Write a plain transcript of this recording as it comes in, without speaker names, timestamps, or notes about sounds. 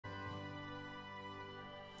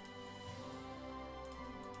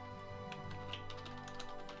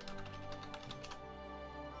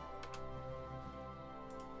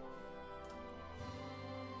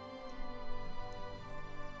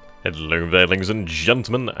Hello there, ladies and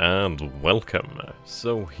gentlemen, and welcome.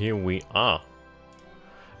 So here we are.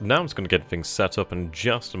 Now I'm just going to get things set up in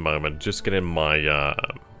just a moment. Just getting my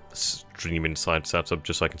streaming side set up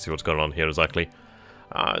just so I can see what's going on here exactly.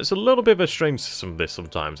 It's a little bit of a strange system this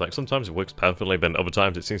sometimes. Like sometimes it works perfectly, then other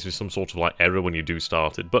times it seems to be some sort of like error when you do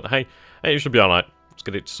start it. But hey, it should be alright. Let's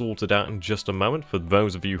get it sorted out in just a moment. For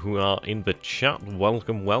those of you who are in the chat,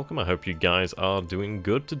 welcome, welcome. I hope you guys are doing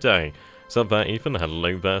good today. What's up there, Ethan?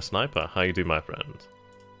 Hello there, Sniper. How you doing, my friend?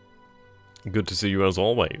 Good to see you as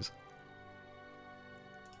always.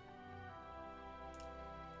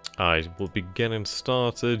 I will be getting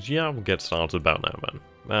started. Yeah, we'll get started about now, man.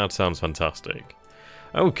 That sounds fantastic.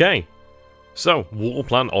 Okay. So, War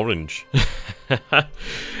Plan Orange.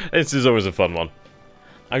 This is always a fun one.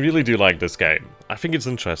 I really do like this game. I think it's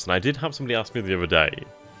interesting. I did have somebody ask me the other day,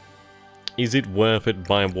 is it worth it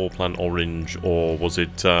buying War Plan Orange, or was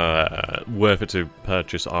it worth it to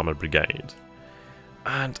purchase Armored Brigade?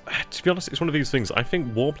 And to be honest, it's one of these things. I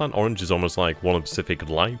think War Plan Orange is almost like War Pacific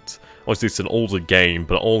Light. Obviously, it's an older game,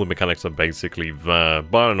 but all the mechanics are basically there,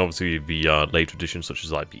 barring obviously the later editions such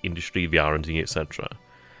as like the Industry, the R&D, etc.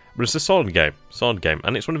 But it's a solid game,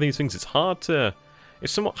 and it's one of these things.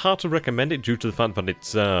 It's somewhat hard to recommend it due to the fact that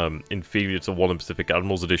it's inferior to War Pacific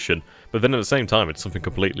Admirals Edition, but then at the same time it's something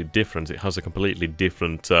completely different. It has a completely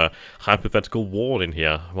different hypothetical war in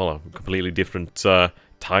here, well, a completely different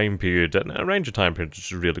time period, and a range of time periods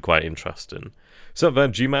which is really quite interesting. So there,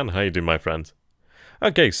 G-Man, how you doing, my friend?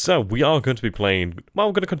 Okay, so we are going to be playing, well,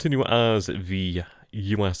 we're going to continue as the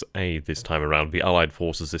USA this time around, the Allied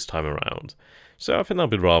Forces this time around. So I think that'll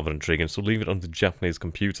be rather intriguing, so leave it on the Japanese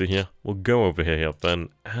computer here. We'll go over here then,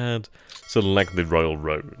 and select the Royal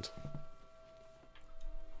Road.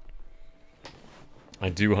 I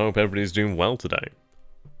do hope everybody's doing well today.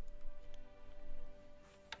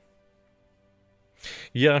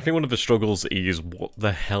 Yeah, I think one of the struggles is, what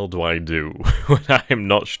the hell do I do when I'm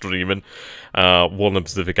not streaming War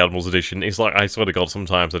Pacific Admirals Edition? It's like, I swear to God,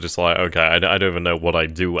 sometimes I just like, okay, I don't even know what I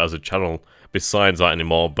do as a channel besides that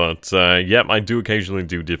anymore, but yeah, I do occasionally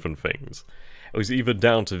do different things. It was either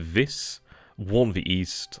down to this, War the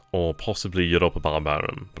East, or possibly Europa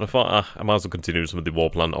Barbarum, but I thought I might as well continue some of the War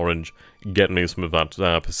Plan Orange, get me some of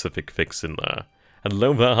that Pacific fix in there.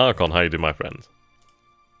 Hello there, Harkon, how you doing, my friend?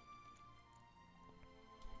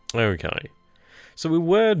 Okay, so we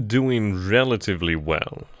were doing relatively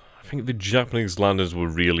well. I think the Japanese landers were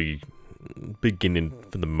really beginning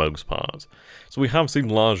for the most part. So we have seen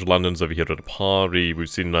large landings over here at Pari, we've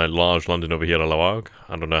seen a large landing over here at Loag.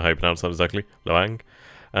 I don't know how you pronounce that exactly. Loang?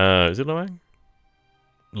 Is it Loang?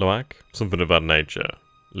 Loag? Something of that nature.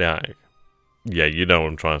 Liag. Yeah, you know what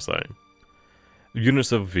I'm trying to say.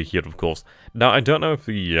 Units over here, of course. Now, I don't know if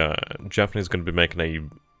the Japanese are going to be making a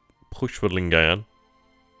push for Lingayen.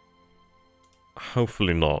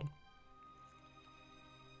 Hopefully not.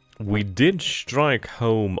 We did strike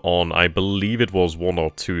home on, I believe it was one or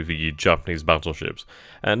two of the Japanese battleships.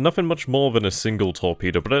 Nothing much more than a single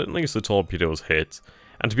torpedo, but at least the torpedo was hit.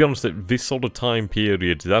 And to be honest, at this sort of time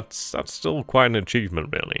period, that's still quite an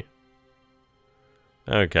achievement, really.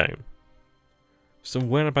 Okay. So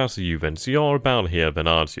whereabouts are you then? So you're about here then,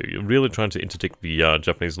 aren't you? You're really trying to interdict the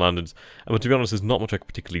Japanese landings. But to be honest, there's not much I can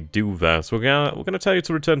particularly do there. So we're gonna tell you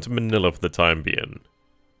to return to Manila for the time being.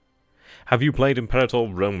 Have you played Imperator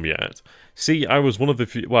Rome yet? See, I was one of the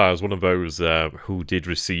few, well, I was one of those who did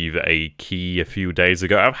receive a key a few days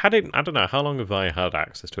ago. I've had it, I don't know, how long have I had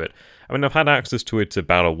access to it? I mean, I've had access to it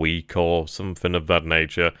about a week or something of that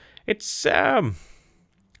nature. It's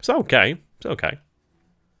okay. It's okay.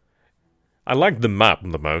 I like the map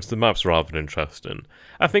the most. The map's rather interesting.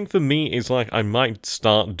 I think for me, it's like I might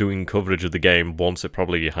start doing coverage of the game once it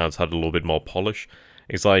probably has had a little bit more polish.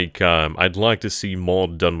 It's like, I'd like to see more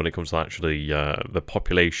done when it comes to actually the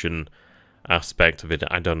population aspect of it.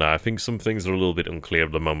 I don't know, I think some things are a little bit unclear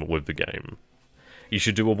at the moment with the game. You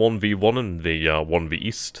should do a 1v1 in the 1v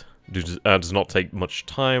East. Does not take much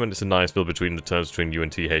time, and it's a nice build between the turns between you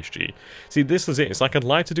and THG. See, this is it. It's like I'd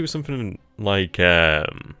like to do something like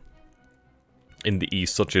in the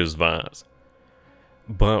East, such as that.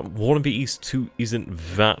 But War of the East 2 isn't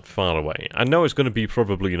that far away. I know it's going to be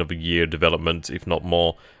probably another year development, if not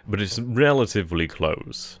more, but it's relatively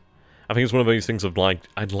close. I think it's one of those things I'd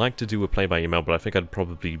like to do a play by email, but I think I'd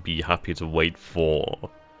probably be happy to wait for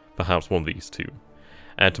perhaps one of these two.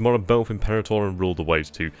 Tomorrow, both Imperator and Rule the Waves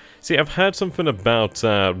 2. See, I've heard something about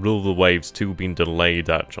Rule the Waves 2 being delayed,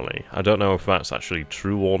 actually. I don't know if that's actually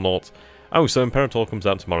true or not. Oh, so Imperator comes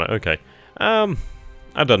out tomorrow. Okay.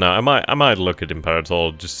 I don't know. I might look at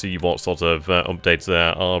Imperator, just see what sort of updates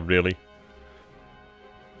there are, really.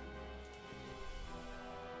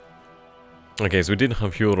 Okay, so we did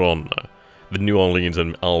have Huron, the New Orleans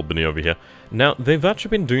and Albany over here. Now, they've actually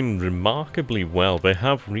been doing remarkably well. They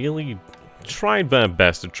have really tried their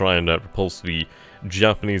best to try and repulse the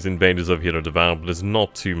Japanese invaders over here at Devour, but there's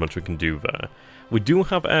not too much we can do there. We do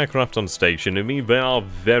have aircraft on station. I mean, they are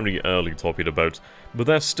very early torpedo boats, but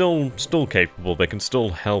they're still capable. They can still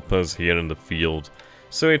help us here in the field.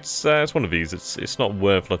 So it's one of these. It's not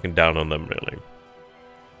worth looking down on them, really.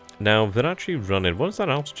 Now, they're actually running... What is that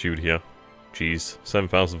altitude here? Jeez,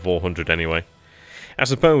 7,400 anyway. I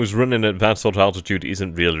suppose running at that sort of altitude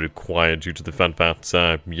isn't really required due to the fact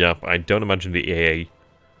that, yeah, I don't imagine the AA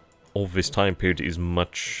of this time period is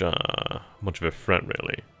much of a threat,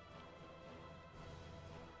 really.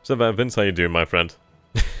 So, Vince, how you doing, my friend?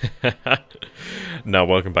 Now,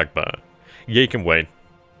 welcome back there. Yeah, you can wait,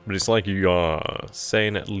 but it's like you are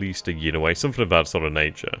saying at least a year away, something of that sort of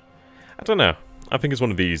nature. I don't know. I think it's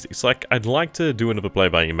one of these. It's like, I'd like to do another play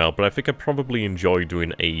by email, but I think I'd probably enjoy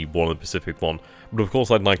doing a War in the Pacific one. But of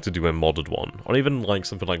course, I'd like to do a modded one. Or even like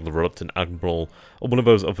something like the Reluctant Admiral, or one of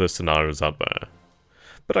those other scenarios out there.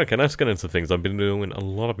 But okay, let's get into things. I've been doing a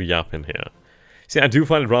lot of yapping here. See, I do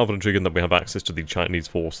find it rather intriguing that we have access to the Chinese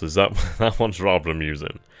forces. That one's rather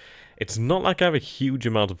amusing. It's not like I have a huge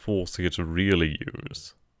amount of force here to really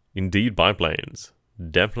use. Indeed, biplanes.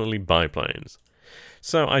 Definitely biplanes.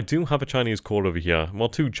 So, I do have a Chinese corps over here. Well,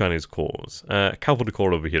 2 Chinese corps. Cavalry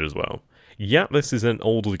corps over here as well. Yeah, this is an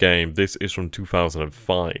older game. This is from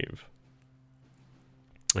 2005.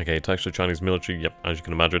 Okay, attached to Chinese military. Yep, as you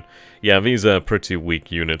can imagine. Yeah, these are pretty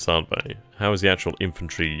weak units, aren't they? How is the actual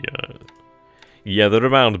infantry? Yeah, they're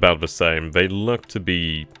around about the same. They look to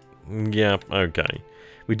be... Yeah, okay.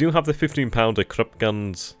 We do have the 15-pounder Krupp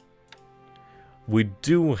guns. We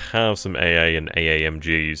do have some AA and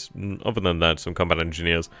AAMGs. Other than that, some combat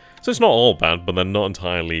engineers. So it's not all bad, but they're not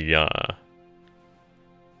entirely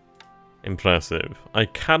impressive. I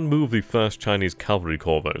can move the 1st Chinese Cavalry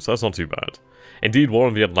Corps, though, so that's not too bad. Indeed, War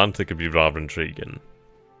on the Atlantic could be rather intriguing.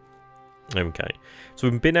 Okay, so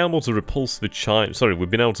we've been able to repulse the we've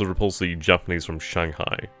been able to repulse the Japanese from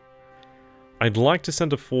Shanghai. I'd like to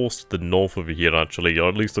send a force to the north over here, actually, or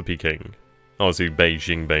at least to Peking. Obviously,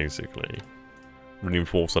 Beijing, basically.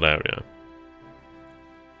 Reinforce that area.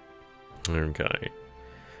 Okay.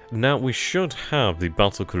 Now, we should have the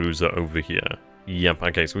battle cruiser over here. Yep,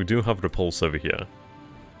 okay, so we do have Repulse over here.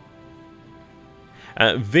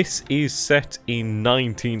 This is set in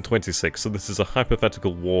 1926, so this is a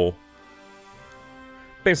hypothetical war.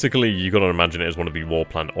 Basically, you gotta imagine it as one of the War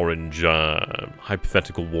Plan Orange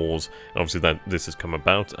hypothetical wars. And obviously, that this has come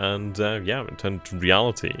about, and yeah, it turned to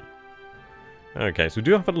reality. Okay, so we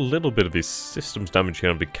do have a little bit of this systems damage here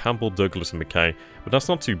on the Campbell, Douglas, and McKay, but that's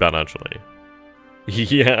not too bad, actually.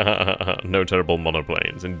 Yeah, no terrible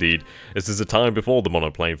monoplanes, indeed. This is a time before the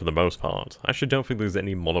monoplane for the most part. I actually don't think there's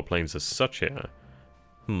any monoplanes as such here.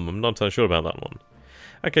 I'm not entirely sure about that one.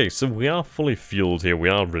 Okay, so we are fully fueled here, we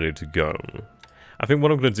are ready to go. I think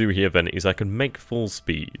what I'm going to do here then is I can make full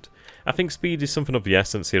speed. I think speed is something of the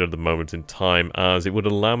essence here at the moment in time, as it would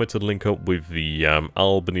allow me to link up with the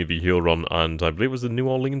Albany, the Huron, and I believe it was the New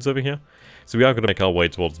Orleans over here. So we are going to make our way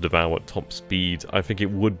towards Devour at top speed. I think it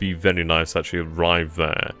would be very nice to actually arrive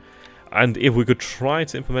there. And if we could try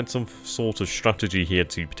to implement some sort of strategy here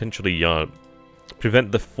to potentially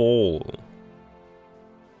prevent the fall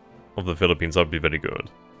of the Philippines, that would be very good.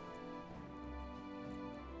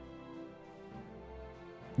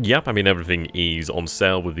 Yep, I mean, everything is on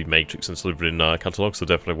sale with the Matrix and Slytherin catalogue, so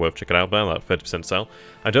definitely worth checking out there, that 30% sale.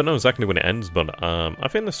 I don't know exactly when it ends, but I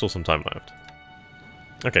think there's still some time left.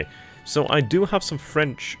 Okay, so I do have some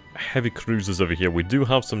French heavy cruisers over here. We do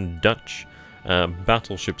have some Dutch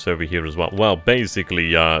battleships over here as well. Well,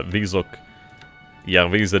 basically, these look... Yeah,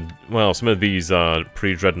 these are... Well, some of these are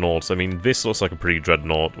pre-Dreadnoughts. I mean, this looks like a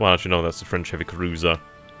pre-Dreadnought. Well, actually, no, that's a French heavy cruiser.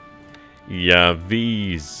 Yeah,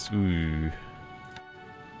 these... Ooh...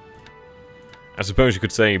 I suppose you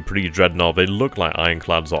could say pre-Dreadnought, they look like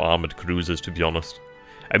ironclads or armoured cruisers, to be honest.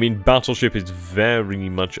 I mean, battleship is very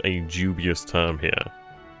much a dubious term here.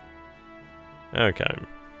 Okay.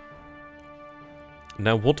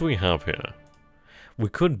 Now, what do we have here? We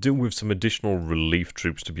could do with some additional relief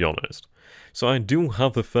troops, to be honest. So I do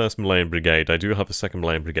have the 1st Malayan Brigade, I do have the 2nd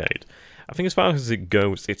Malayan Brigade. I think as far as it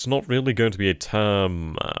goes, it's not really going to be a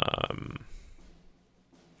term...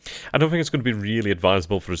 I don't think it's going to be really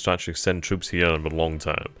advisable for us to actually send troops here in the long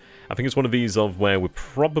term. I think it's one of these of where we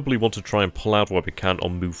probably want to try and pull out where we can or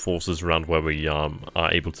move forces around where we are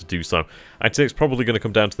able to do so. I'd say it's probably going to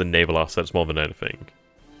come down to the naval assets more than anything.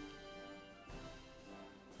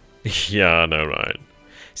 Yeah, I know, right?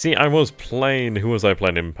 See, I was playing... Who was I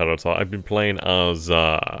playing in Imperator? I've been playing as...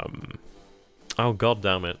 Oh, god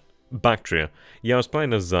damn it. Bactria. Yeah, I was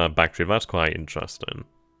playing as Bactria. That's quite interesting.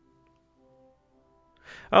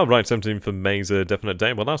 Oh, right, 17th of May's a definite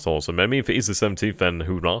day. Well, that's awesome. I mean, if it is the 17th, then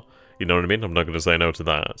hoorah. You know what I mean? I'm not going to say no to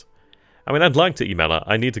that. I mean, I'd like to email her.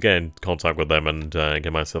 I need to get in contact with them and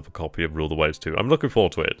get myself a copy of Rule the Waves too. I'm looking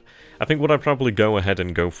forward to it. I think what I'd probably go ahead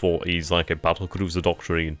and go for is like a battlecruiser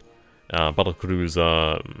doctrine.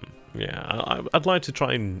 Battlecruiser... yeah, I'd like to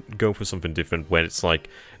try and go for something different where it's like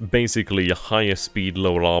basically a higher speed,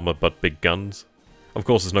 lower armor, but big guns. Of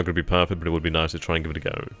course, it's not going to be perfect, but it would be nice to try and give it a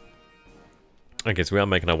go. Okay, so we are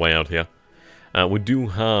making our way out here. We do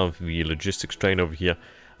have the logistics train over here.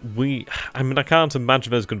 I mean, I can't imagine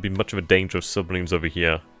there's going to be much of a danger of submarines over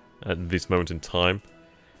here at this moment in time.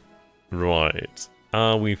 Right.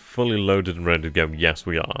 Are we fully loaded and ready to go? Yes,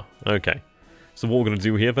 we are. Okay. So what we're going to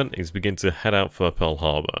do here then is begin to head out for Pearl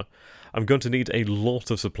Harbor. I'm going to need a lot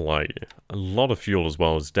of supply. A lot of fuel as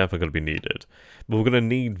well is definitely going to be needed. But we're going to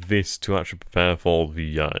need this to actually prepare for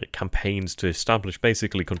the campaigns to establish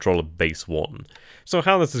basically control of Base 1. So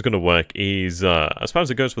how this is going to work is, as far as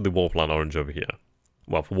it goes for the War Plan Orange over here.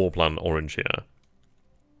 Well, for War Plan Orange here.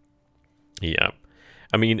 Yeah.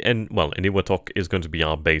 I mean, Eniwetok is going to be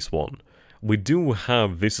our Base 1. We do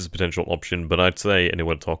have this as a potential option, but I'd say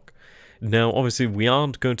Eniwetok. Now, obviously, we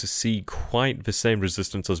aren't going to see quite the same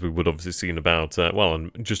resistance as we would obviously see in about, well,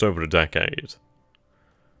 in just over a decade.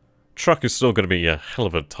 Truck is still going to be a hell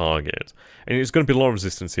of a target. And it's going to be a lot of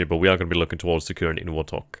resistance here, but we are going to be looking towards securing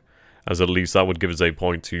Eniwetok. As at least that would give us a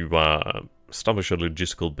point to establish a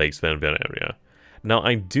logistical base there in that area. Now,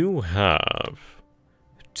 I do have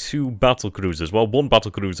 2 battle cruisers. Well, 1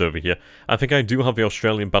 battle cruiser over here. I think I do have the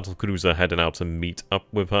Australian battle cruiser heading out to meet up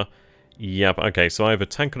with her. Yep, okay, so I have a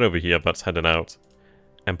tanker over here that's heading out.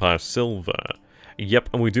 Empire Silver. Yep,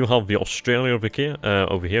 and we do have the Australia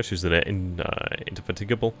over here. She's the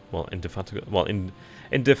indefatigable. Well, indefatigable.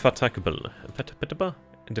 Indefatigable.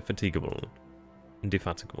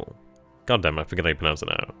 God damn, I forget how you pronounce it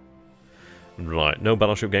now. Right, no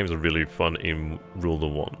battleship games are really fun in Rule the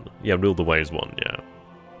 1. Yeah, Rule the Waves 1, yeah.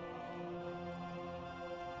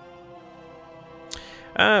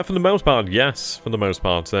 For the most part, yes. For the most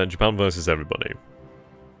part, Japan versus everybody.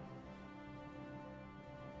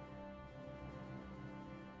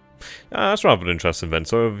 That's rather interesting then.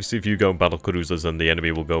 So obviously if you go battle cruisers, then the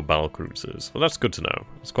enemy will go battle cruisers. Well, that's good to know.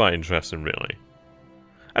 It's quite interesting, really.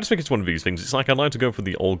 I just think it's one of these things. It's like I'd like to go for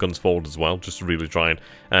the all guns forward as well, just to really try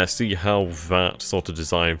and see how that sort of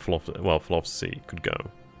design philosophy could go.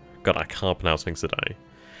 God, I can't pronounce things today.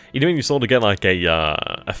 You know when you sort of get like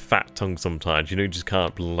a fat tongue sometimes, you know, you just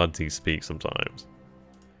can't bloody speak sometimes.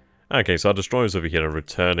 Okay, so our destroyers over here are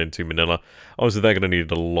returning to Manila. Obviously they're going to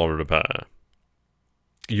need a lot of repair.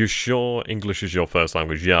 You sure English is your first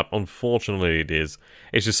language? Yeah, unfortunately it is.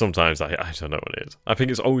 It's just sometimes I don't know what it is. I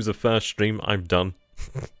think it's always the first stream I've done.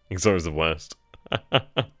 It's always the worst.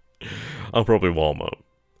 I'll probably warm up.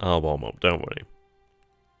 I'll warm up, don't worry.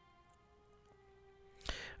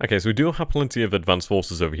 Okay, so we do have plenty of advanced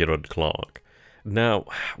forces over here at Clark. Now,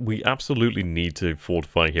 we absolutely need to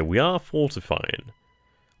fortify here. We are fortifying.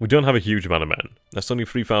 We don't have a huge amount of men. That's only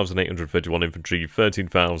 3,831 infantry,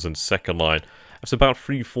 13,000 second line. That's about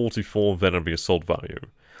 344 venerable assault value.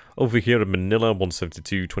 Over here at Manila,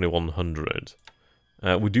 172, 2,100.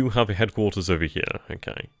 We do have a headquarters over here,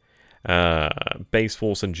 okay. Base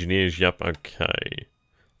Force Engineers, yep, okay.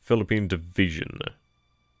 Philippine Division.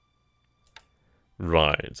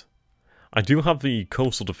 Right. I do have the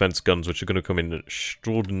coastal defense guns, which are going to come in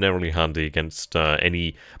extraordinarily handy against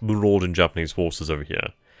any marauding Japanese forces over here.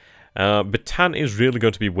 Bataan is really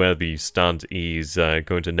going to be where the stand is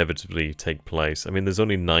going to inevitably take place. I mean, there's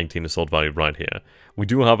only 19 assault value right here. We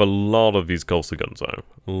do have a lot of these coastal guns, though.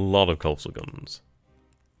 A lot of coastal guns.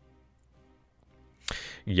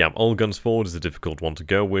 Yeah, all guns forward is a difficult one to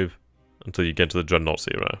go with until you get to the Dreadnoughts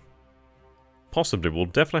era. Possibly, we'll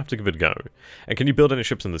definitely have to give it a go. And can you build any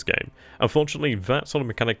ships in this game? Unfortunately, that sort of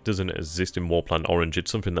mechanic doesn't exist in Warplan Orange.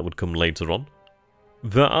 It's something that would come later on.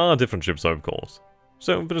 There are different ships, though, of course.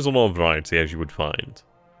 So there's a lot of variety, as you would find.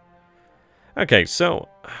 Okay, so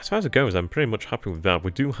as far as it goes, I'm pretty much happy with that.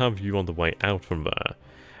 We do have you on the way out from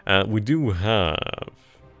there. We do have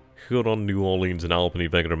Huron, New Orleans, and Albany.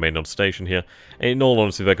 They're going to remain on station here. In all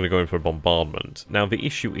honesty, they're going to go in for a bombardment. Now, the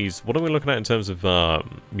issue is, what are we looking at in terms of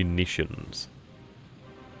munitions?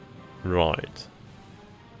 Right.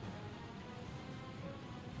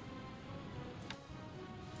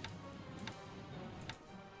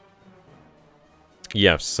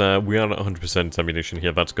 Yes, we are at 100% ammunition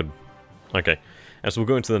here. That's good. Okay. As we'll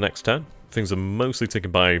go into the next turn, things are mostly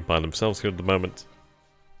ticking by themselves here at the moment.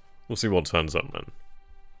 We'll see what turns up, then.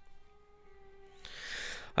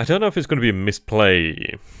 I don't know if it's going to be a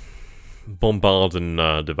misplay bombarding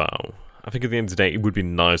Davao. I think at the end of the day, it would be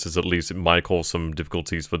nice as at least it might cause some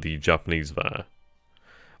difficulties for the Japanese there.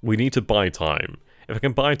 We need to buy time. If I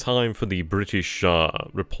can buy time for the British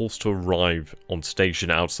repulse to arrive on station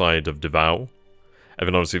outside of Davao, and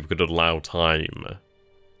then obviously if we could allow time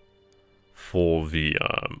for the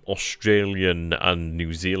Australian and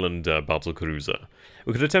New Zealand battle cruiser,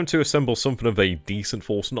 we could attempt to assemble something of a decent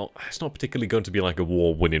force. It's not particularly going to be like a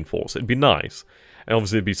war-winning force. It'd be nice. And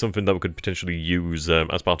obviously it'd be something that we could potentially use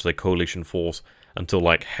as part of a coalition force until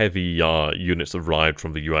like heavy units arrived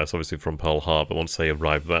from the US, obviously from Pearl Harbor, once they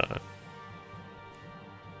arrive there.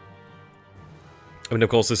 I mean, of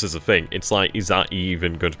course, this is the thing. It's like, is that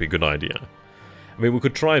even going to be a good idea? I mean, we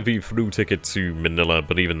could try the through ticket to Manila,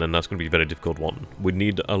 but even then, that's going to be a very difficult one. We'd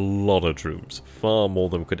need a lot of troops, far more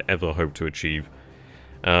than we could ever hope to achieve.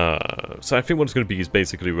 So I think what it's going to be is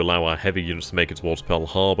basically we'll allow our heavy units to make it towards Pearl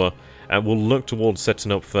Harbor, and we'll look towards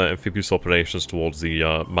setting up for amphibious operations towards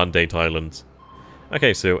the Mandate Islands.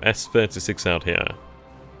 Okay, so S-36 out here.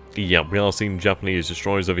 Yeah, we are seeing Japanese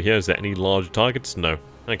destroyers over here. Is there any large targets? No.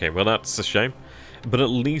 Okay, well that's a shame. But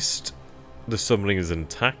at least the submarine is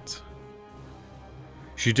intact.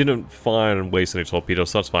 She didn't fire and waste any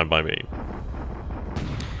torpedoes, so that's fine by me.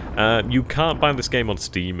 You can't buy this game on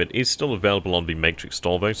Steam. It is still available on the Matrix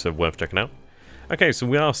store though, so worth checking out. Okay, so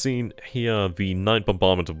we are seeing here the night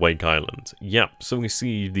bombardment of Wake Island. Yep, so we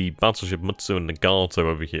see the battleship Mutsu and Nagato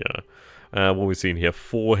over here. What we're seeing here,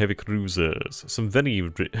 4 heavy cruisers. Some very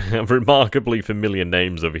remarkably familiar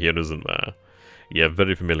names over here, isn't there? Yeah,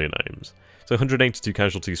 very familiar names. So 182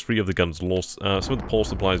 casualties, 3 of the guns lost. Some of the port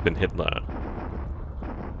supply has been hit there.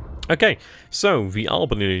 Okay, so the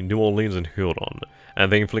Albany, New Orleans, and Huron.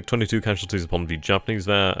 And they inflict 22 casualties upon the Japanese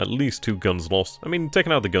there, at least 2 guns lost. I mean,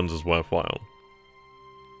 taking out the guns is worthwhile.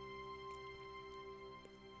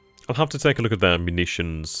 I'll have to take a look at their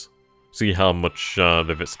munitions, see how much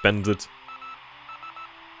they've expended.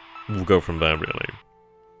 We'll go from there, really.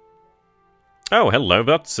 Oh, hello,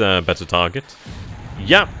 that's a better target.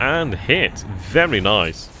 Yep, and hit. Very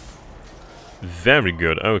nice. Very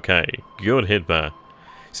good, okay. Good hit there.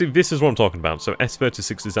 See, this is what I'm talking about. So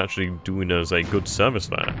S-36 is actually doing us a good service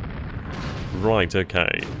there. Right,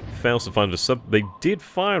 okay. Fails to find a sub. They did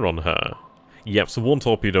fire on her. Yep, so 1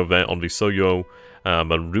 torpedo there on the Soyo.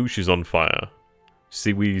 And Rouge is on fire.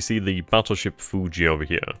 See, we see the battleship Fuji over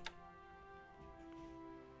here.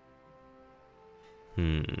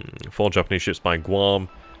 4 Japanese ships by Guam.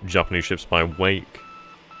 Japanese ships by Wake.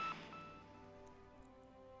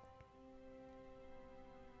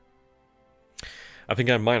 I think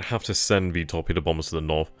I might have to send the torpedo bombers to the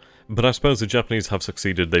north, but I suppose the Japanese have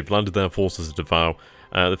succeeded. They've landed their forces at Davao.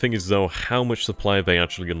 The thing is, though, how much supply have they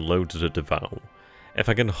actually unloaded at Davao? If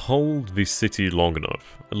I can hold the city long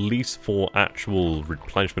enough, at least for actual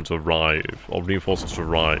replenishment to arrive, or reinforcements to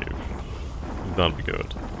arrive, that'd be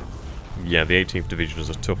good. Yeah, the 18th Division is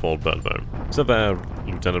a tough old bird though. So there,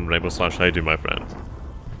 Lieutenant Rainbow Slash, how you doing, my friend?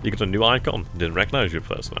 You got a new icon. Didn't recognize you at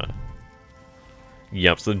first there.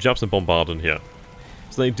 Yep, so the Japs are bombarding here.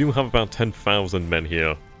 So they do have about 10,000 men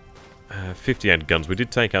here. 58 guns. We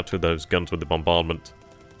did take out 2 of those guns with the bombardment.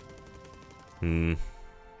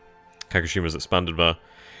 Kakushima's expanded there.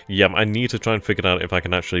 Yeah, I need to try and figure out if I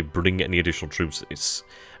can actually bring any additional troops.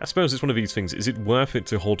 I suppose it's one of these things. Is it worth it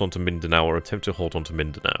to hold on to Mindanao or attempt to hold on to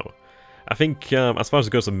Mindanao? I think, as far as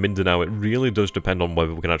it goes to Mindanao, it really does depend on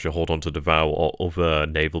whether we can actually hold on to Davao or other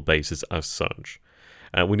naval bases as such.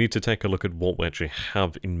 We need to take a look at what we actually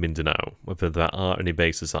have in Mindanao, whether there are any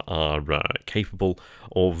bases that are capable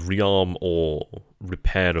of rearm or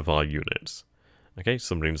repair of our units. Okay,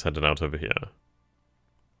 submarines heading out over here.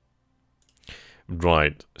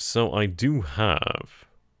 Right, so I do have...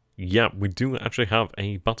 Yeah, we do actually have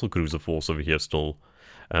a battlecruiser force over here still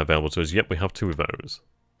available to us. Yep, we have 2 of those.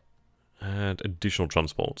 And additional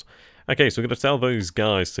transports. Okay, so we're going to tell those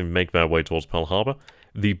guys to make their way towards Pearl Harbor.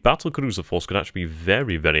 The battlecruiser force could actually be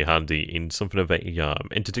very, very handy in something of a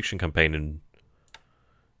interdiction campaign in...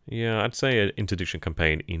 Yeah, I'd say an interdiction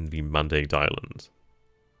campaign in the Mandate Islands.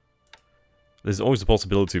 There's always the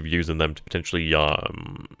possibility of using them to potentially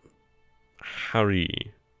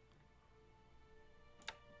harry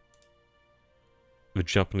the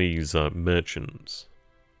Japanese merchants.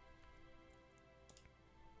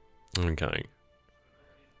 Okay.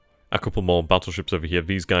 A couple more battleships over here.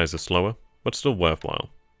 These guys are slower, but still worthwhile.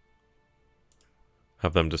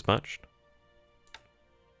 Have them dispatched.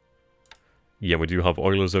 Yeah, we do have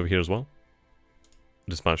oilers over here as well.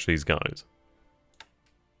 Dispatch these guys.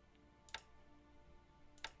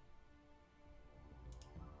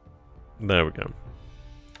 There we go.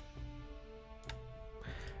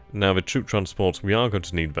 Now, the troop transports, we are going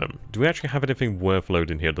to need them. Do we actually have anything worth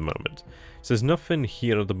loading here at the moment? So there's nothing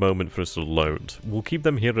here at the moment for us to load. We'll keep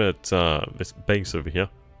them here at this base over here.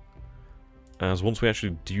 As once we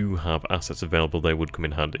actually do have assets available, they would come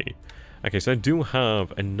in handy. Okay, so I do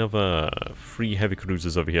have another 3 heavy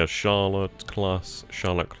cruisers over here. Charlotte class,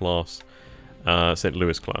 St.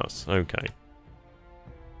 Louis class. Okay.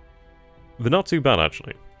 They're not too bad,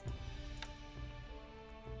 actually.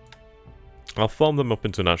 I'll form them up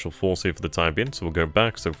into an actual force here for the time being, so we'll go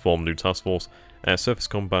back, so form new task force. Surface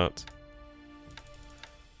combat.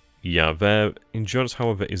 Yeah, their endurance,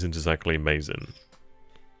 however, isn't exactly amazing.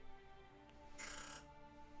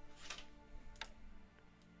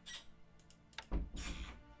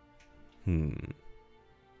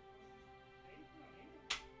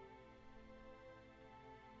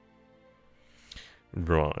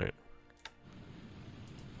 Right.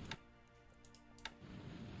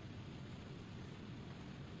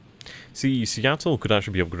 See, Seattle could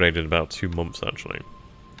actually be upgraded in about 2 months, actually.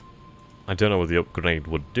 I don't know what the upgrade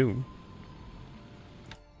would do.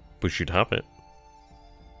 But you'd have it.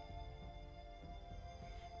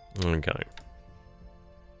 Okay.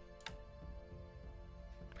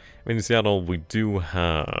 I mean, in Seattle, we do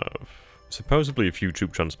have supposedly a few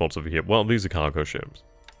troop transports over here. Well, these are cargo ships.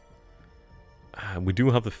 We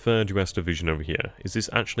do have the 3rd US Division over here. Is this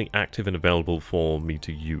actually active and available for me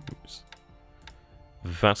to use?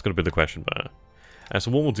 That's going to be the question there. So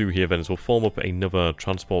what we'll do here then is we'll form up another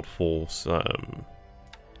transport force.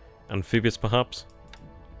 Amphibious, perhaps?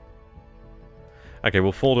 Okay,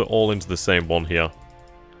 we'll fold it all into the same one here.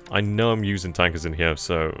 I know I'm using tankers in here,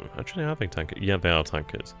 so... Actually, are they tankers? Yeah, they are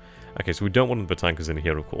tankers. Okay, so we don't want the tankers in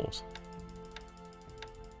here, of course.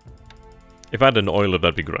 If I had an oiler,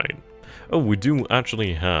 that'd be great. Oh, we do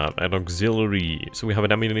actually have an auxiliary... So we have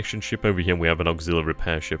an ammunition ship over here, and we have an auxiliary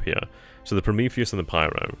repair ship here. So the Prometheus and the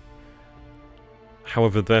Pyro.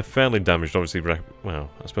 However, they're fairly damaged, obviously. Well,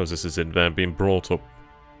 I suppose this is it. They're being brought up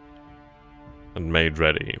and made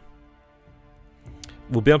ready.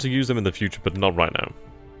 We'll be able to use them in the future, but not right now.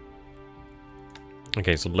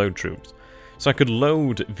 Okay, so load troops. So I could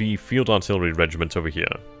load the Field Artillery Regiment over here.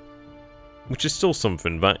 Which is still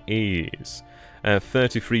something. That is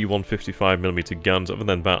 33 155mm guns. Other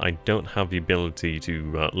than that, I don't have the ability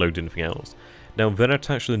to load anything else. Now, they're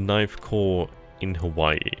attached to the Ninth Corps in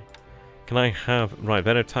Hawaii. Can I have... Right,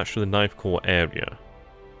 they're attached to the Ninth Corps area.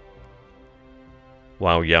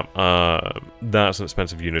 Wow, yeah. That's an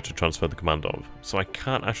expensive unit to transfer the command of. So I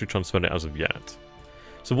can't actually transfer it as of yet.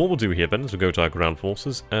 So what we'll do here then is we'll go to our ground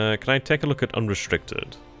forces. Can I take a look at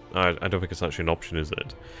unrestricted? I don't think it's actually an option, is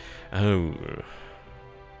it? Oh.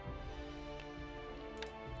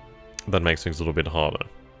 That makes things a little bit harder.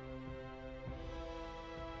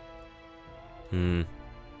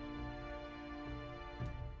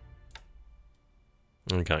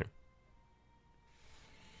 Okay.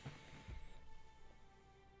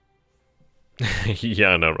 Yeah,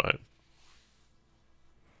 I know, right?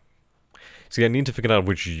 See, I need to figure out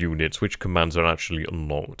which units, which commands are actually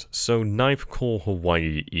unlocked. So, Ninth Corps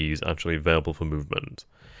Hawaii is actually available for movement.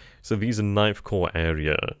 So these are Ninth Corps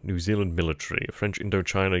area, New Zealand military, French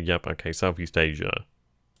Indochina, yep, okay, Southeast Asia.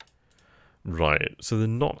 Right, so they're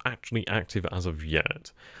not actually active as of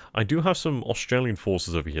yet. I do have some Australian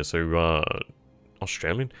forces over here, so,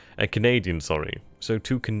 Australian? Canadian, sorry. So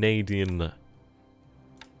 2 Canadian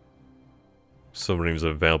submarines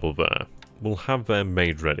are available there. We'll have them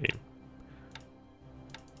made ready.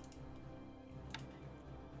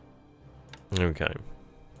 Okay.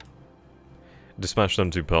 Dispatch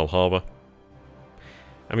them to Pearl Harbor.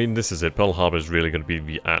 I mean, this is it. Pearl Harbor is really going to be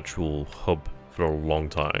the actual hub for a long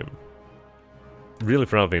time. Really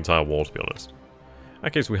throughout the entire war, to be honest.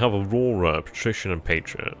 Okay, so we have Aurora, Patrician, and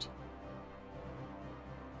Patriot.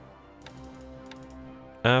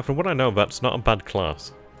 From what I know, that's not a bad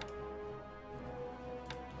class.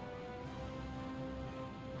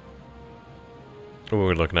 What are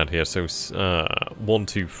we looking at here? So, 1,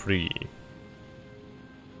 2, 3.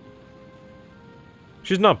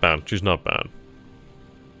 She's not bad. She's not bad.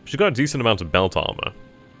 She's got a decent amount of belt armor.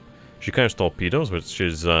 She carries torpedoes, which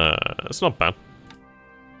is, it's not bad.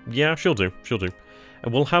 Yeah, she'll do. She'll do.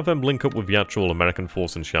 And we'll have them link up with the actual American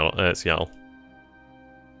force in Seattle.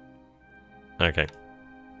 Okay.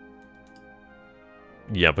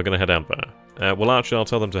 Yeah, we're going to head out there. Well, actually, I'll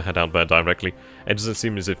tell them to head out there directly. It doesn't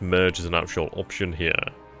seem as if merge is an actual option here.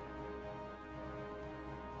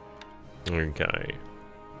 Okay.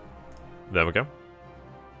 There we go.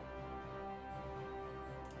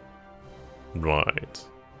 Right.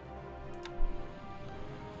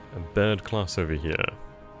 A bird class over here.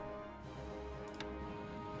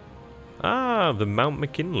 Ah, Ah, the Mount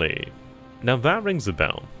McKinley. Now that rings a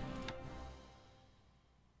bell.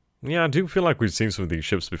 Yeah, I do feel like we've seen some of these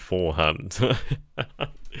ships beforehand.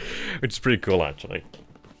 Which is pretty cool, actually.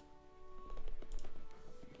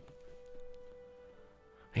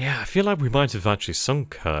 Yeah, I feel like we might have actually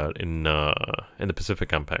sunk her in the Pacific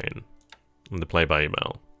campaign. In the play-by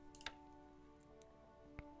email.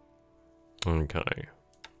 Okay.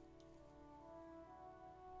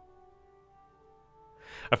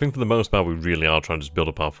 I think for the most part we really are trying to just build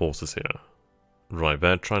up our forces here. Right,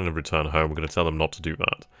 they're trying to return home. We're going to tell them not to do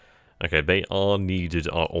that. Okay, they are needed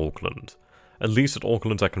at Auckland. At least at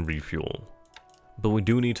Auckland I can refuel. But we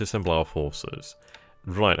do need to assemble our forces.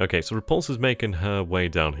 Right, okay, so Repulse is making her way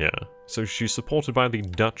down here. So she's supported by the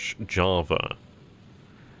Dutch Java.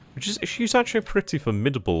 Which is, she's actually a pretty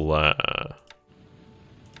formidable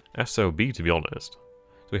SOB, to be honest.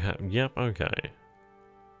 So we have, yep, okay.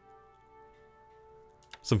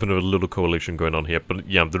 Something of a little coalition going on here, but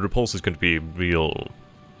yeah, the Repulse is going to be a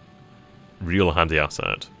real handy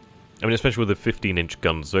asset. I mean, especially with the 15-inch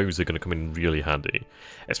guns, those are going to come in really handy.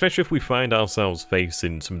 Especially if we find ourselves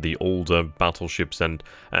facing some of the older battleships and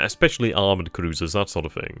especially armoured cruisers, that sort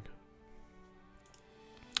of thing.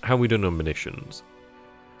 How are we doing on munitions?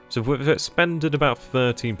 So we've expended about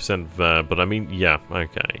 13% there, but I mean, yeah,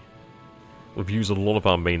 okay. We've used a lot of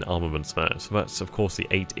our main armaments there, so that's, of course, the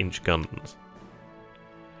 8-inch guns.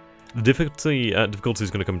 The difficulty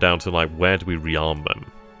is going to come down to, like, where do we rearm them?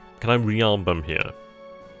 Can I rearm them here?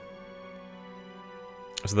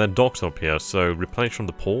 So they're docked up here, so replenish from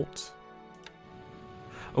the port.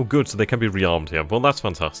 Oh good, so they can be rearmed here. Well, that's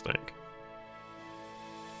fantastic.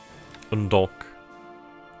 Undock.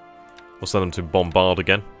 We'll send them to bombard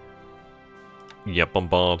again. Yeah,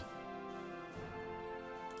 bombard.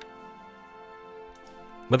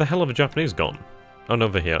 Where the hell have the Japanese gone? Oh no,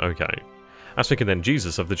 they're here, okay. I was thinking then,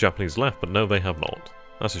 Jesus, have the Japanese left, but no, they have not.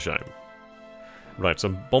 That's a shame. Right, so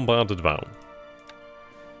bombarded Val.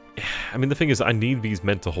 I mean, the thing is, I need these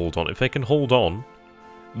men to hold on. If they can hold on,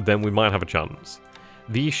 then we might have a chance.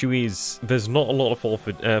 The issue is, there's not a lot of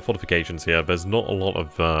fortifications here. There's not a lot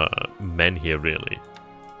of men here, really.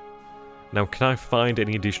 Now, can I find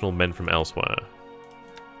any additional men from elsewhere?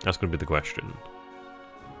 That's going to be the question.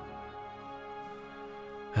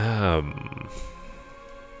 I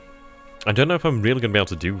don't know if I'm really going to be able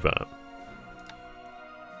to do that.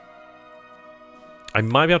 I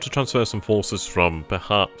might be able to transfer some forces from,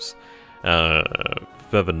 perhaps,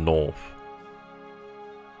 further north.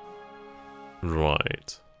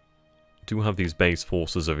 Right. Do have these base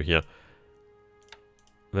forces over here.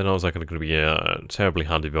 They're not exactly going to be terribly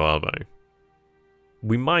handy, though, are they?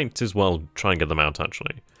 We might as well try and get them out,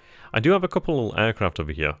 actually. I do have a couple aircraft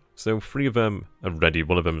over here, so 3 of them are ready,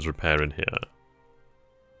 1 of them is repairing here.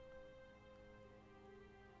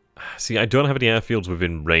 See, I don't have any airfields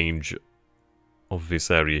within range of this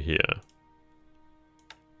area here.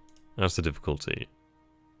 That's the difficulty.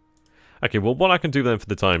 Okay, well, what I can do then for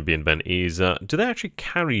the time being, then, is... do they actually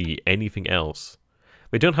carry anything else?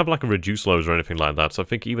 They don't have, like, a reduce loads or anything like that, so I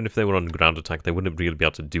think even if they were on ground attack, they wouldn't really be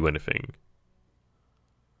able to do anything.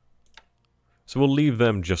 So we'll leave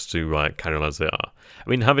them just to carry on as they are. I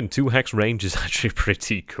mean, having 2 hex range is actually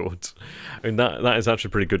pretty good. I mean, that is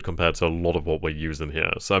actually pretty good compared to a lot of what we're using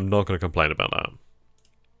here, so I'm not going to complain about that.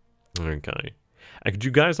 Okay. Could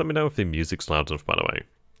you guys let me know if the music's loud enough, by the way?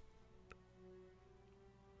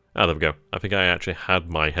 Ah, there we go. I think I actually had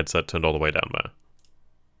my headset turned all the way down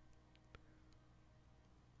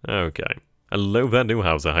there. Okay. Hello there,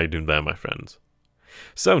 Newhauser. How you doing there, my friend?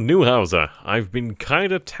 So, Newhauser, I've been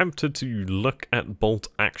kind of tempted to look at Bolt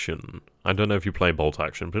Action. I don't know if you play Bolt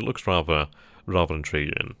Action, but it looks rather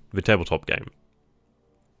intriguing. The tabletop game.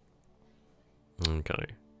 Okay.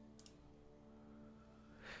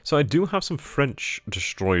 So I do have some French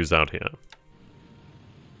destroyers out here.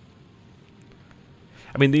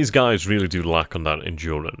 I mean, these guys really do lack on that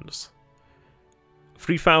endurance.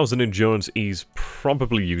 3,000 endurance is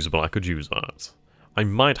probably usable. I could use that. I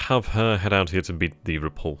might have her head out here to beat the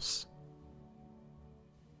Repulse.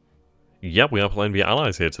 Yep, we are playing the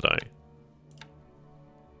allies here today.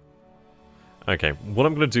 Okay, what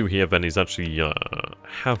I'm going to do here then is actually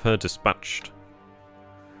have her dispatched.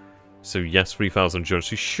 So yes, 3,000 endurance.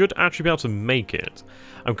 She should actually be able to make it.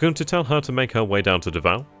 I'm going to tell her to make her way down to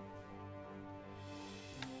Davao.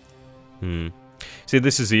 See,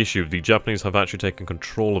 this is the issue. The Japanese have actually taken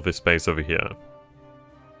control of this base over here.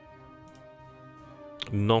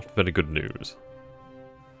 Not very good news.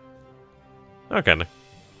 Okay.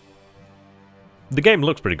 The game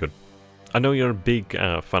looks pretty good. I know you're a big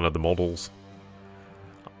fan of the models.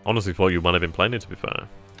 Honestly, thought you might have been playing it, to be fair.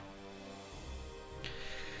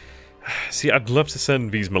 See, I'd love to send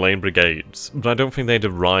these Malayan brigades, but I don't think they'd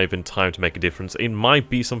arrive in time to make a difference. It might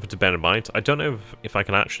be something to bear in mind. I don't know if I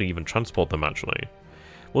can actually even transport them, actually.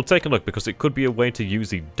 We'll take a look, because it could be a way to use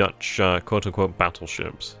the Dutch, quote-unquote,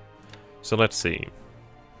 battleships. So let's see.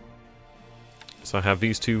 So I have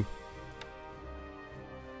these two.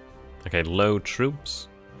 Okay, load troops.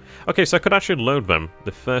 Okay, so I could actually load them.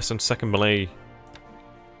 The 1st and 2nd Malay.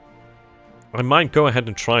 I might go ahead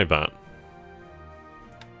and try that.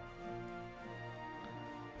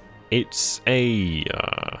 It's a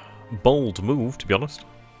bold move, to be honest.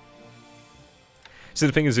 See,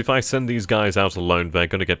 the thing is, if I send these guys out alone, they're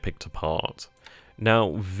going to get picked apart.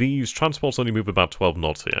 Now, these transports only move about 12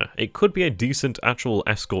 knots here. It could be a decent actual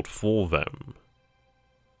escort for them.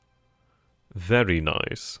 Very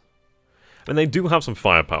nice. And they do have some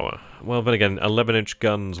firepower. Well, then again, 11-inch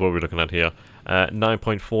guns, what are we looking at here?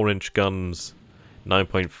 9.4-inch guns,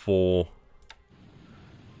 9.4...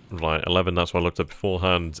 Right, 11, that's what I looked at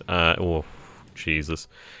beforehand. Oh, Jesus.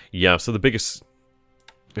 Yeah, so the biggest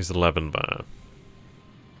is 11 there.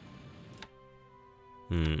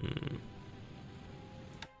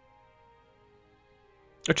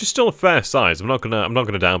 Which is still a fair size. I'm not gonna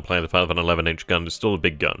downplay the fact that an 11-inch gun is still a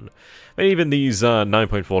big gun. And even these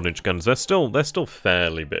 9.4-inch guns, they're still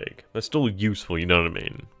fairly big. They're still useful, you know what I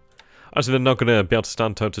mean? Actually, they're not gonna be able to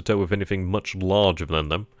stand toe-to-toe with anything much larger than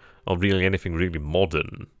them. Or really anything really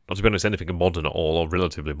modern. Not to be honest, anything modern at all, or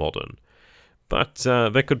relatively modern. But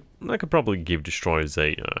they could probably give destroyers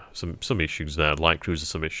some issues there, light cruisers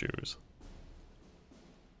some issues.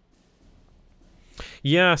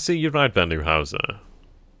 Yeah, see, you're right there, Newhauser.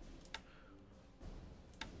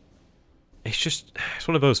 It's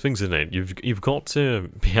one of those things, isn't it? You've got to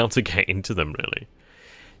be able to get into them, really.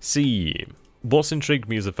 See, what's intrigued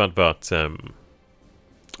me is the fact that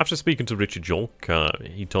after speaking to Richard York,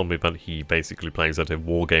 he told me that he basically plays at a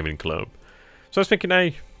wargaming club. So I was thinking,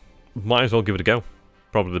 hey, might as well give it a go.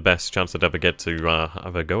 Probably the best chance I'd ever get to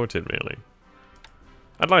have a go at it, really.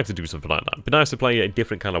 I'd like to do something like that. It'd be nice to play a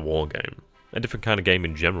different kind of wargame. A different kind of game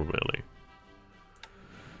in general, really.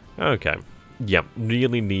 Okay. Yeah,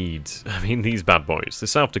 really need... I mean, these bad boys. The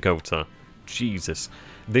South Dakota. Jesus.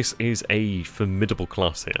 This is a formidable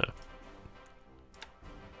class here.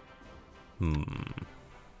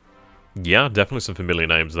 Yeah, definitely some familiar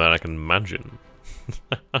names that I can imagine.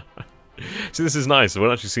 See, this is nice.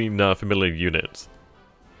 We're actually seeing familiar units.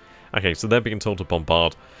 Okay, so they're being told to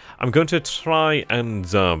bombard. I'm going to try and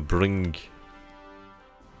bring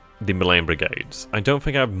the Malayan brigades. I don't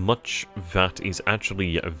think I have much that is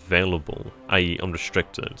actually available, i.e.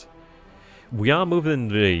 unrestricted. We are moving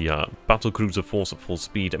the battle cruiser force at full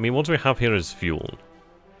speed. I mean, what do we have here as fuel?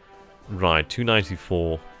 Right,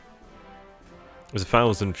 294. There's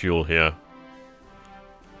 1,000 fuel here.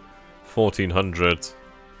 1,400.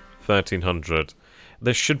 1,300.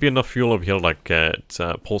 There should be enough fuel over here, like at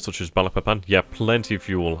ports such as Balikpapan. Yeah, plenty of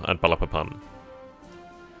fuel at Balikpapan.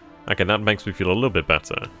 Okay, that makes me feel a little bit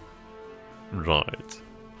better. Right.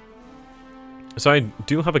 So I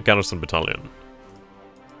do have a garrison battalion.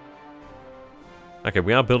 Okay,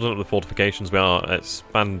 we are building up the fortifications. We are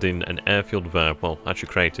expanding an airfield there. Well, actually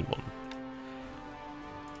creating one.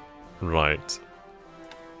 Right.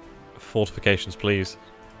 Fortifications, please.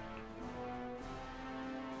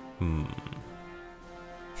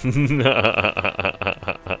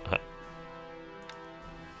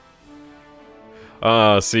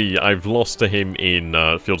 See, I've lost to him in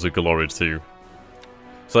Fields of Glory too.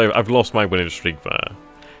 So I've lost my winning streak there.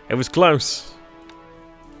 It was close.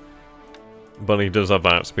 But he does have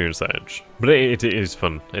that experience edge. But it is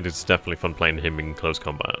fun. It is definitely fun playing him in close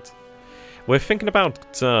combat. We're thinking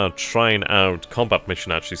about trying out combat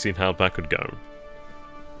mission, actually, seeing how that could go.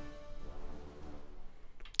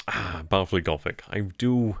 Battlefleet Gothic. I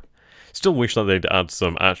do still wish that they'd add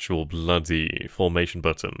some actual bloody formation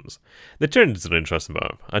buttons. The turn-ins are an interesting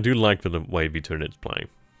map. I do like the way the turn-ins play.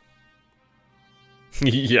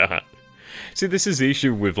 Yeah. See, this is the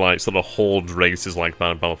issue with, like, sort of horde races like that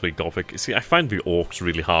in Battlefleet Gothic. See, I find the orcs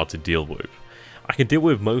really hard to deal with. I can deal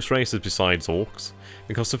with most races besides orcs,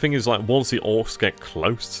 because the thing is, like, once the orcs get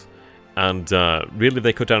close, and really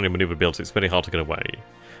they cut down your maneuverability, it's very hard to get away.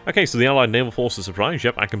 Okay, so the Allied Naval Forces surprise,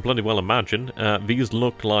 yep, I can bloody well imagine. These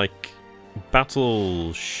look like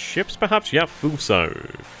battleships, perhaps? Yeah,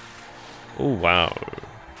 Fuso. Oh, wow.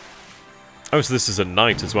 Oh, so this is at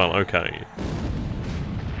night as well, okay.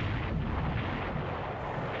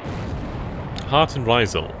 Hart and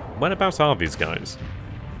Rysel. Whereabouts are these guys?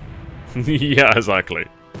 Yeah, exactly.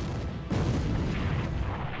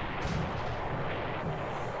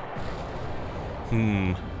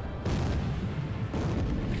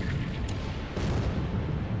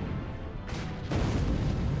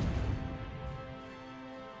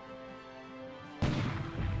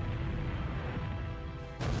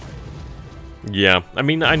 Yeah, I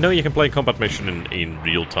mean, I know you can play combat mission in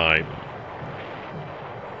real time.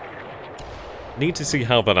 Need to see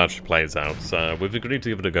how that actually plays out. We've agreed to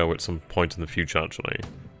give it a go at some point in the future, actually.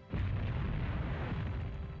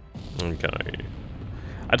 Okay.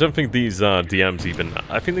 I don't think these DMs even...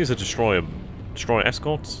 I think these are destroyer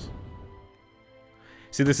escorts.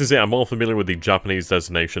 See, this is it. I'm more familiar with the Japanese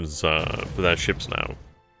designations for their ships now.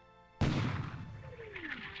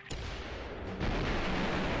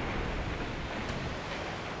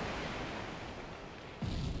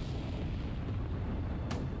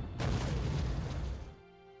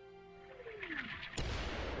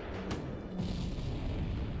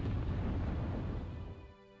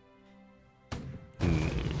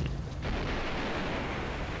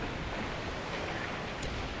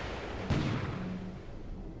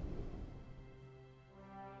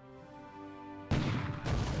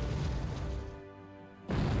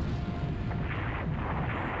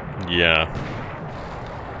 Yeah.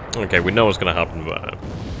 Okay, we know what's going to happen there.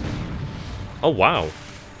 Oh, wow.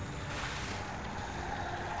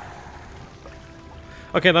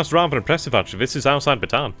 Okay, that's rather impressive, actually. This is outside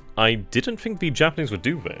Bataan. I didn't think the Japanese would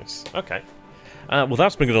do this. Okay. Well,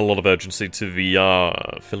 that's bringing a lot of urgency to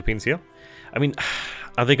the Philippines here. I mean,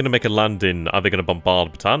 are they going to make a land in... Are they going to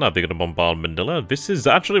bombard Bataan? Are they going to bombard Manila? This is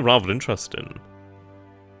actually rather interesting.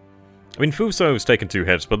 I mean, Fuso's taken 2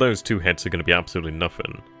 hits, but those 2 hits are going to be absolutely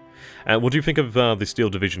nothing. What do you think of the Steel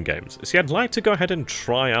Division games? See, I'd like to go ahead and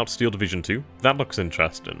try out Steel Division 2. That looks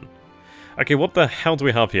interesting. Okay, what the hell do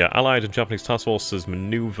we have here? Allied and Japanese task forces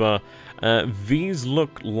maneuver. These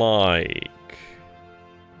look like...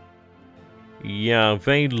 Yeah,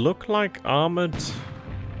 they look like armored...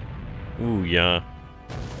 Ooh, yeah.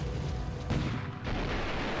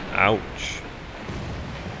 Ouch.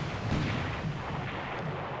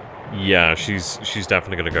 Yeah, she's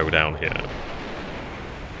definitely going to go down here.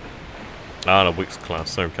 Ah, the Wix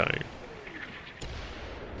class, okay.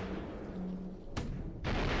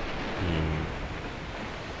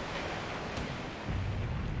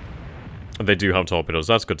 They do have torpedoes,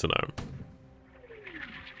 that's good to know.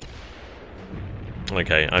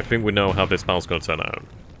 Okay, I think we know how this battle's going to turn out.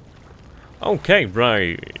 Okay,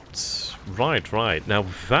 right. Right. Now,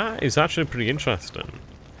 that is actually pretty interesting.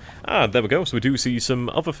 Ah, there we go, so we do see some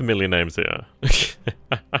other familiar names here.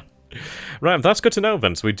 Right, that's good to know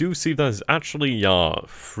then. So we do see there's actually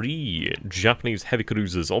 3 Japanese heavy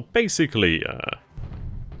cruisers, or basically...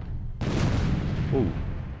 Ooh.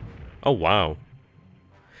 Oh, wow.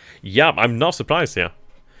 Yeah, I'm not surprised here.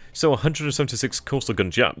 So 176 coastal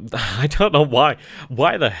guns, yeah. I don't know why.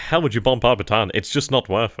 Why the hell would you bombard Bataan? It's just not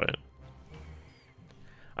worth it.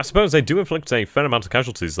 I suppose they do inflict a fair amount of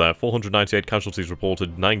casualties there. 498 casualties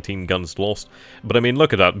reported, 19 guns lost. But I mean,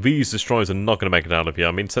 look at that. These destroyers are not going to make it out of here.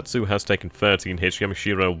 I mean, Setsu has taken 13 hits,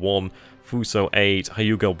 Yamashiro 1, Fuso 8,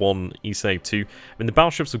 Hyuga 1, Issei 2. I mean, the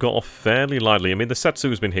battleships have got off fairly lightly. I mean, the Setsu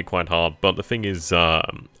has been hit quite hard, but the thing is, I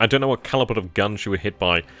don't know what caliber of gun she were hit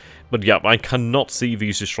by. But yeah, I cannot see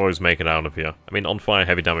these destroyers make it out of here. I mean, on fire,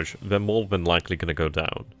 heavy damage, they're more than likely going to go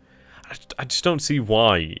down. I just don't see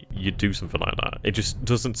why you'd do something like that. It just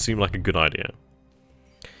doesn't seem like a good idea.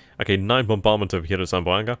 Okay, 9 bombardment of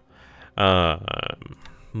Hirosamboanga.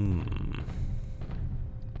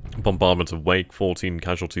 Bombardment of Wake, 14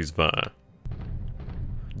 casualties there.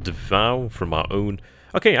 Davao from our own.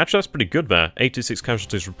 Okay, actually that's pretty good there. 86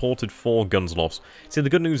 casualties reported, 4 guns lost. See, the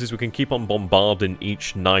good news is we can keep on bombarding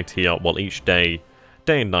each night here, well, each day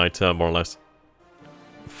and night, more or less.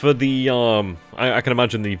 For the, I can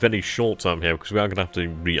imagine the very short term here, because we are going to have to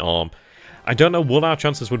rearm. I don't know what our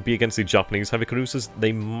chances would be against the Japanese heavy cruisers.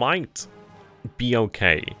 They might be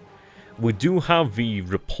okay. We do have the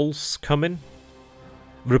Repulse coming.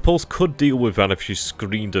 Repulse could deal with that if she's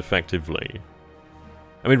screened effectively.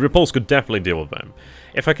 I mean, Repulse could definitely deal with them.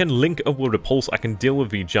 If I can link up with Repulse, I can deal with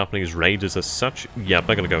the Japanese raiders as such. Yeah,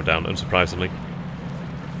 they're going to go down, unsurprisingly.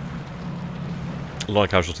 A lot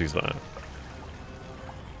of casualties there.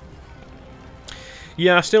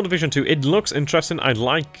 Yeah, Steel Division 2, it looks interesting. I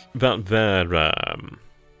like that they're, I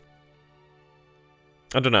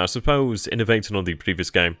don't know, I suppose innovating on the previous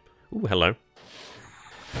game. Ooh, hello.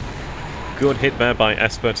 Good hit there by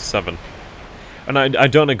S37. And I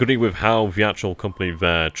don't agree with how the actual company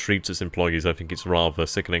there treats its employees. I think it's rather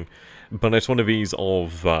sickening. But it's one of these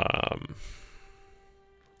of, I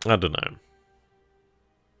don't know.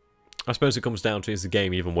 I suppose it comes down to, is the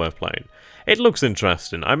game even worth playing? It looks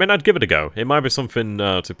interesting. I mean, I'd give it a go. It might be something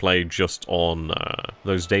to play just on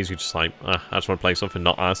those days you just like, I just want to play something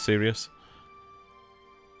not as serious.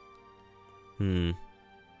 I'm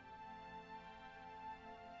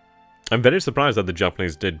very surprised that the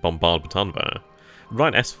Japanese did bombard Bataan there.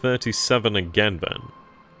 Right, S-37 again, then.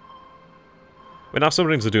 I mean, our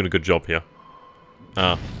submarines are doing a good job here.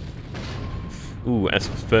 Ah. Ooh,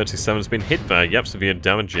 S-37's been hit there. Yep, severe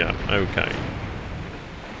damage, yeah. Okay.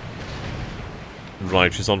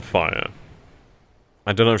 Right, she's on fire.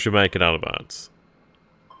 I don't know if she'll make it out of that.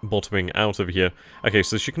 Bottoming out of here. Okay,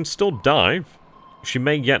 so she can still dive. She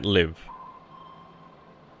may yet live.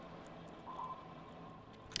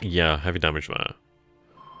 Yeah, heavy damage there.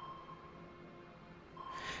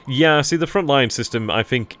 Yeah, see, the frontline system, I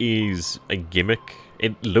think, is a gimmick.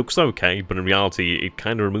 It looks okay, but in reality, it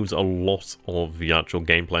kind of removes a lot of the actual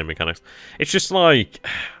gameplay mechanics. It's just like...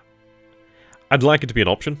 I'd like it to be an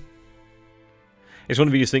option. It's one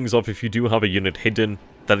of these things of if you do have a unit hidden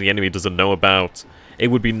that the enemy doesn't know about, it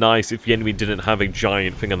would be nice if the enemy didn't have a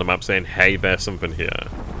giant thing on the map saying, hey, there's something here.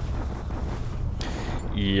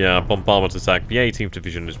 Yeah, bombardment attack. The 18th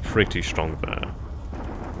Division is pretty strong there.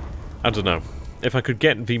 I don't know. If I could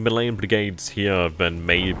get the Malayan brigades here, then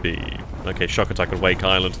maybe... Okay, shock attack on Wake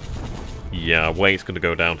Island. Yeah, Wake's gonna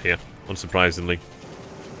go down here, unsurprisingly.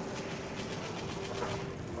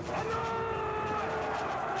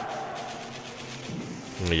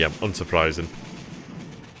 Yeah, unsurprising.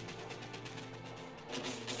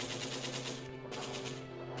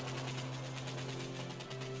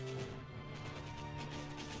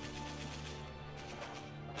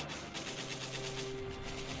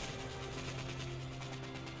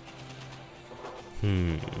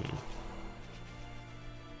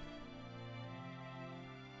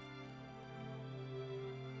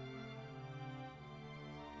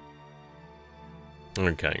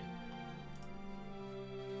 Okay.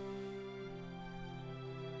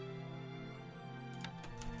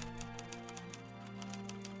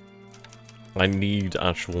 I need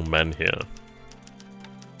actual men here.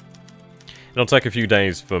 It'll take a few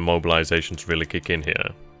days for mobilization to really kick in here.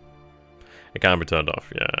 It can be turned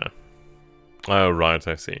off, yeah. Oh, right,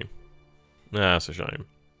 I see. That's a shame.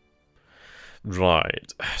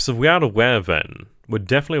 Right. So we are aware then. We're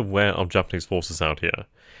definitely aware of Japanese forces out here.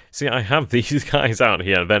 See, I have these guys out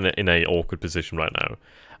here, then in a awkward position right now.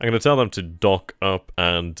 I'm going to tell them to dock up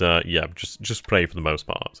and, yeah, just pray for the most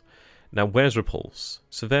part. Now, where's Repulse?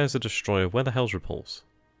 So there's a destroyer. Where the hell's Repulse?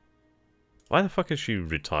 Why the fuck is she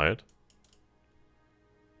retired?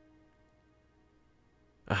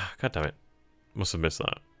 Ah, god damn it. Must have missed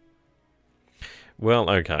that. Well,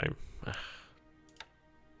 okay.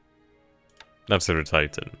 That's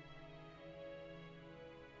irritating.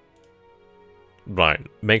 Right,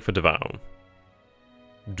 make for Davao.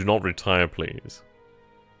 Do not retire, please.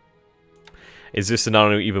 Is this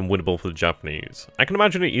scenario even winnable for the Japanese? I can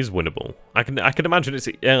imagine it is winnable. I can imagine it's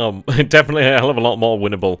definitely a hell of a lot more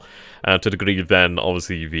winnable to the degree than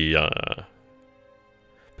obviously the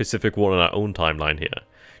Pacific War on our own timeline here.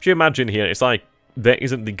 So you imagine here, it's like there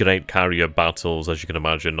isn't the great carrier battles as you can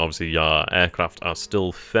imagine. Obviously, aircraft are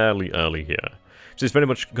still fairly early here, so it's very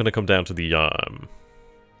much going to come down to the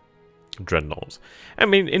Dreadnoughts. I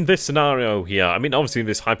mean, in this scenario here, I mean, obviously in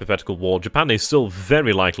this hypothetical war, Japan is still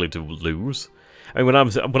very likely to lose. I mean,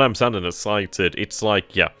 when I'm standing at sighted, it's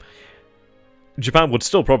like, yeah, Japan would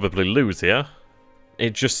still probably lose here.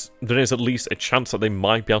 It just, there is at least a chance that they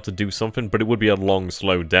might be able to do something, but it would be a long,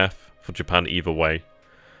 slow death for Japan either way.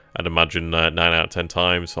 I'd imagine 9 out of 10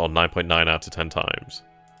 times, or 9.9 out of 10 times.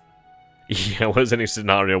 Yeah, was any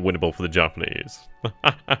scenario winnable for the Japanese?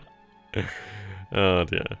 Oh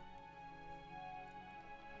dear.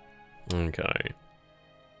 Okay.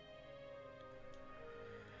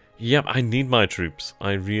 Yep, I need my troops.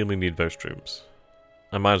 I really need those troops.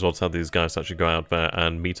 I might as well tell these guys to actually go out there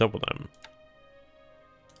and meet up with them.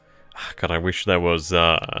 God, I wish there was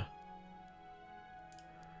the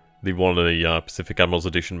one of the Pacific Admirals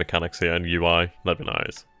Edition mechanics here in UI. That'd be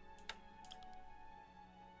nice.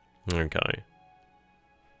 Okay.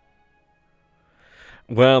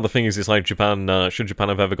 Well, the thing is, it's like Japan, should Japan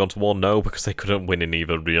have ever gone to war? No, because they couldn't win in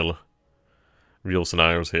either real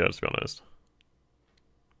scenarios here, to be honest.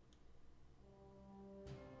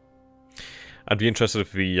 I'd be interested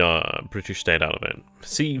if the British stayed out of it.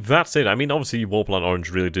 See, that's it. I mean, obviously, Warplan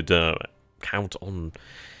Orange really did count on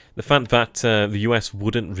the fact that the US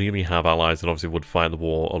wouldn't really have allies and obviously would fight the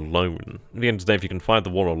war alone. At the end of the day, if you can fight the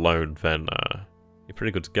war alone, then you're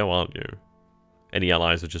pretty good to go, aren't you? Any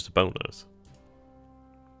allies are just a bonus.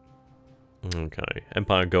 Okay,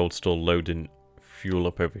 Empire Gold still loading fuel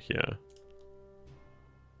up over here.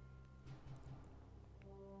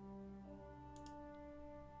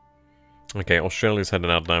 Okay, Australia's heading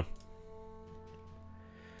out now.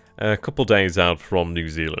 A couple days out from New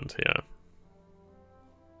Zealand here.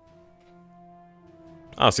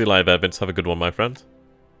 I'll see you later, Vince. Have a good one, my friend.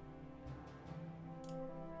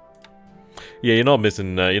 Yeah, you're not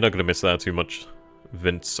missing. You're not gonna miss that too much,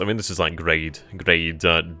 Vince. I mean, this is like grade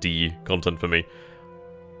D content for me.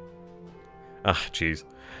 Ah, jeez.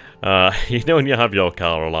 You know when you have your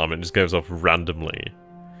car alarm, it just goes off randomly.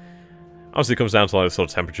 Obviously, it comes down to like this sort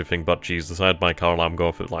of temperature thing, but Jesus, I had my car alarm go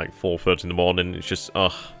off at like 4:30 in the morning. It's just,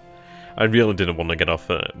 ugh. I really didn't want to get off.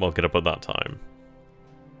 Well, get up at that time.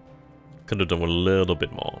 Could have done a little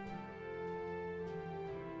bit more.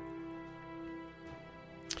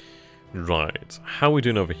 Right, how are we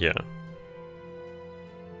doing over here?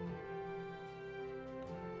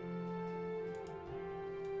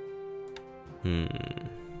 Hmm.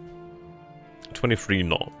 23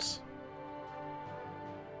 knots.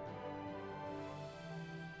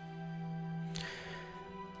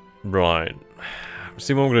 Right.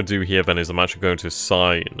 See, what I'm going to do here then is I'm actually going to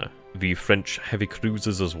assign the French heavy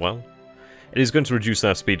cruisers as well. It is going to reduce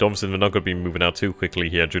their speed. Obviously, they're not going to be moving out too quickly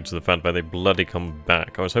here due to the fact that they bloody come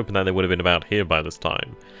back. I was hoping that they would have been about here by this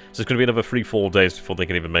time. So it's going to be another 3-4 days before they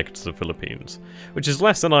can even make it to the Philippines. Which is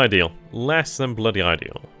less than ideal. Less than bloody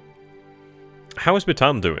ideal. How is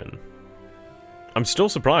Bataan doing? I'm still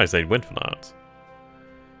surprised they went for that.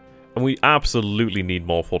 And we absolutely need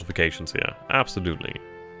more fortifications here. Absolutely.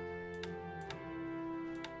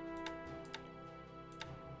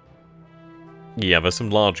 Yeah, there's some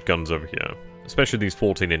large guns over here. Especially these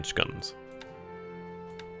 14-inch guns.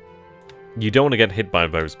 You don't want to get hit by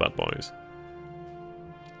those bad boys.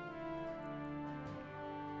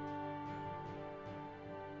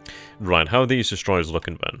 Right, how are these destroyers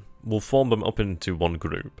looking then? We'll form them up into one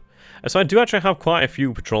group. So I do actually have quite a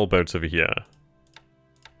few patrol boats over here.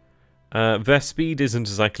 Their speed isn't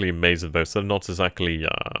exactly amazing though, so they're not exactly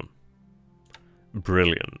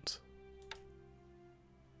brilliant.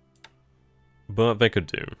 But they could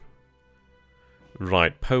do.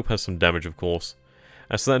 Right, Pope has some damage, of course.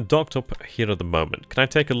 So they're docked up here at the moment. Can I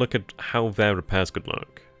take a look at how their repairs could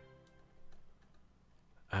look?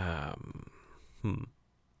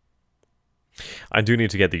 I do need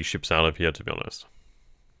to get these ships out of here, to be honest.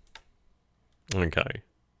 Okay.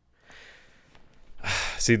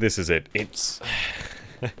 See, this is it. It's...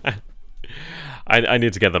 I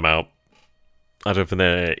need to get them out. I don't think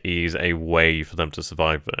there is a way for them to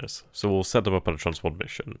survive this. So we'll set them up on a transport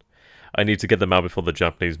mission. I need to get them out before the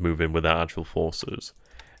Japanese move in with their actual forces.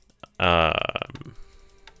 Yeah,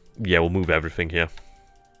 we'll move everything here.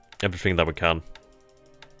 Everything that we can.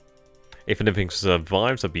 If anything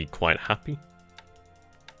survives, I'd be quite happy.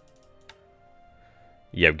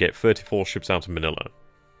 Yeah, we get 34 ships out of Manila.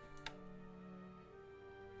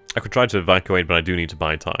 I could try to evacuate, but I do need to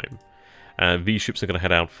buy time. These ships are going to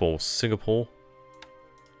head out for Singapore.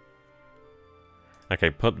 Okay,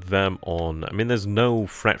 put them on... I mean, there's no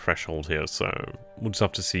threat threshold here, so we'll just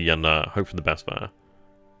have to see and hope for the best there.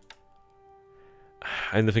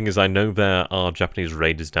 And the thing is, I know there are Japanese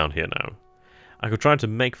raiders down here now. I could try to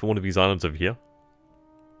make for one of these islands over here.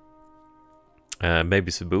 Maybe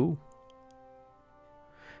Cebu?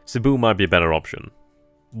 Cebu might be a better option.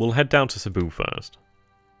 We'll head down to Cebu first.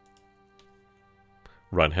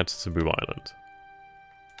 Right, head to Cebu Island.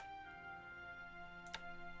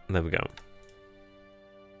 And there we go.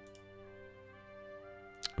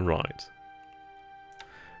 Right.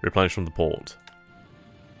 Replenish from the port.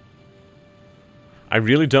 I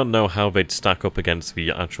really don't know how they'd stack up against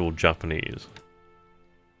the actual Japanese.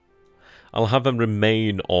 I'll have them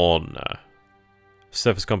remain on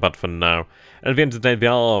surface combat for now. And at the end of the day,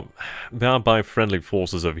 they are by friendly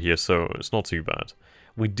forces over here, so it's not too bad.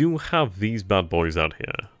 We do have these bad boys out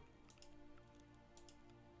here.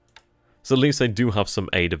 So at least they do have some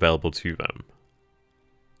aid available to them.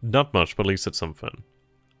 Not much, but at least it's something.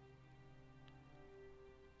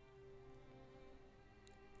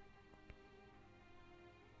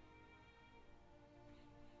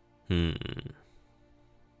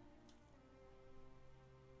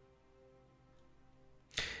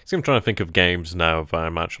 So I'm trying to think of games now that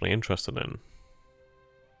I'm actually interested in.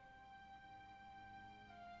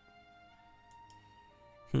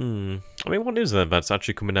 I mean, what is there that's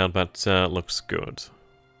actually coming out that looks good?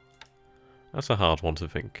 That's a hard one to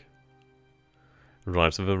think.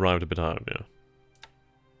 Right, so they've arrived a bit earlier.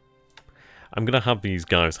 I'm going to have these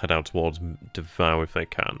guys head out towards Davao if they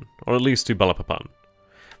can. Or at least to Balikpapan.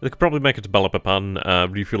 They could probably make it to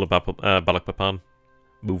Balikpapan, refuel at Balikpapan,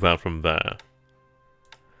 move out from there.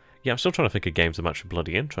 Yeah, I'm still trying to think of games I'm actually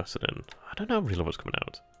bloody interested in. I don't know really what's coming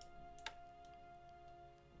out.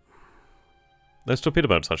 Those torpedo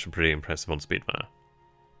boats are actually pretty impressive on speed there.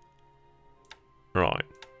 Right.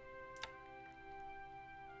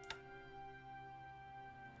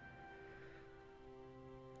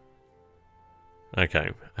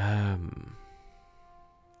 Okay.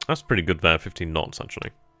 That's pretty good there, 15 knots,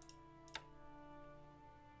 actually.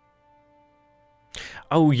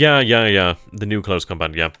 Oh, yeah. The new close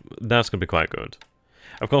combat, yeah. That's going to be quite good.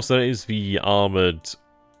 Of course, there is the Armoured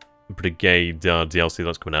Brigade DLC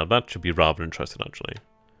that's coming out. That should be rather interesting, actually.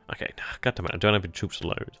 Okay, goddammit, I don't have any troops to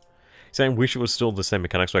load. So I wish it was still the same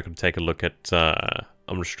mechanics so I could take a look at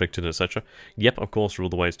unrestricted, etc. Yep, of course, rule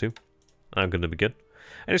the ways too. I'm going to be good.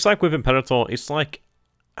 And it's like with Imperator, it's like,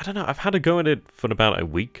 I don't know, I've had a go at it for about a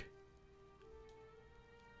week.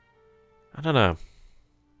 I don't know.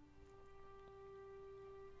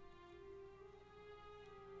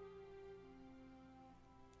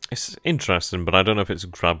 It's interesting, but I don't know if it's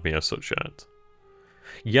grabbed me as such yet.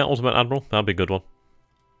 Yeah, Ultimate Admiral, that'd be a good one.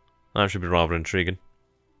 That should be rather intriguing.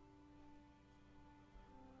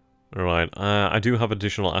 Alright, I do have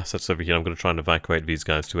additional assets over here. I'm going to try and evacuate these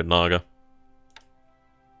guys to Naga.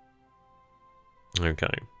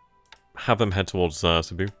 Okay. Have them head towards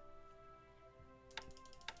Cebu.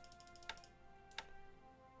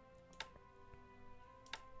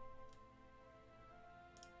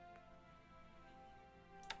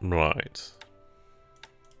 Right.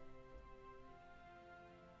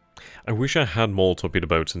 I wish I had more torpedo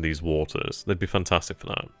boats in these waters. They'd be fantastic for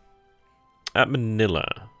that. At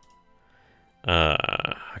Manila.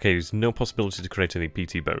 Okay, there's no possibility to create any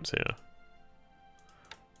PT boats here.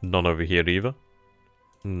 None over here either?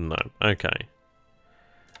 No, okay.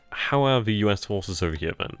 How are the US forces over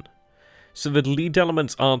here then? So the lead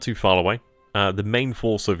elements aren't too far away. The main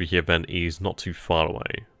force over here then is not too far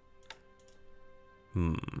away.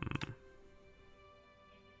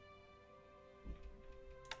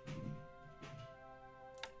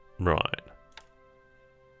 Right.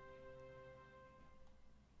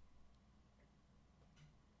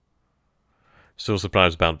 Still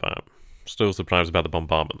surprised about that. Still surprised about the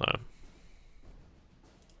bombardment there.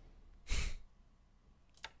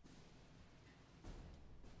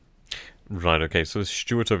 Right, okay, so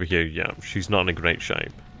Stuart over here, yeah, she's not in a great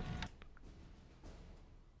shape.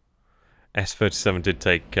 S-37 did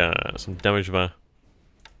take some damage there.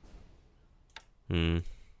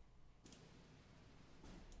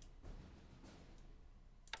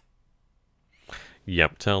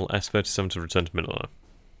 Yep, tell S-37 to return to Manila.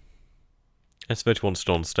 S-31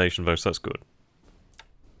 still on station though, so that's good.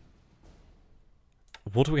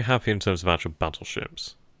 What do we have here in terms of actual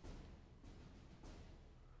battleships?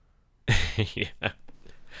 Yeah.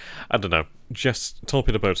 I don't know. Just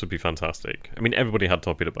torpedo boats would be fantastic. I mean, everybody had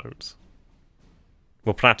torpedo boats.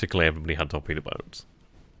 Well, practically everybody had torpedo boats.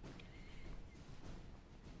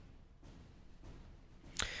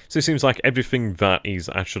 So it seems like everything that is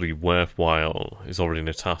actually worthwhile is already in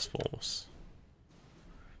a task force.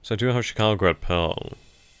 So I do have Chicago at Pearl.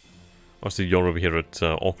 Obviously you're over here at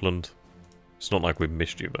Auckland. It's not like we've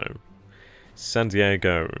missed you though. San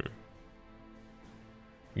Diego.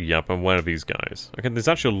 Yep, and where are these guys? Okay, there's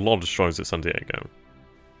actually a lot of destroyers at San Diego.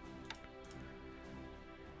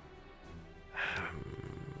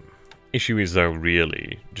 Issue is though,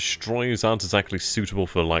 really, destroyers aren't exactly suitable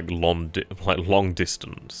for like long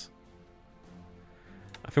distance.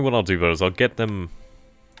 I think what I'll do though is I'll get them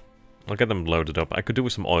loaded up. I could do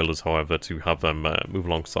with some oilers, however, to have them move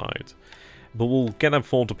alongside. But we'll get them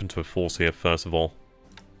formed up into a force here first of all.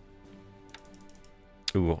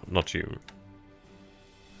 Ooh, not you.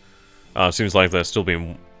 Seems like they're still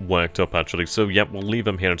being worked up actually. So yep, we'll leave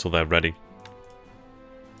them here until they're ready.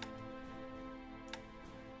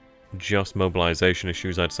 Just mobilization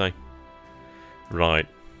issues, I'd say. Right.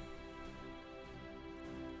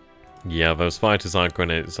 Yeah, those fighters aren't going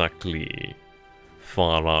to exactly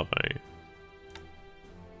far, are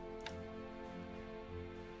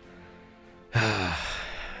they?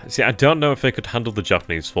 See, I don't know if they could handle the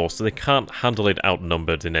Japanese force, so they can't handle it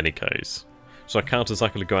outnumbered in any case. So I can't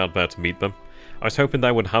exactly go out there to meet them. I was hoping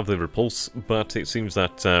they would have the repulse, but it seems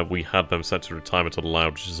that we had them set to retirement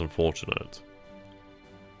allowed, which is unfortunate.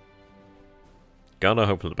 Gotta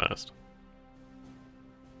hope for the best.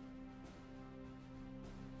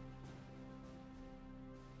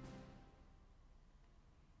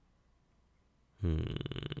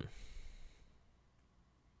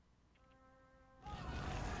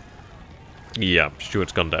 Yeah,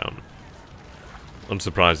 Stuart's gone down.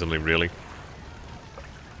 Unsurprisingly, really.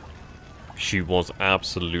 She was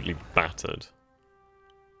absolutely battered.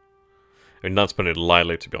 I mean, that's putting it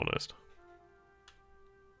lightly, to be honest.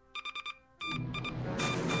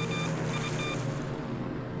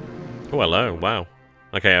 Oh, hello, wow.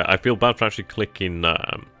 Okay, I feel bad for actually clicking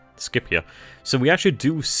skip here. So we actually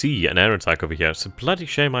do see an air attack over here. It's a bloody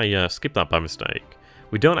shame I skipped that by mistake.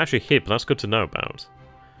 We don't actually hit, but that's good to know about.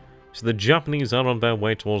 So the Japanese are on their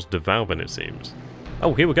way towards Davao, then it seems.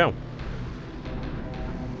 Oh, here we go.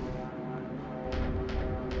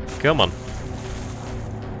 Come on.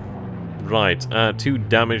 Right, 2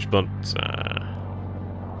 damage, but...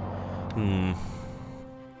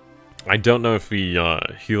 I don't know if the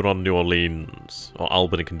Huron, New Orleans, or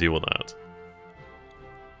Albany can deal with that.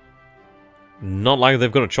 Not like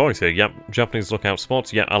they've got a choice here. Yep, Japanese lookout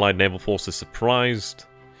spots. Yeah, Allied naval forces surprised.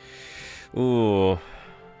 Ooh.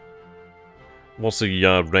 What's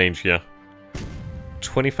the range here?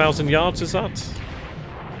 20,000 yards, is that?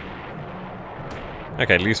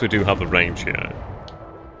 Okay, at least we do have the range here.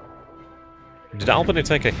 Did Albany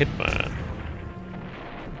take a hit there?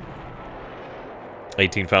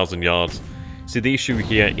 18,000 yards. See, the issue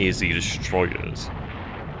here is the destroyers.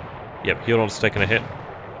 Yep, Huron's taking a hit.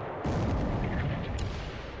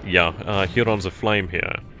 Yeah, Huron's aflame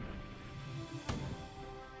here.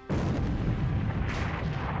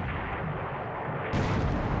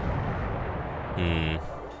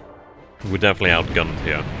 We're definitely outgunned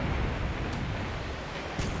here.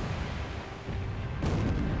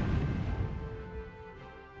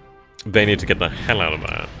 They need to get the hell out of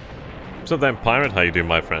there. So then, pirate, how you doing,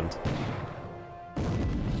 my friend?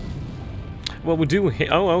 Well, we do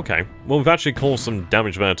hit... Oh, okay. Well, we've actually caused some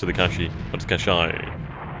damage there to the Kashai.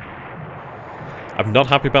 I'm not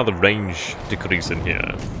happy about the range decrease in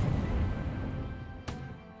here.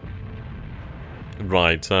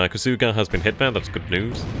 Right, Kasuga has been hit there, that's good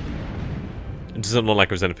news. It doesn't look like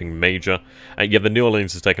there's anything major. Yeah, the New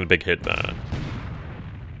Orleans has taken a big hit there.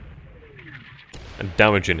 A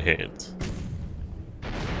damaging hit.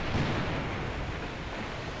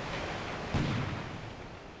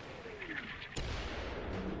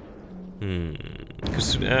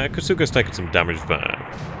 Kasuga's taken some damage there.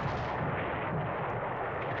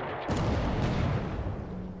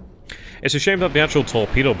 It's a shame that the actual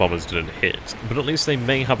torpedo bombers didn't hit, but at least they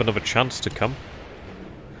may have another chance to come.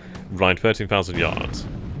 Right, 13,000 yards.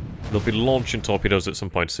 They'll be launching torpedoes at some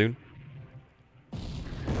point soon.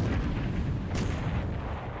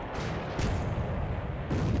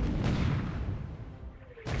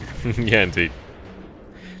 Yeah, indeed.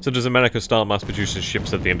 So does America start mass producing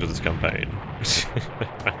ships at the end of this campaign?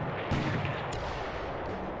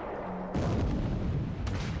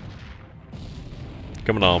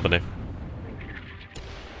 Come on, Albany.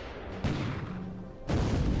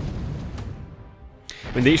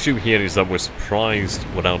 I mean, the issue here is that we're surprised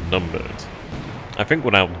we're outnumbered. I think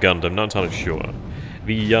we're outgunned, I'm not entirely sure.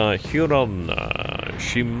 The Huron,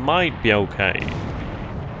 she might be okay.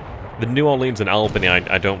 The New Orleans and Albany,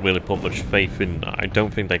 I don't really put much faith in. I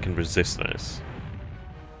don't think they can resist this.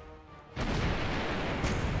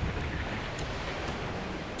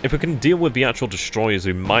 If we can deal with the actual destroyers,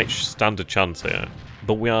 we might stand a chance here.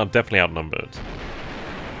 But we are definitely outnumbered.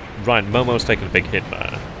 Right, Momo's taking a big hit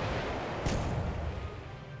there.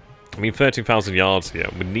 I mean, 13,000 yards here.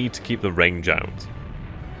 We need to keep the range out.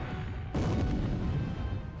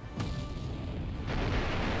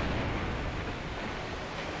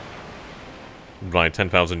 Right,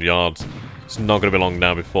 10,000 yards. It's not going to be long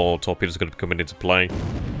now before torpedoes are going to be coming into play.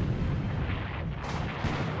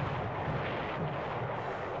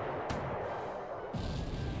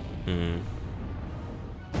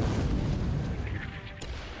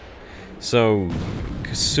 So,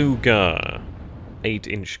 Kasuga,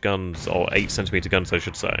 8-inch guns, or 8cm guns I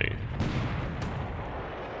should say.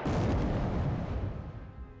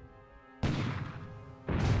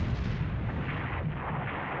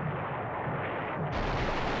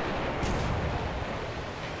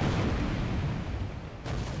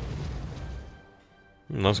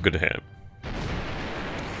 That's a good hit.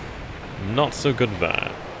 Not so good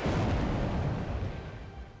there.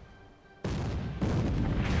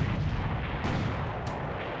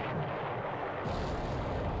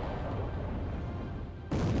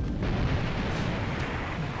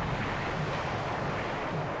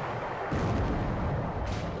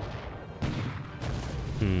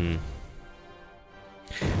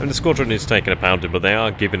 And the squadron is taking a pounding, but they are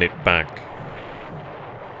giving it back.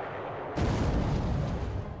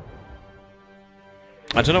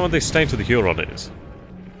 I don't know what the state of the Huron is.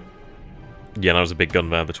 Yeah, that was a big gun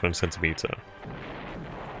there, the 20cm.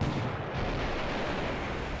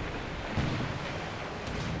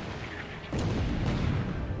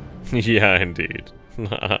 Yeah, indeed.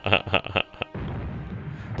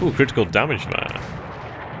 Ooh, critical damage there.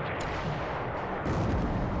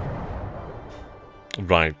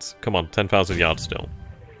 Right, come on, 10,000 yards still.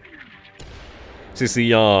 This is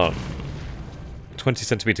the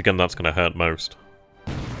 20cm gun that's going to hurt most.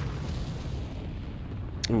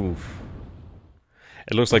 Oof.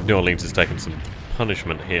 It looks like New Orleans is taking some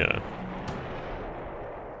punishment here.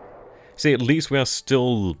 See, at least we're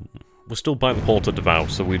still by the port of Davao,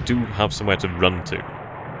 so we do have somewhere to run to.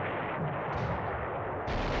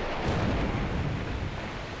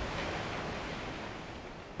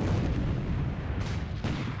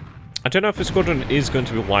 I don't know if the squadron is going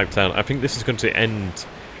to be wiped out. I think this is going to end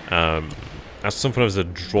as something as a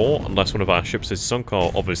draw, unless one of our ships is sunk,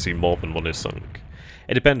 or obviously more than one is sunk.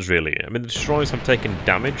 It depends, really. I mean, the destroyers have taken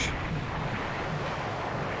damage.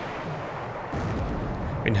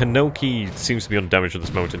 I mean, Hinoki seems to be undamaged at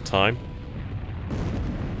this moment in time.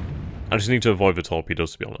 I just need to avoid the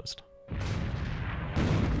torpedoes, to be honest.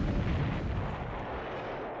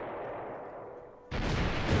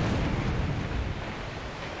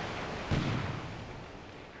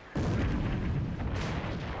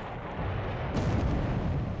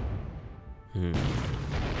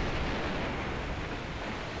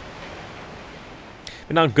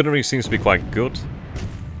 But now gunnery seems to be quite good.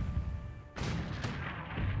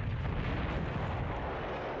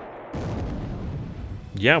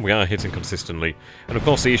 Yeah, we are hitting consistently. And of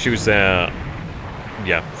course the issue is there...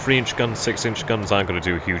 yeah, 3-inch guns, 6-inch guns aren't going to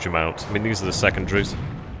do a huge amount. I mean, these are the secondaries.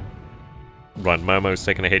 Right, Momo's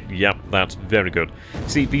taking a hit. Yep, that's very good.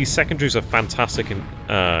 See, these secondaries are fantastic in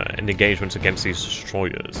engagements against these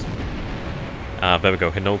destroyers. There we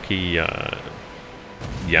go. Hinoki,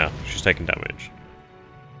 yeah, she's taking damage.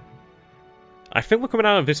 I think we're coming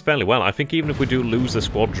out of this fairly well. I think even if we do lose the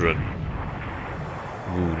squadron...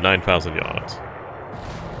 ooh, 9,000 yards.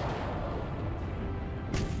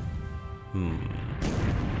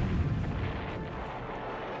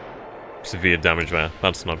 Severe damage there.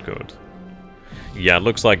 That's not good. Yeah, it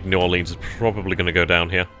looks like New Orleans is probably going to go down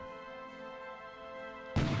here.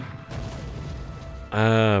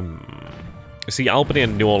 See, Albany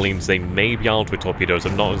and New Orleans, they may be armed with torpedoes.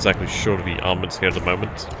 I'm not exactly sure of the armaments here at the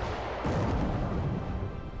moment.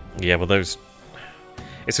 Yeah, well those...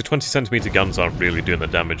 it's the 20cm guns aren't really doing the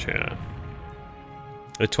damage here.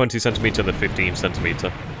 The 20cm and the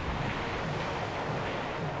 15cm.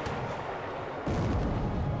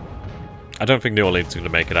 I don't think New Orleans is going to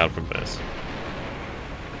make it out from this.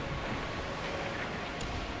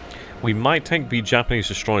 We might take the Japanese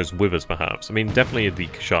destroyers with us, perhaps. I mean, definitely the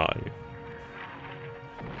Kashai.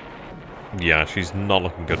 Yeah, she's not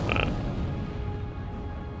looking good there.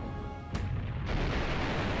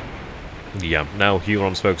 Yeah, now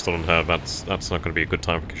Huron's focused on her. That's not going to be a good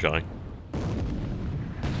time for Kashai.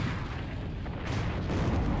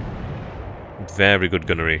 Very good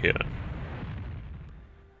gunnery here.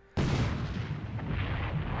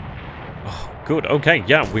 Oh, good. Okay,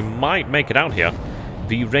 yeah, we might make it out here.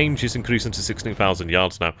 The range is increasing to 16,000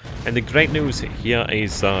 yards now. And the great news here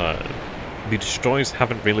is the destroyers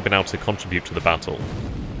haven't really been able to contribute to the battle.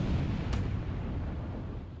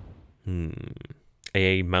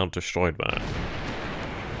 AA mount destroyed there.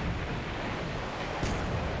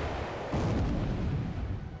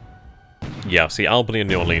 Yeah, see, Albany and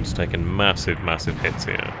New Orleans taking massive, massive hits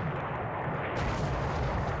here.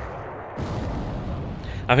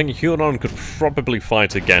 I think Huron could probably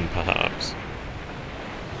fight again, perhaps.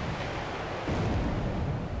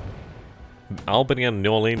 Albany and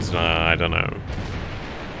New Orleans? I don't know.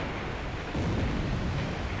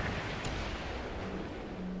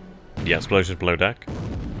 Yeah, explosions below deck.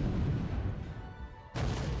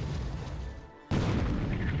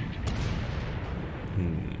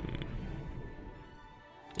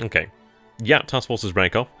 Okay. Yeah, task forces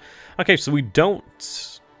break off. Okay, so we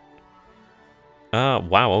don't...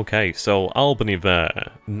 wow, okay. So Albany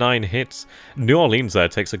there, 9 hits. New Orleans there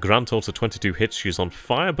takes a grand total of 22 hits. She's on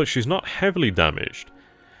fire, but she's not heavily damaged.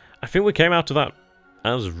 I think we came out of that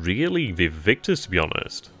as really the victors, to be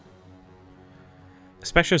honest.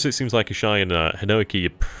 Especially as it seems like Ishai and Hinoki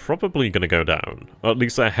are probably going to go down. Or at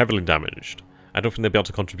least they're heavily damaged. I don't think they'll be able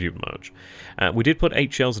to contribute much. We did put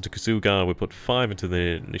 8 shells into Kasuga. We put 5 into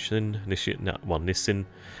the Nissin.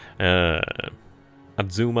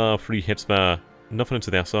 Adzuma, 3 hits there. Nothing into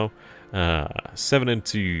the SO. 7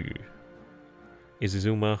 into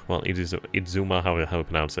Izuzuma. Well, Idzuma, how we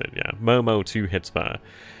pronounce it. Yeah, Momo, 2 hits there.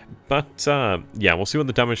 But, yeah, we'll see what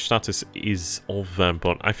the damage status is of them.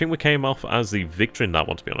 But I think we came off as the victor in that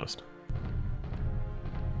one, to be honest.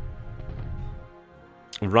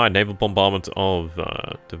 Right, naval bombardment of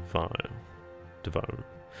Davao.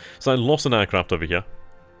 So I lost an aircraft over here.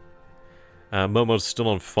 Momo's still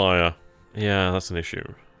on fire. Yeah, that's an issue.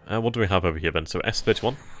 What do we have over here then? So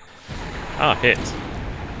S-31. Ah, hit.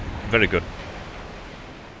 Very good.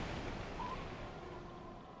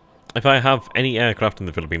 If I have any aircraft in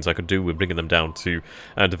the Philippines, I could do with bringing them down to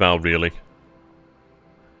Davao, really.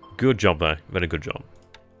 Good job there. Very good job.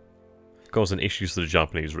 Causing issues to the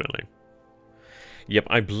Japanese, really. Yep,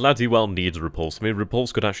 I bloody well need a repulse. I mean,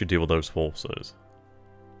 repulse could actually deal with those forces.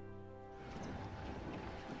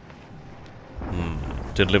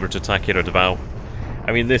 Deliberate attack here at Devour.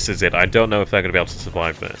 I mean, this is it. I don't know if they're going to be able to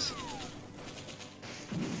survive this.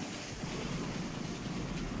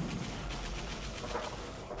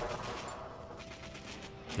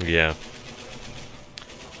 Yeah.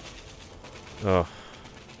 Oh.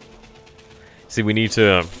 See, we need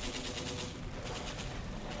to...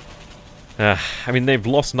 I mean, they've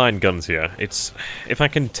lost 9 guns here. It's... If I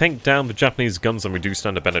can take down the Japanese guns, then we do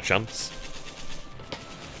stand a better chance.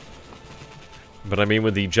 But I mean,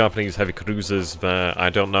 with the Japanese heavy cruisers there, I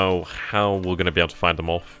don't know how we're going to be able to fight them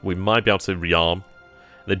off. We might be able to rearm.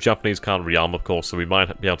 The Japanese can't rearm, of course, so we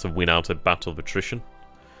might be able to win out a battle of attrition.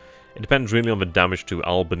 It depends really on the damage to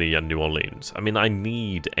Albany and New Orleans. I mean, I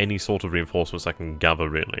need any sort of reinforcements I can gather,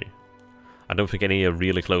 really. I don't think any are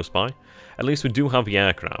really close by. At least we do have the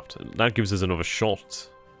aircraft. That gives us another shot.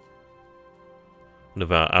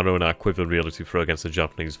 Another arrow in our quiver, really, to throw against the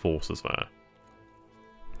Japanese forces there.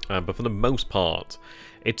 But for the most part,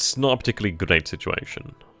 it's not a particularly great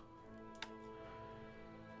situation.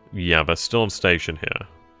 Yeah, they're still on station here.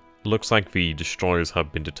 Looks like the destroyers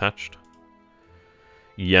have been detached.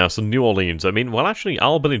 Yeah, so New Orleans, I mean, well actually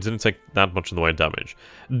Albany didn't take that much in the way of damage.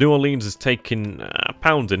 New Orleans is taking a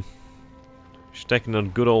pounding. She's taking a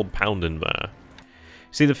good old pounding there.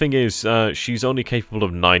 See, the thing is, she's only capable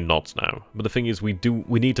of 9 knots now. But the thing is, we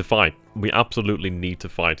need to fight. We absolutely need to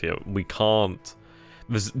fight here. We can't...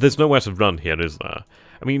 There's nowhere to run here, is there?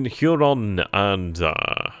 I mean, Huron and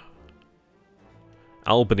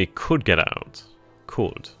Albany could get out.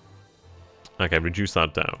 Could. Okay, reduce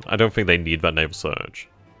that down. I don't think they need that naval surge.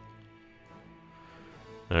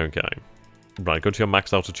 Okay. Right, go to your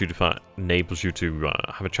max altitude if that enables you to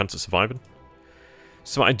have a chance at surviving.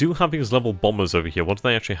 So I do have these level bombers over here. What do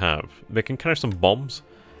they actually have? They can carry some bombs.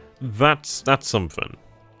 That's something.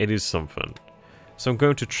 It is something. So I'm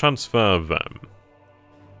going to transfer them.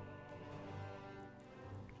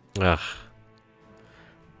 Ugh.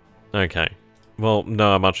 Okay. Well,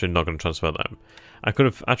 no, I'm actually not going to transfer them. I could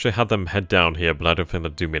have actually had them head down here, but I don't think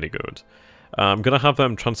that'd do me any good. I'm going to have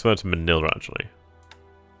them transfer to Manila, actually.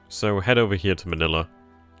 So head over here to Manila.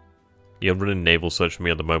 You're running naval search for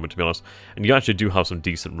me at the moment, to be honest. And you actually do have some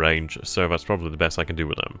decent range, so that's probably the best I can do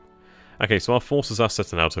with them. Okay, so our forces are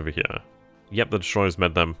setting out over here. Yep, the destroyers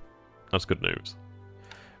met them. That's good news.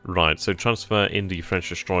 Right, so transfer in the French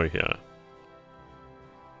destroyer here.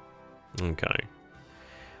 Okay.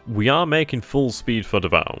 We are making full speed for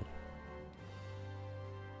Davao.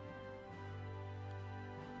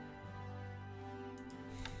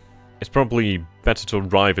 It's probably better to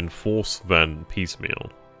arrive in force than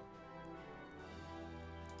piecemeal.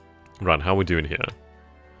 Right, how are we doing here?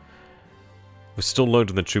 We're still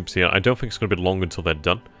loading the troops here. I don't think it's going to be long until they're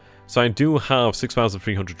done. So I do have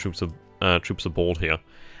 6,300 troops aboard here.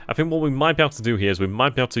 I think what we might be able to do here is we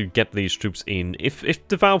might be able to get these troops in. If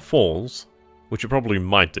Davao falls, which it probably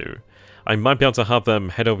might do, I might be able to have them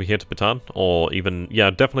head over here to Bataan, or even, yeah,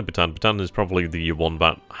 definitely Bataan. Bataan is probably the one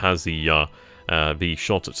that has the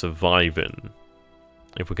shot at surviving,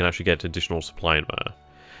 if we can actually get additional supply in there.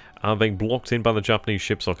 Are they blocked in by the Japanese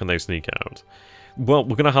ships, or can they sneak out? Well,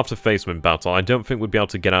 we're going to have to face them in battle. I don't think we'd be able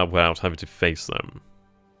to get out without having to face them.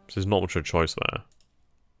 So there's not much of a choice there.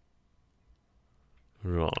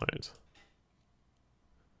 Right.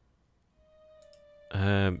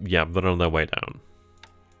 Yeah, they're on their way down.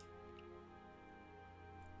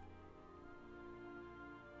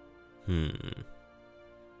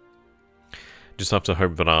 Just have to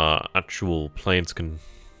hope that our actual planes can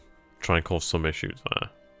try and cause some issues there.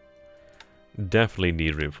 Definitely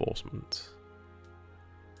need reinforcement.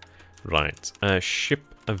 Right, ship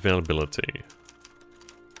availability.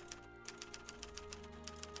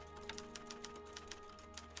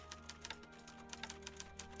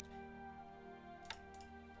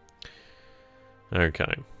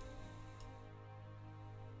 Okay.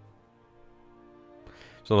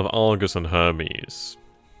 So I'll have Argus and Hermes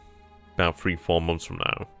about 3-4 months from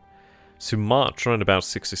now. Sumatra in about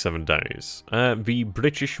 67 days. The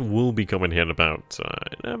British will be coming here in about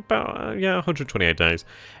 128 days.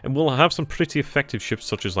 And we'll have some pretty effective ships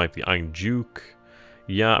such as like the Iron Duke.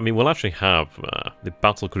 Yeah, I mean, we'll actually have the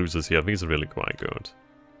battle cruisers here. These are really quite good.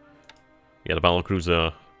 Yeah, the battle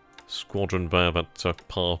cruiser squadron there that took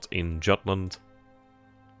part in Jutland.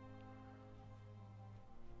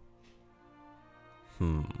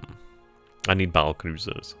 I need battle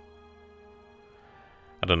cruisers.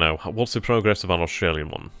 I don't know. What's the progress of an Australian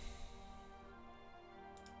one?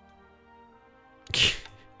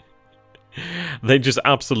 They just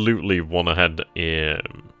absolutely want to head in.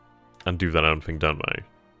 and do their own thing, don't they?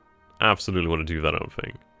 Absolutely want to do their own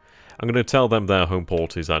thing. I'm going to tell them their home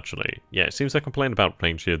port is actually... Yeah, it seems they're complaining about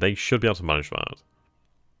range here. They should be able to manage that.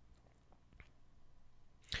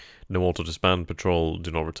 No auto disband, patrol, do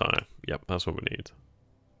not retire. Yep, that's what we need.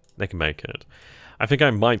 They can make it. I think I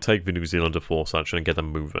might take the New Zealander force actually and get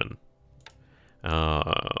them moving.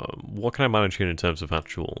 What can I manage here in terms of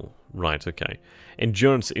actual... Right, okay.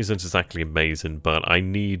 Endurance isn't exactly amazing, but I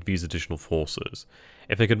need these additional forces.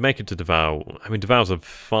 If they could make it to Davao... I mean, Davao's a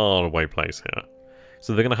far away place here.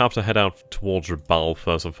 So they're going to have to head out towards Rabaul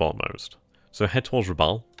first and foremost. So head towards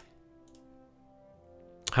Rabaul.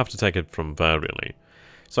 Have to take it from there, really.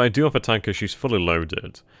 So I do have a tanker, she's fully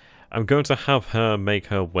loaded. I'm going to have her make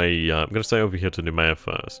her way... I'm going to stay over here to Noumea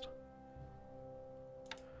first.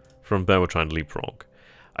 From there we're trying to leapfrog.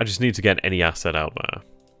 I just need to get any asset out there.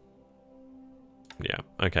 Yeah,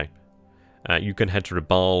 okay. You can head to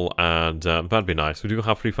Rabaul, and that'd be nice. We do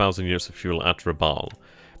have 3,000 units of fuel at Rabaul.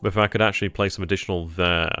 But if I could actually place some additional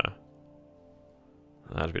there...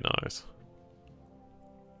 That'd be nice.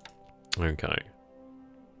 Okay.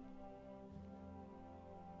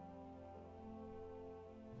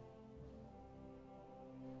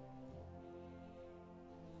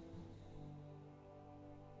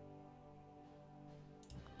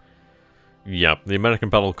 Yeah, the American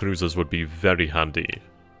battle cruisers would be very handy.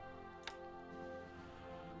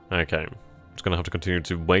 Okay, just gonna have to continue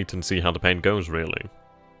to wait and see how the paint goes, really.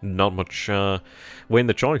 Not much way in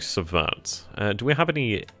the choice of that. Do we have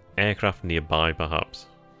any aircraft nearby, perhaps?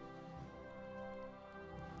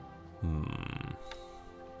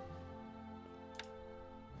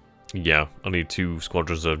 Yeah, I need 2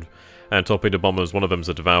 squadrons of torpedo bombers. One of them's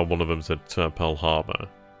at Davao, one of them's at Pearl Harbor.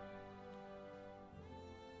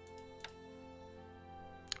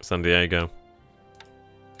 San Diego.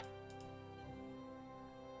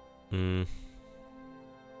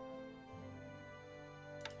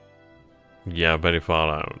 Yeah, very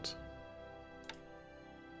far out.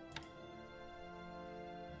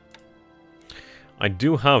 I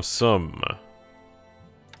do have some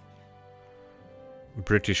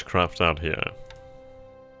British craft out here.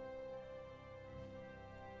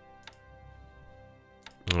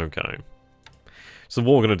 Okay. So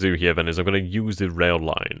what we're going to do here then is I'm going to use the rail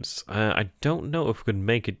lines. I don't know if we can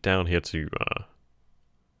make it down here to...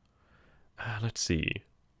 let's see.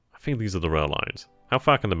 I think these are the rail lines. How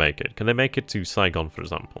far can they make it? Can they make it to Saigon, for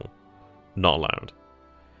example? Not allowed.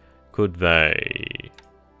 Could they...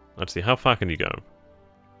 Let's see, how far can you go?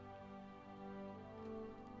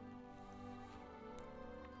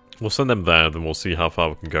 We'll send them there, then we'll see how far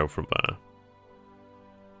we can go from there.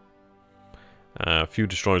 A few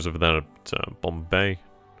destroyers over there at Bombay.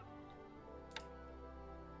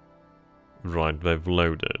 Right, they've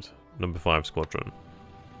loaded. Number 5 squadron.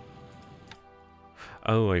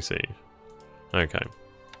 Oh, I see. Okay.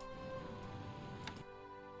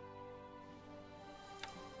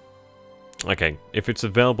 Okay, if it's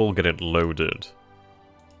available, get it loaded.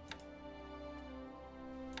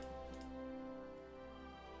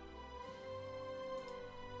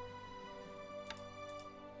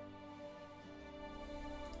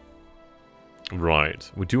 Right,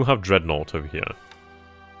 we do have Dreadnought over here.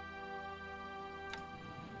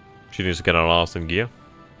 She needs to get our arse in gear.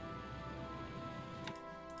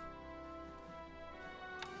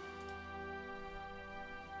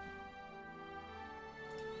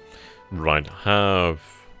 Right, have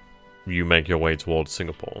you make your way towards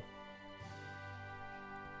Singapore.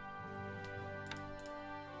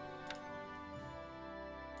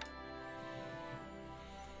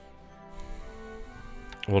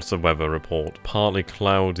 What's the weather report? Partly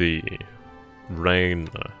cloudy. Rain.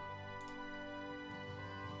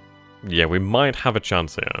 Yeah, we might have a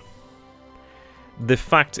chance here. The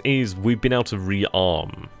fact is, we've been able to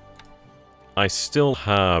rearm. I still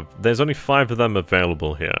have... There's only 5 of them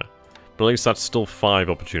available here. But at least that's still 5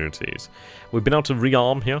 opportunities. We've been able to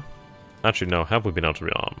rearm here. Actually, no, have we been able to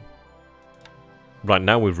rearm? Right,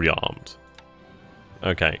 now we've rearmed.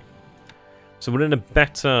 Okay. So we're in a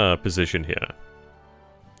better position here.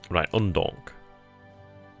 Right, undock.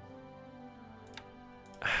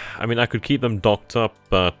 I mean, I could keep them docked up,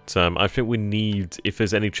 but I think we need, if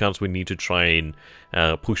there's any chance, we need to try and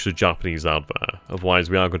push the Japanese out there. Otherwise,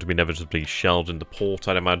 we are going to be inevitably shelled in the port,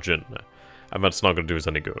 I'd imagine. And that's not going to do us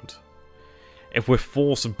any good. If we're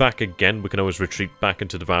forced back again, we can always retreat back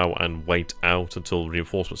into Davao and wait out until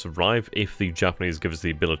reinforcements arrive, if the Japanese give us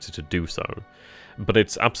the ability to do so. But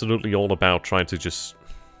it's absolutely all about trying to just...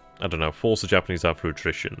 I don't know, force the Japanese out through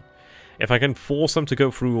attrition. If I can force them to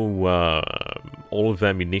go through all of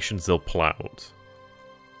their munitions, they'll pull out.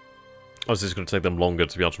 Obviously, it's going to take them longer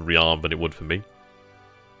to be able to rearm than it would for me.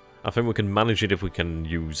 I think we can manage it if we can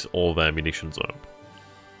use all their munitions up.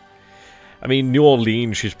 I mean, New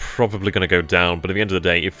Orleans, she's probably going to go down, but at the end of the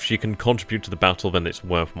day, if she can contribute to the battle, then it's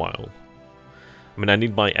worthwhile. I mean, I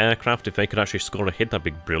need my aircraft. If they could actually score a hit, that'd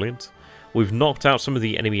be brilliant. We've knocked out some of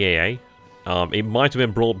the enemy AA. It might have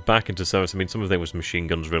been brought back into service. I mean, some of them was machine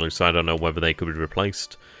guns, really, so I don't know whether they could be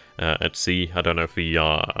replaced at sea. I don't know if the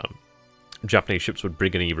Japanese ships would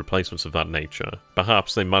bring any replacements of that nature.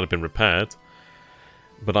 Perhaps they might have been repaired,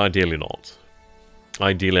 but ideally not.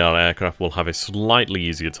 Ideally, our aircraft will have a slightly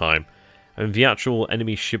easier time. And the actual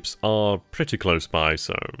enemy ships are pretty close by,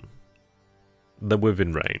 so they're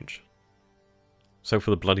within range. So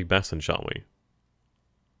for the bloody Besson, shall we?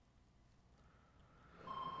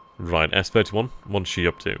 Right, S-31, what's she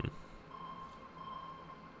up to?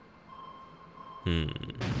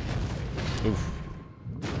 Oof.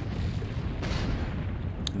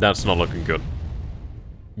 That's not looking good.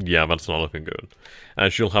 Yeah, that's not looking good.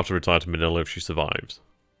 And she'll have to retire to Manila if she survives.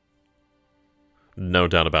 No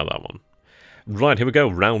doubt about that one. Right, here we go,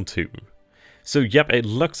 round 2. So, yep, it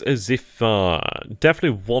looks as if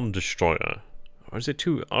definitely one destroyer. Or is it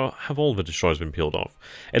 2? Have all the destroyers been peeled off?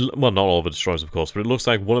 Well, not all the destroyers, of course, but it looks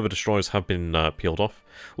like one of the destroyers have been peeled off.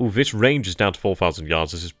 Ooh, this range is down to 4,000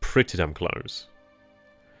 yards. This is pretty damn close.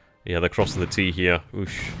 Yeah, they're crossing the T here.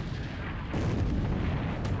 Oosh.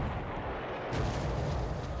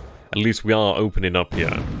 At least we are opening up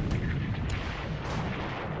here.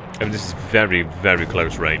 I mean, this is very, very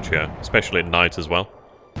close range here, especially at night as well.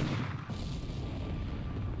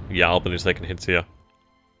 Yeah, Albany's taking hits here.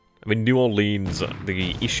 I mean, New Orleans,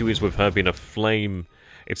 the issue is with her being a flame,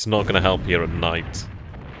 it's not going to help here at night.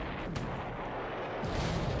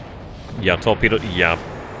 Yeah, torpedo, yeah.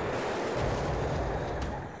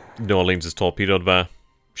 New Orleans is torpedoed there.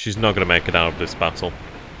 She's not going to make it out of this battle.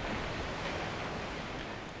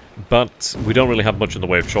 But we don't really have much in the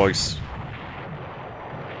way of choice.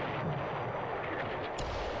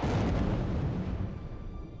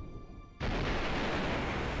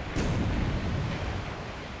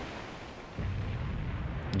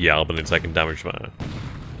 Yeah, Albany taking damage there.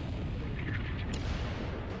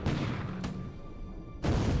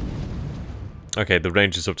 Okay, the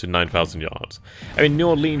range is up to 9,000 yards. I mean, New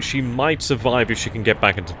Orleans, she might survive if she can get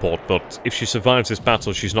back into port, but if she survives this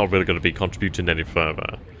battle, she's not really going to be contributing any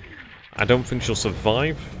further. I don't think she'll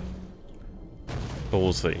survive, but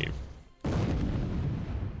we'll see.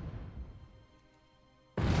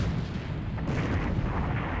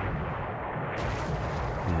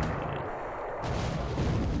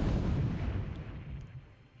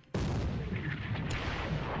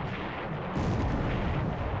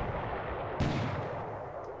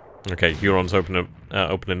 Okay, Huron's opening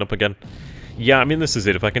up again. Yeah, I mean, this is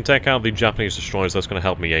it. If I can take out the Japanese destroyers, that's going to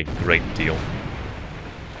help me a great deal.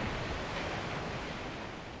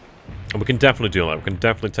 And we can definitely do that. We can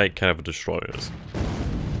definitely take care of the destroyers.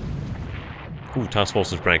 Ooh, task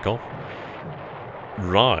forces break off.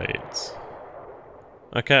 Right.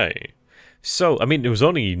 Okay. So, I mean, it was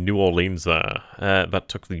only New Orleans there that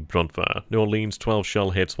took the brunt there. New Orleans, 12 shell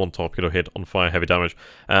hits, 1 torpedo hit, on fire, heavy damage.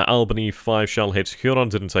 Albany, 5 shell hits. Huron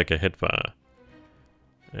didn't take a hit there.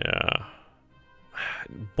 Yeah.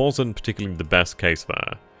 Wasn't particularly the best case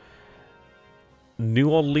there. New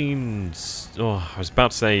Orleans... Oh, I was about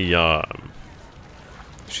to say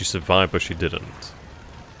she survived, but she didn't.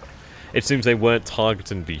 It seems they weren't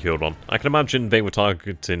targeting the Huron. I can imagine they were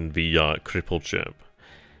targeting the crippled ship.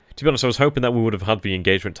 To be honest, I was hoping that we would have had the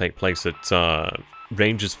engagement take place at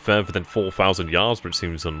ranges further than 4,000 yards, but it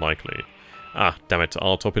seems unlikely. Ah, damn it.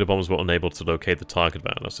 Our torpedo bombers were unable to locate the target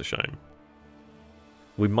there. That's a shame.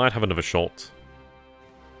 We might have another shot.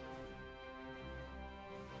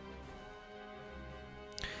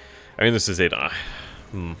 I mean, this is it.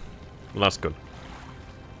 Well, that's good.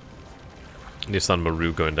 Nissan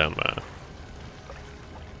Maru going down there.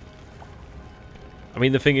 I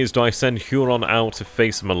mean, the thing is, do I send Huron out to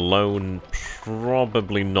face them alone?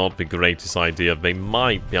 Probably not the greatest idea. They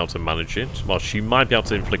might be able to manage it. Well, she might be able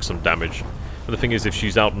to inflict some damage. But the thing is, if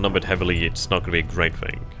she's outnumbered heavily, it's not going to be a great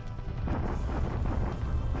thing.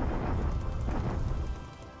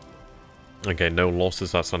 Okay, no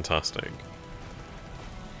losses. That's fantastic.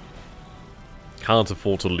 Can't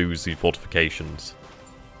afford to lose the fortifications.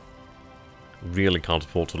 Really can't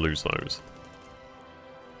afford to lose those.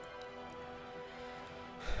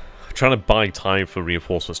 Trying to buy time for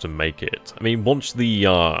reinforcements to make it. I mean, once the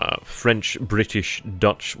French, British,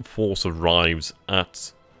 Dutch force arrives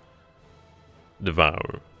at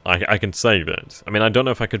Davao, I can save it. I mean, I don't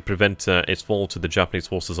know if I could prevent its fall to the Japanese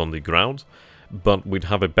forces on the ground, but we'd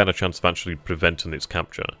have a better chance of actually preventing its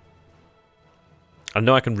capture. I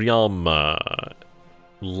know I can rearm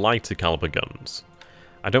lighter caliber guns.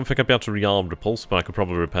 I don't think I'd be able to rearm Repulse, but I could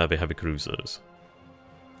probably repair the heavy cruisers.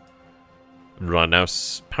 Right, now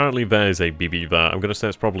apparently there's a BB there. I'm going to say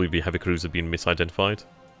it's probably the heavy cruiser being misidentified.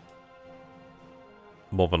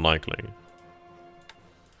 More than likely.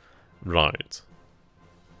 Right.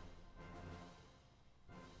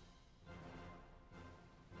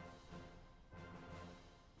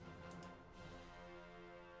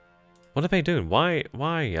 What are they doing? Why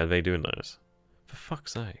are they doing this? For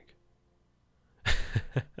fuck's sake.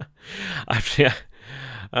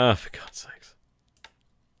 For God's sakes.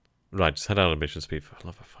 Right, just head out of mission speed for the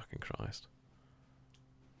love of fucking Christ.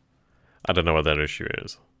 I don't know what their issue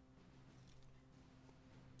is.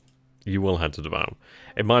 You will head to the bow.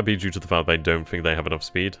 It might be due to the fact they don't think they have enough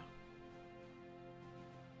speed.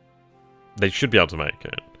 They should be able to make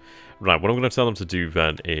it. Right, what I'm going to tell them to do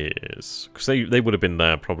then is... because they would have been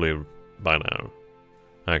there probably by now.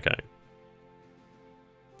 Okay.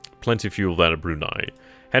 Plenty of fuel there at Brunei.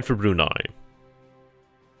 Head for Brunei.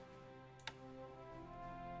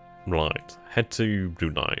 Right, head to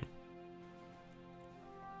Brunei.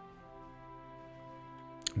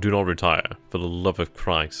 Do not retire, for the love of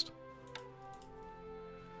Christ.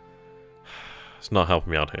 It's not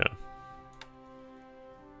helping me out here.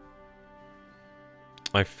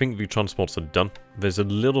 I think the transports are done. There's a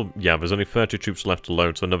little... yeah, there's only 30 troops left to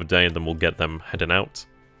load, so another day and then we'll get them heading out.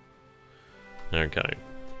 Okay.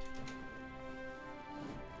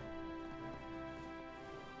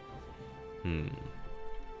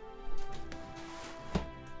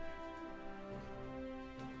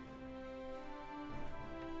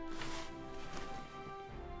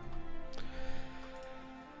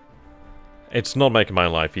 It's not making my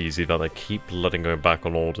life easy that they keep letting go back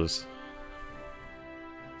on orders.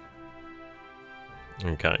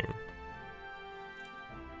 Okay.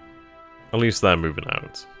 At least they're moving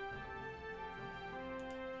out.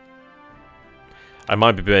 I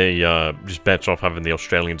might be just better off having the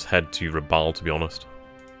Australians head to Rabaul, to be honest.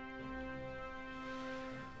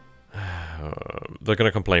 They're going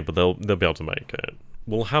to complain, but they'll be able to make it.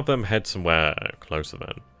 We'll have them head somewhere closer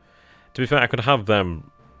then. To be fair, I could have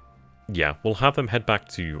them... yeah, we'll have them head back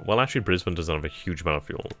to... well, actually, Brisbane doesn't have a huge amount of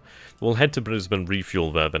fuel. We'll head to Brisbane,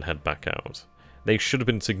 refuel there, then head back out. They should have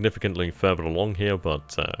been significantly further along here,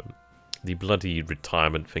 but the bloody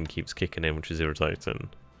retirement thing keeps kicking in, which is irritating.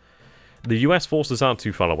 The US forces aren't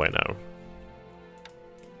too far away now.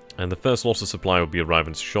 And the first loss of supply will be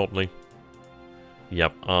arriving shortly.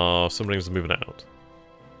 Yep, our submarines are moving out.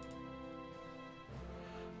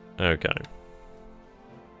 Okay.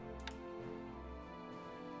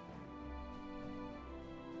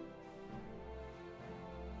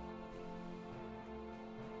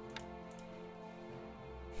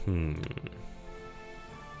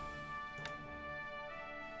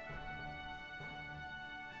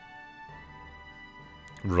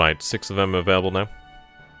 Right, 6 of them are available now.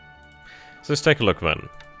 So let's take a look then.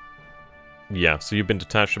 Yeah, so you've been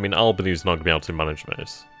detached. I mean, Albany's not going to be able to manage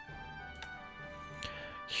this.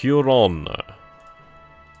 Huron.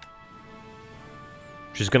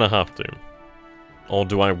 She's going to have to. Or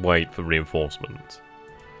do I wait for reinforcement?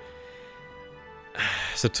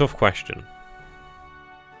 It's a tough question.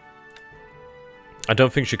 I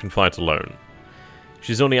don't think she can fight alone.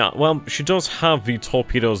 She's only... well, she does have the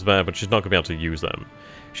torpedoes there, but she's not going to be able to use them.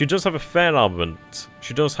 She does have a fair armament.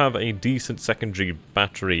 She does have a decent secondary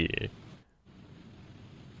battery.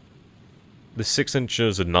 The 6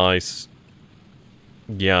 inches are nice.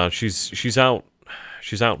 Yeah, she's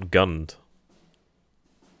outgunned.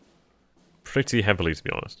 Pretty heavily, to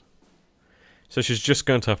be honest. So she's just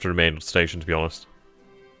going to have to remain at the station, to be honest.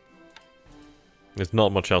 There's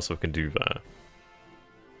not much else we can do there.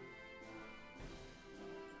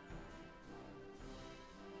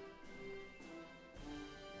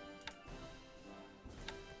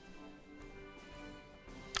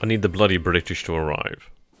 I need the bloody British to arrive.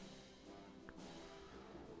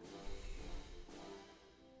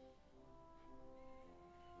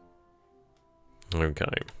 Okay.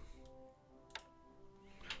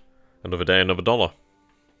 Another day, another dollar.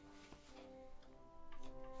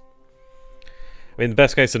 I mean, the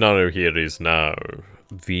best case scenario here is now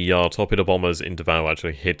the torpedo bombers in Davao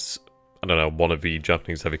actually hits, I don't know, one of the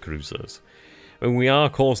Japanese heavy cruisers. I mean, we are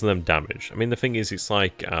causing them damage. I mean, the thing is, it's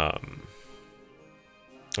like, I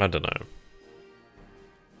don't know.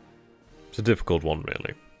 It's a difficult one,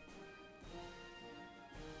 really.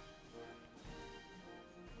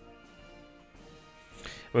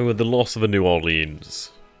 I mean, with the loss of the New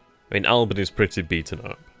Orleans, I mean, Albany's pretty beaten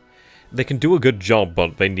up. They can do a good job,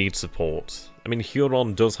 but they need support. I mean,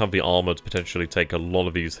 Huron does have the armor to potentially take a lot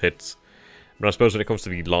of these hits, But I suppose when it comes to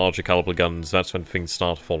the larger caliber guns, that's when things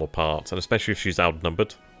start to fall apart, and especially if she's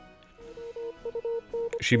outnumbered.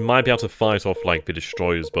 She might be able to fight off, like, the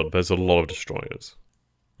destroyers, but there's a lot of destroyers.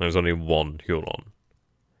 There's only one Huron.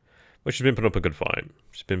 But she's been putting up a good fight.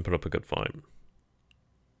 She's been putting up a good fight.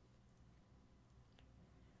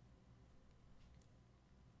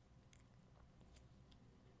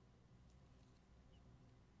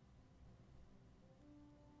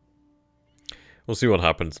 We'll see what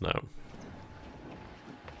happens now.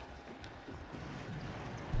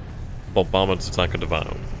 Bombardment's attack and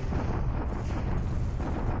devour.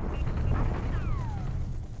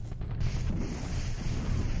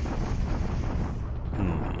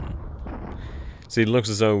 See, it looks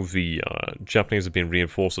as though the Japanese have been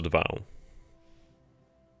reinforced at devour.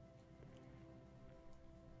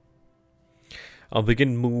 I'll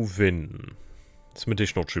begin moving some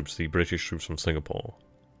additional troops, the British troops from Singapore.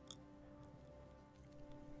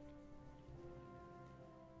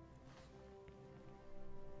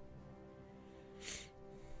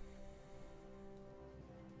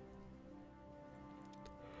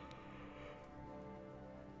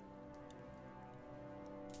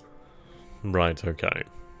 Right, okay.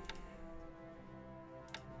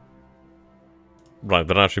 Right,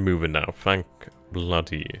 they're actually moving now. Thank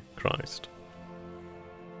bloody Christ.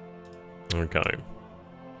 Okay.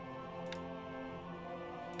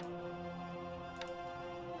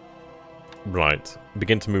 Right.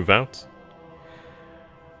 Begin to move out.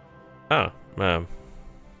 Yeah, I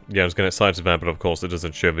was getting excited there, but of course it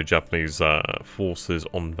doesn't show the Japanese forces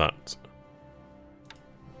on that.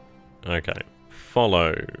 Okay.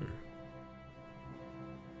 Follow.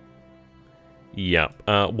 Yep,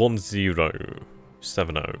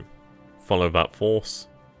 1070. Follow that force.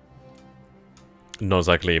 Not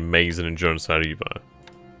exactly amazing endurance there either.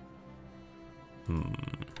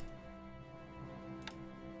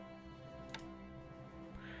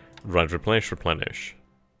 Right, replenish.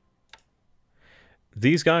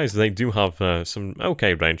 These guys, they do have some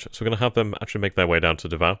okay range, so we're going to have them actually make their way down to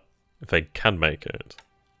Devour, if they can make it.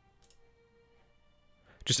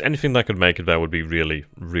 Just anything that could make it there would be really,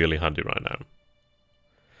 really handy right now.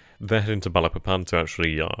 They're heading to Balikpapan to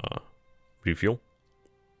actually refuel.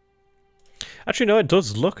 Actually, no, it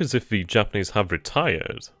does look as if the Japanese have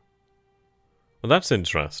retired. Well, that's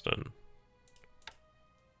interesting.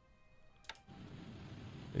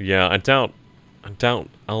 Yeah, I doubt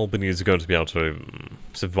Albany is going to be able to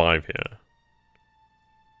survive here.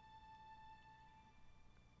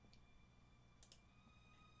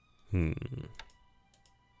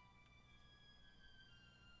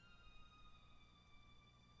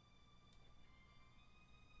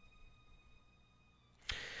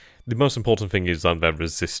 The most important thing is that they're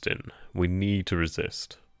resisting. We need to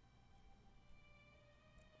resist.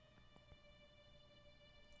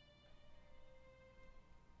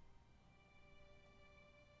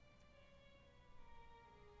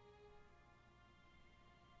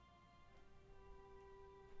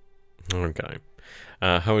 Okay.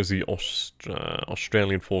 How is the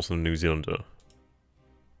Australian force and New Zealander?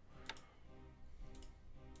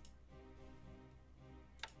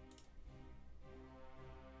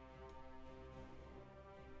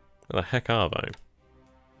 Where the heck are they?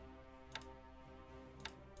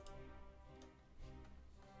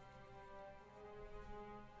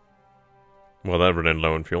 Well, they're running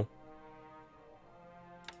low on fuel.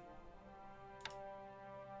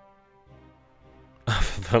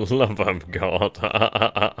 For the love of God.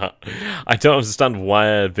 I don't understand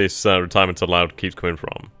where this retirement allowed keeps coming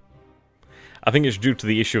from. I think it's due to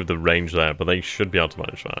the issue of the range there, but they should be able to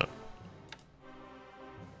manage that.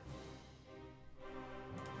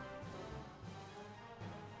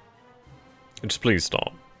 Just please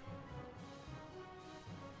stop.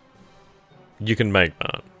 You can make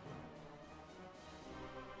that.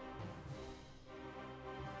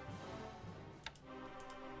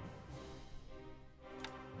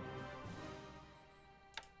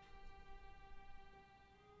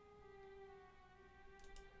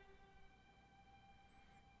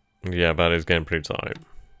 Yeah, that is getting pretty tight.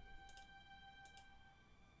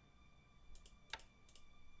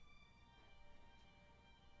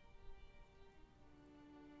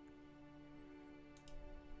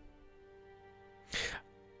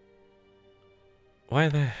 Why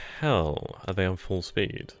the hell are they on full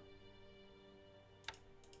speed?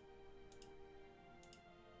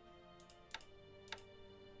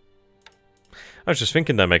 I was just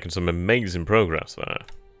thinking they're making some amazing progress there.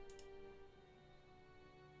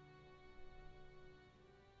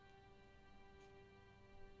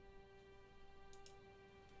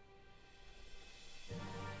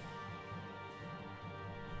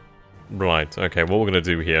 Right, okay, what we're going to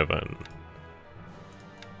do here then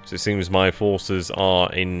So it seems my forces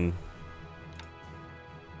are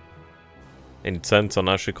intent on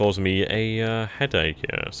actually causing me a headache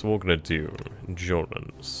here. So what we're going to do,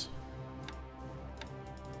 endurance.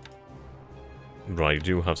 Right, you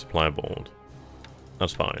do have supply board.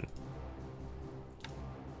 That's fine.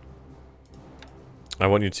 I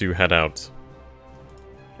want you to head out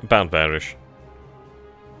about there-ish.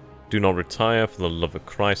 Do not retire for the love of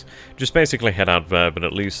Christ. Just basically head out there, but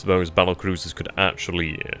at least those battle cruisers could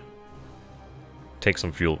actually take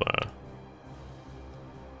some fuel there.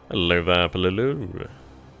 Hello there, Palulu.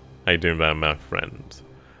 How you doing there, my friend?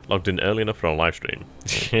 Logged in early enough for our live stream.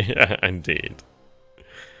 Yeah, indeed.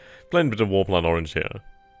 Playing a bit of Warplan Orange here.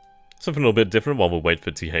 Something a little bit different while we wait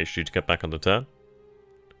for THG to get back on the turn.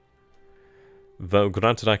 Though,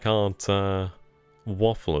 granted, I can't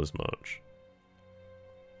waffle as much.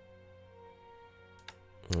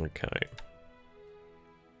 Okay.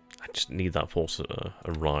 I just need that force to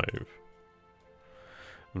arrive.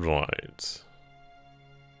 Right.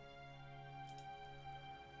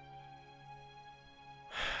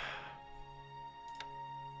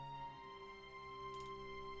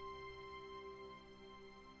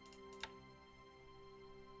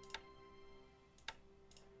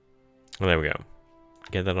 There we go.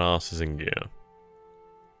 Get their asses in gear.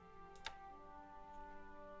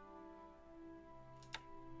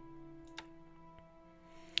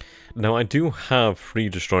 Now, I do have 3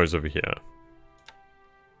 destroyers over here.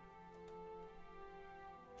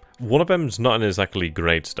 One of them's not in exactly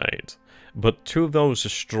great state, but 2 of those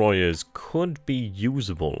destroyers could be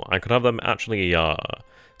usable. I could have them actually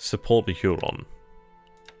support the Huron.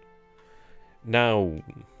 Now,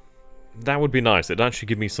 that would be nice. It'd actually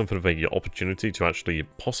give me something of an opportunity to actually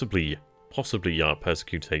possibly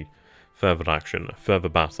persecute a further action, a further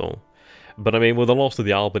battle. But I mean, with the loss of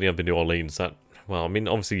the Albany and the New Orleans, that, well, I mean,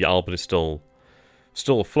 obviously the Albany is still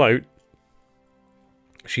afloat.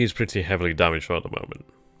 She is pretty heavily damaged at the moment.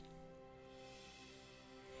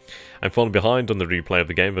 I'm falling behind on the replay of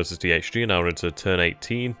the game versus DHG, now we're into turn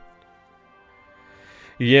 18.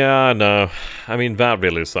 Yeah, no. I mean, that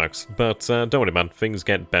really sucks. But don't worry, man. Things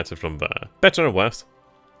get better from there. Better and worse.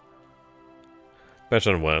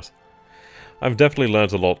 Better and worse. I've definitely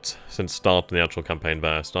learned a lot since starting the actual campaign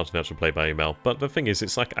there, starting the actual play by email. But the thing is,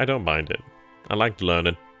 it's like, I don't mind it. I like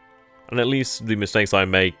learning. And at least the mistakes I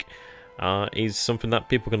make is something that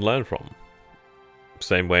people can learn from.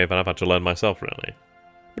 Same way that I've had to learn myself, really.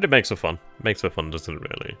 But it makes for fun. It makes for fun, doesn't it,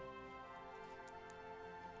 really?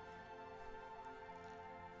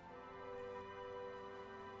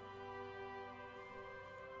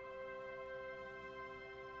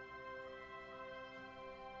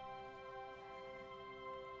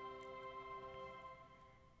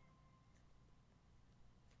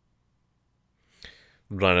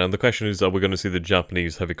 Right, and the question is, are we going to see the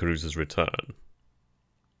Japanese heavy cruisers return?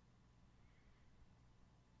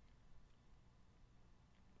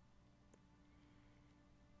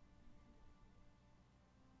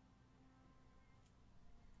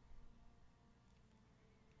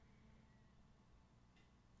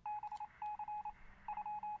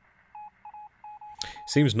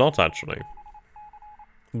 Seems not, actually.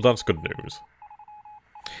 That's good news.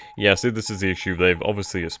 Yeah, see, this is the issue. They've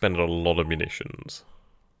obviously expended a lot of munitions.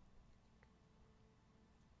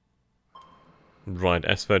 Right,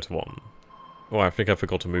 S31. Oh, I think I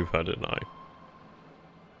forgot to move her, didn't I?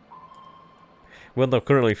 Well, they're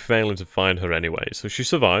currently failing to find her anyway, so she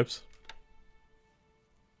survives.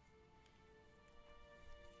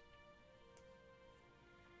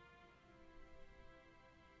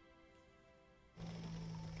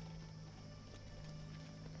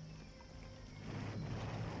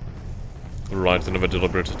 Right, another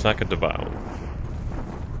deliberate attack at Devour.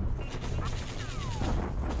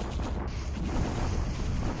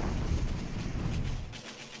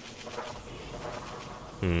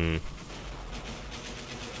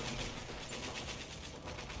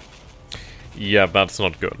 Yeah, that's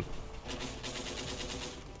not good.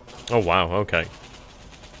 Oh wow, okay.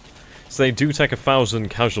 So they do take 1,000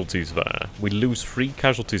 casualties there. We lose 3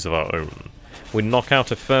 casualties of our own. We knock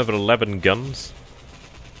out a further 11 guns.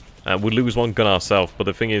 We lose 1 gun ourselves, but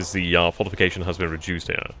the thing is the fortification has been reduced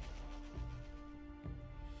here.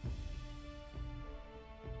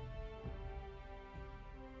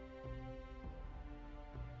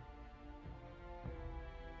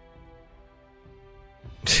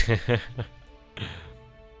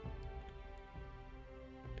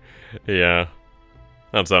 Yeah,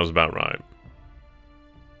 that sounds about right.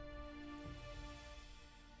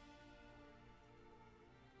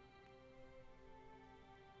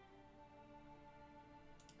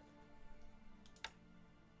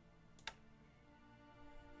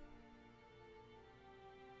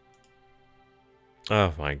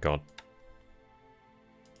 Oh my god.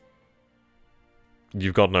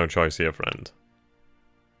 You've got no choice here, friend.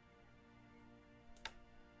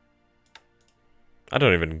 I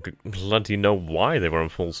don't even bloody know why they were on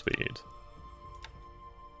full speed.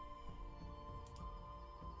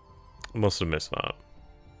 Must have missed that.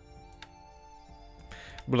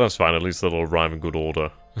 But that's fine, at least they'll arrive in good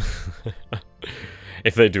order.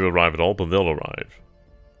 If they do arrive at all, but they'll arrive.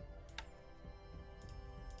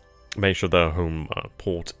 Make sure their home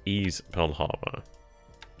port is Pearl Harbor.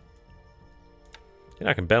 Yeah,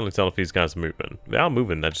 I can barely tell if these guys are moving. They are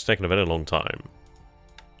moving, they're just taking a very long time.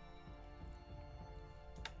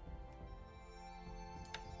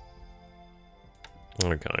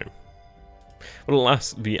 Okay. Well,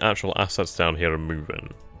 the actual assets down here are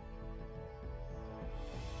moving.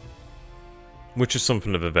 Which is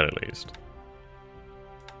something at the very least.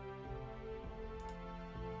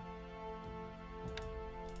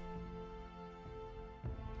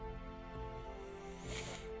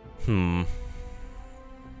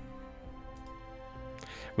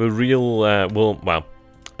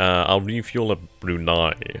 I'll refuel at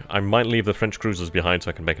Brunei. I might leave the French cruisers behind so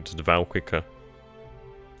I can make it to Davao quicker.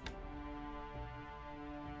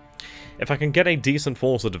 If I can get a decent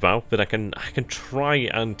force at Davao, then I can try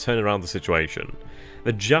and turn around the situation.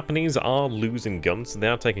 The Japanese are losing guns, they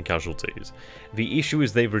are taking casualties. The issue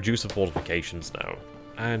is they've reduced the fortifications now.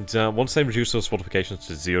 And once they reduce those fortifications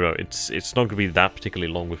to 0, it's not going to be that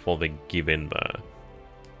particularly long before they give in there.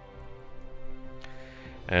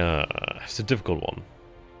 It's a difficult one.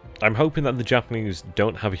 I'm hoping that the Japanese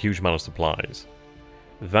don't have a huge amount of supplies.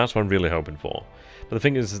 That's what I'm really hoping for. But the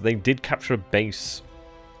thing is, they did capture a base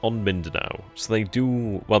on Mindanao, so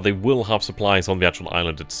they will have supplies on the actual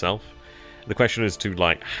island itself. The question is to,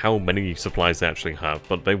 like, how many supplies they actually have,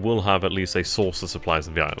 but they will have at least a source of supplies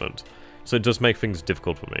on the island. So it does make things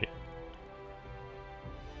difficult for me.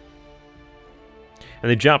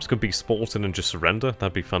 And the Japs could be sporting and just surrender,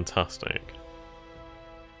 that'd be fantastic.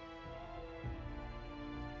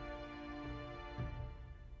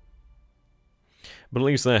 But at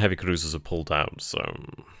least their heavy cruisers are pulled out, so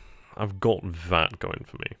I've got that going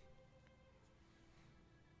for me.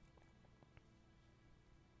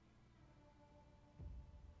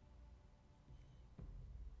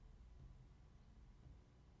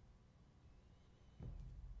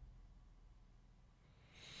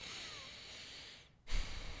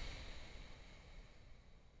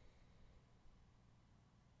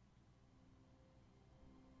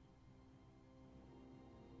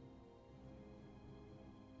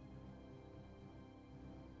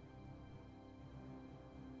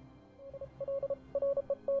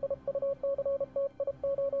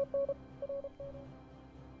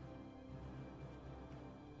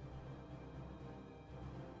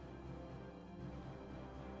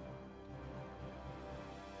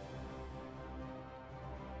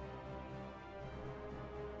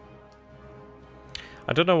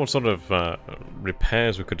 I don't know what sort of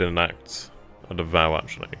repairs we could enact at Davao,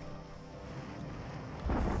 actually.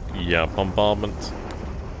 Yeah, bombardment.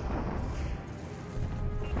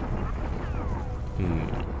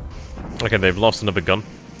 Okay, they've lost another gun.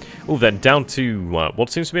 Oh, they're down to what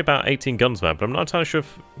seems to be about 18 guns there, but I'm not entirely sure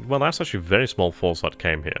if... Well, that's actually a very small force that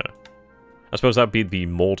came here. I suppose that'd be the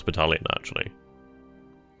Mort Battalion, actually.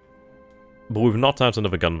 But we've knocked out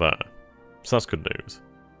another gun there. So that's good news.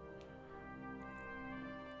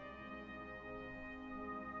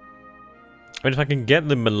 I mean, if I can get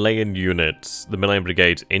the Malayan units, the Malayan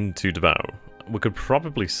brigade, into Davao, we could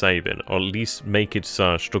probably save it, or at least make it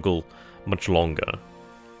struggle much longer.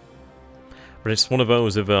 But it's one of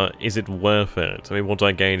those of, is it worth it? I mean, what do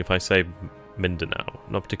I gain if I save Mindanao?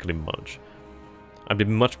 Not particularly much. I'd be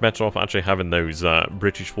much better off actually having those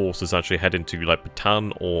British forces actually head into, like,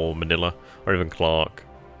 Bataan or Manila, or even Clark.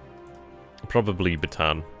 Probably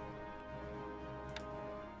Bataan.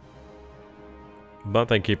 But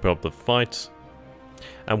they keep up the fight.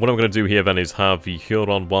 And what I'm going to do here then is have the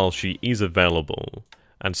Huron, while she is available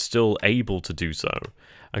and still able to do so,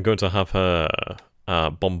 I'm going to have her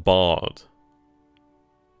bombard.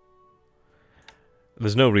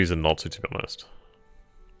 There's no reason not to be honest.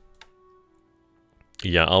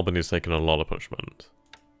 Yeah, Albany's taking a lot of punishment.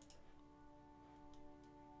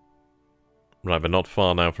 Right, they're not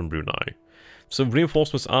far now from Brunei. So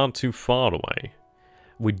reinforcements aren't too far away.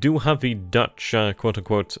 We do have the Dutch,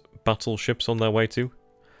 quote-unquote, battleships on their way too.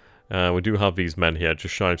 We do have these men here,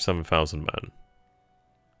 just shy of 7,000 men.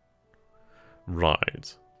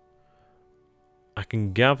 Right. I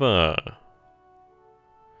can gather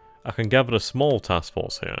a small task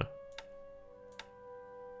force here.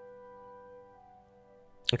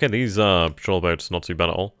 Okay, these patrol boats not too bad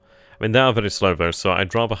at all. I mean, they are very slow though, so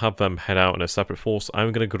I'd rather have them head out in a separate force.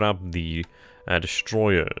 I'm going to grab the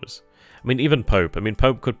destroyers. I mean, even Pope. I mean,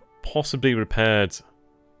 Pope could possibly be repaired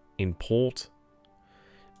in port.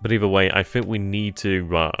 But either way, I think we need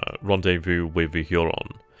to rendezvous with the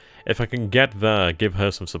Huron. If I can get there, give her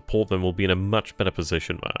some support, then we'll be in a much better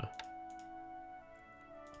position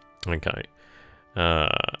there. Okay.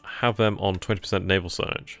 Have them on 20% naval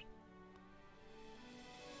surge.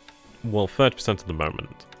 Well, 30% at the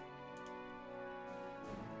moment.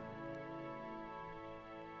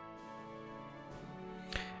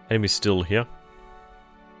 Enemy's still here.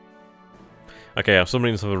 Okay, our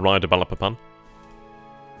submarines have a rider Balapapan.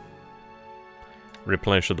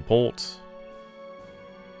 Replenish the port.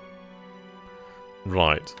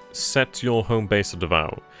 Right. Set your home base to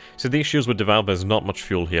Davao. So the issues with Davao, there's not much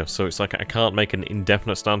fuel here, so it's like I can't make an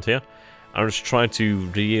indefinite stand here. I'm just trying to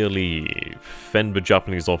really fend the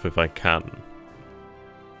Japanese off if I can.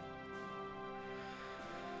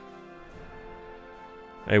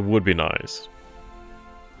 It would be nice.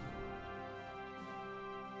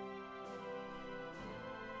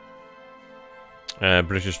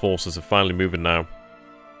 British forces are finally moving now.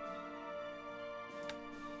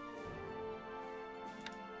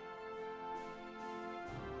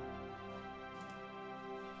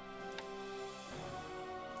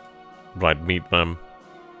 Right, meet them.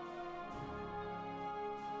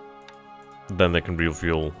 Then they can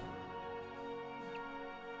refuel.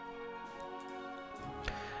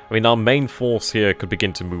 I mean, our main force here could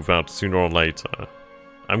begin to move out sooner or later.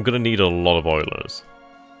 I'm gonna need a lot of oilers.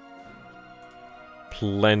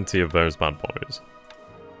 Plenty of those bad boys.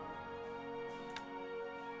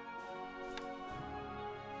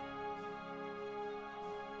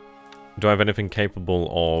 Do I have anything capable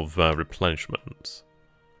of replenishment?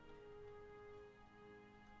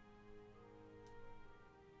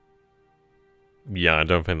 Yeah, I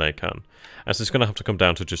don't think they can. As it's going to have to come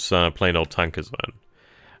down to just plain old tankers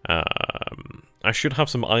then. I should have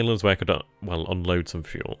some islands where I could, well, unload some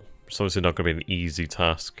fuel. It's obviously not going to be an easy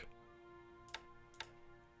task.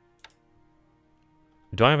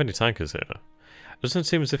 Do I have any tankers here? It doesn't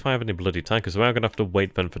seem as if I have any bloody tankers, so I'm going to have to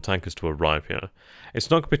wait then for tankers to arrive here.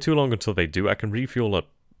 It's not going to be too long until they do. I can refuel at,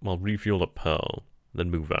 well, refuel at Pearl, then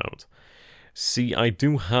move out. See, I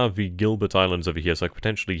do have the Gilbert Islands over here, so I could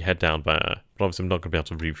potentially head down there. But obviously I'm not going to be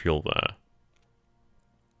able to refuel there.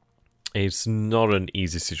 It's not an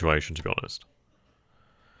easy situation, to be honest.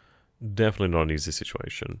 Definitely not an easy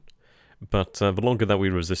situation. But the longer that we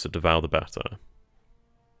resist at Davao, the better.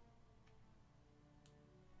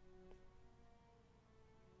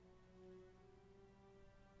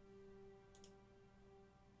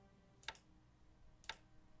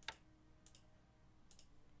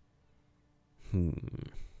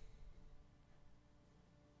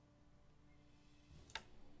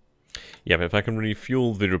 Yeah, but if I can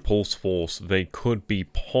refuel the repulse force, they could be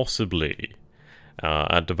possibly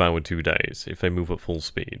at Davao in 2 days, if they move at full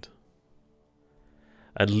speed.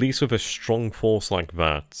 At least with a strong force like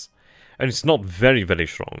that. And it's not very, very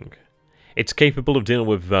strong. It's capable of dealing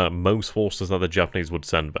with most forces that the Japanese would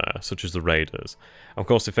send there, such as the raiders. Of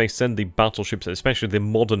course, if they send the battleships, especially the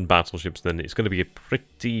modern battleships, then it's going to be a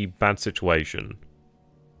pretty bad situation.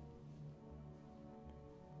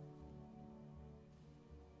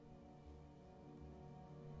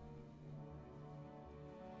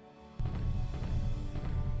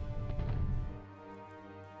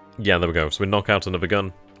 Yeah, there we go. So we knock out another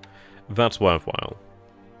gun. That's worthwhile.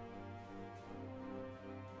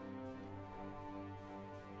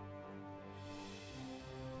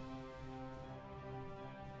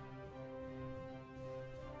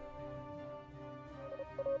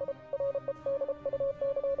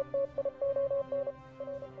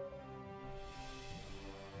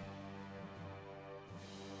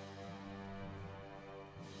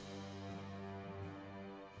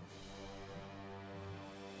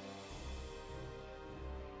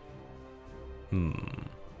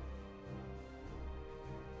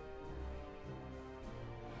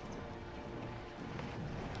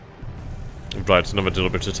 Right, another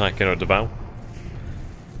deliberate attack here at Davao.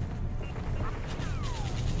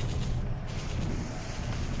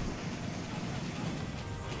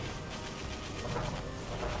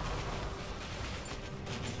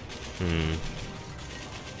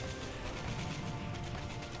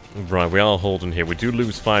 Right, we are holding here. We do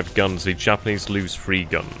lose 5 guns. The Japanese lose 3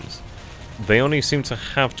 guns. They only seem to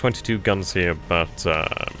have 22 guns here, but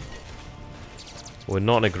we're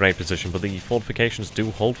not in a great position. But the fortifications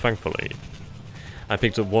do hold, thankfully. I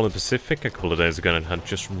picked up one in the Pacific a couple of days ago and had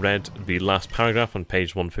just read the last paragraph on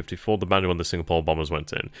page 154, the manual when the Singapore bombers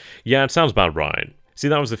went in. Yeah, it sounds about right. See,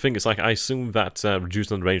 that was the thing. It's like, I assumed that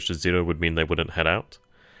reducing the range to 0 would mean they wouldn't head out.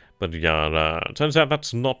 But yeah, turns out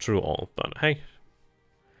that's not true at all. But hey,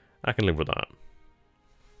 I can live with that.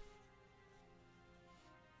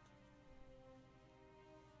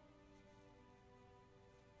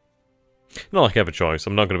 Not like I have a choice.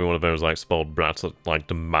 I'm not going to be one of those like spoiled brats that like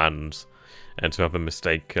demands and to have a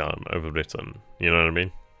mistake overwritten. You know what I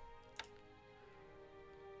mean?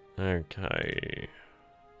 Okay.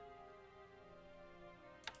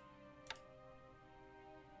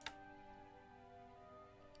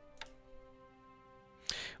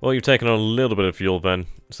 Well, you've taken on a little bit of fuel then,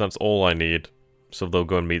 so that's all I need. So they'll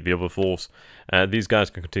go and meet the other force. These guys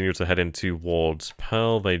can continue to head in towards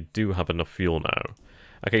Pearl. They do have enough fuel now.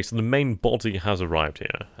 Okay, so the main body has arrived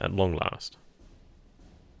here, at long last.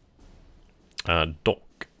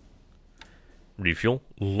 Dock. Refuel.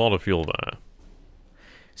 A lot of fuel there.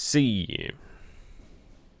 Sea.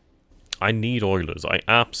 I need oilers. I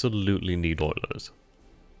absolutely need oilers.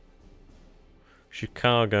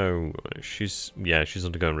 Chicago. She's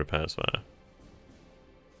undergoing repairs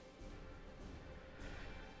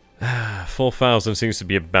there. 4,000 seems to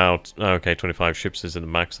be about... Okay, 25 ships is in the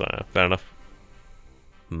max there. Fair enough.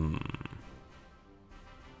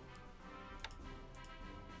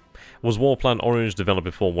 Was Warplan Orange developed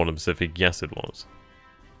before War in the Pacific? Yes, it was.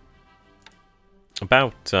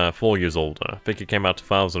 About 4 years older. I think it came out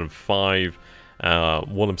 2005. War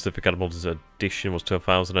in the Pacific Admirals Edition was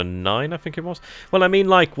 2009, I think it was. Well, I mean,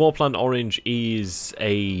 like, Warplan Orange is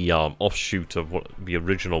a offshoot of what the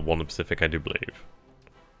original War in the Pacific, I do believe.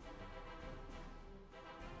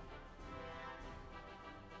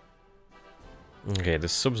 Okay, the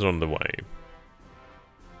subs are on the way.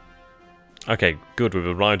 Okay, good, we've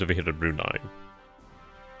arrived over here at Brunei.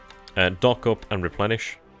 Dock up and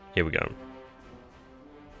replenish. Here we go.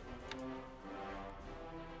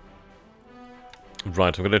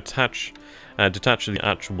 Right, I'm going to detach the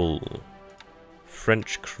actual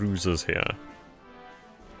French cruisers here.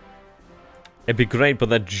 It'd be great, but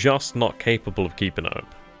they're just not capable of keeping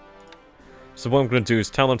up. So what I'm going to do is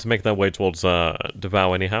tell them to make their way towards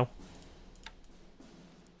Davao anyhow.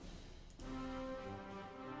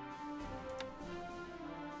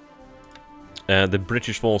 The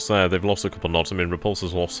British force there, they've lost a couple of knots. I mean,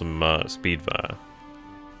 Repulsor's lost some speed there.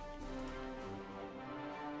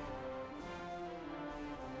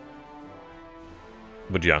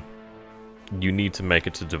 But yeah, you need to make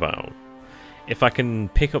it to Davao. If I can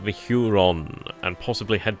pick up the Huron and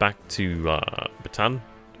possibly head back to Bataan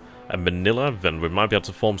and Manila, then we might be able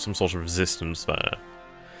to form some sort of resistance there.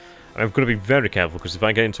 And I've got to be very careful, because if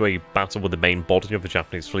I get into a battle with the main body of the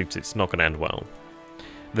Japanese fleet, it's not going to end well.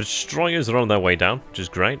 The destroyers are on their way down, which is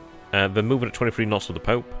great. They're moving at 23 knots with the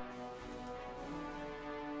Pope.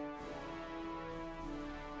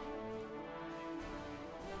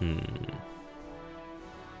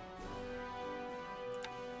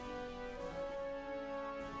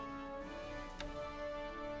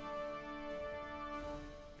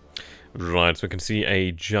 Right, so we can see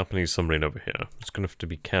a Japanese submarine over here. Just going to have to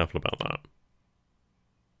be careful about that.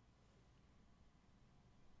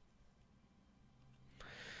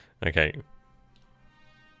 Okay.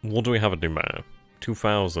 What do we have at Numea?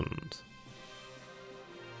 2,000.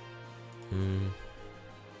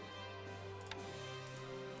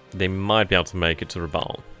 They might be able to make it to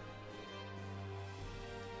Rabaul.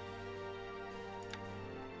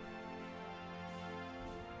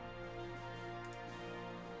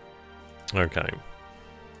 Okay.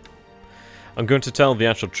 I'm going to tell the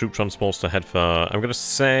actual troop transports to head for... I'm going to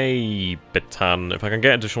say Bataan. If I can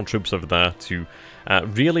get additional troops over there to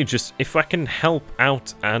really just... If I can help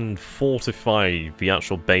out and fortify the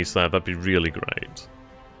actual base there, that'd be really great.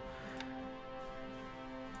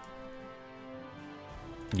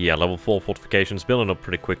 Yeah, level 4 fortifications, building up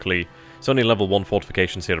pretty quickly. It's only level 1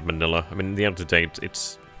 fortifications here at Manila. I mean, at the end of the day,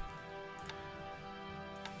 it's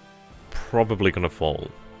probably going to fall.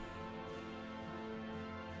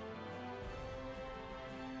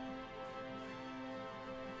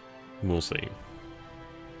 We'll see.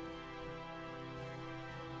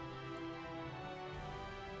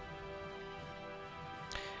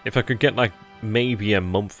 If I could get, like, maybe a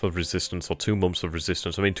month of resistance or 2 months of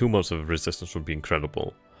resistance. I mean, 2 months of resistance would be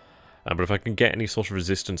incredible. But if I can get any sort of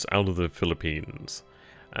resistance out of the Philippines,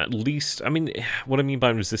 at least... I mean, what I mean by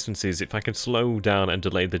resistance is if I can slow down and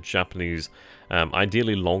delay the Japanese,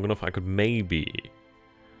 ideally long enough, I could maybe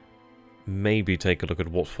take a look at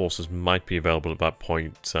what forces might be available at that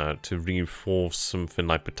point to reinforce something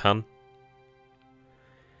like Bataan.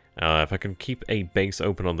 If I can keep a base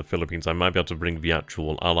open on the Philippines, I might be able to bring the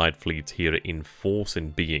actual Allied fleet here in force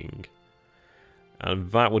in being.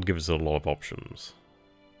 And that would give us a lot of options.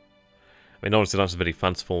 I mean, honestly, that's a very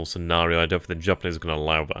fanciful scenario. I don't think the Japanese are going to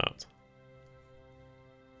allow that.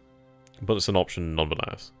 But it's an option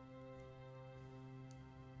nonetheless.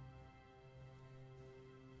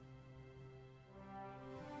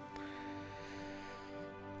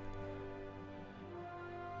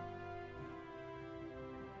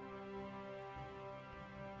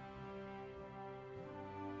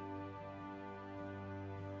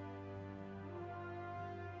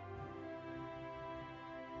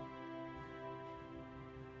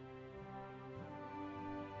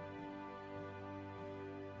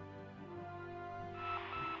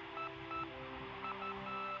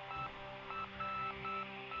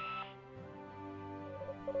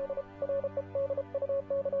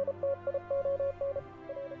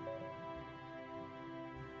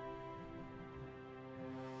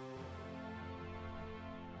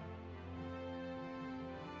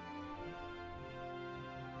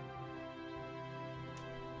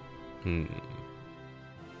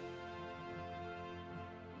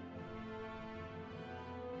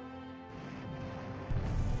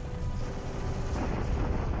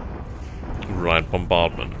 Right,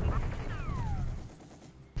 bombardment.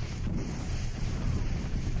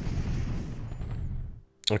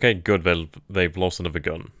 Okay, good, they've lost another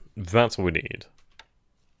gun. That's what we need.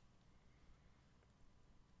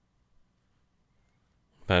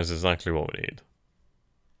 That is exactly what we need.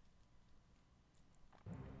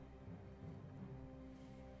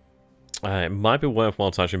 It might be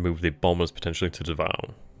worthwhile to actually move the bombers potentially to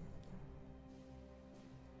Davao.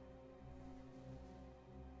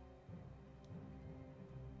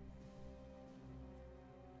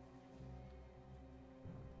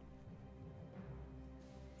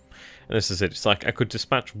 And this is it. It's like I could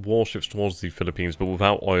dispatch warships towards the Philippines, but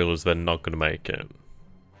without oilers, they're not going to make it.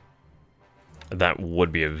 That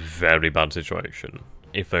would be a very bad situation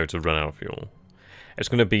if they were to run out of fuel. It's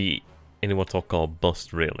going to be in what I'll call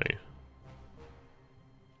bust, really.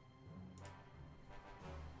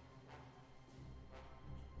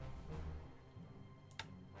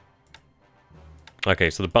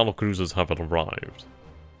 Okay, so the battle cruisers have arrived.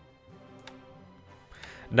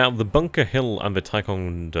 Now, the Bunker Hill and the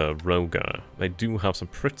Ticonderoga, they do have some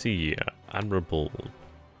pretty admirable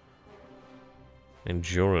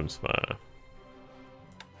endurance there.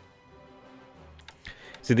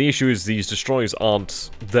 See, the issue is these destroyers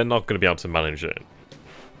they're not going to be able to manage it.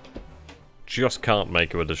 Just can't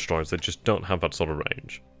make it with destroyers, they just don't have that sort of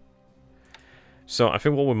range. So, I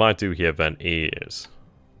think what we might do here then is...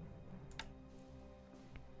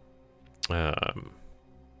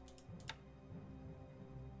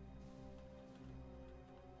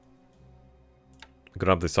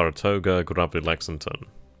 grab the Saratoga, grab the Lexington.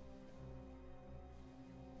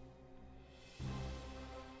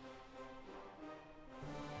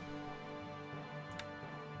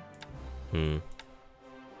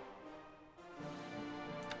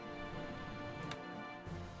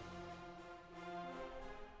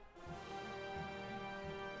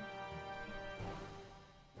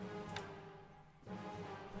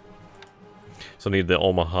 So I need the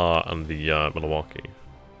Omaha and the Milwaukee.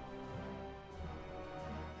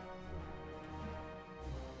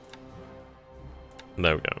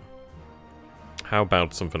 There we go. How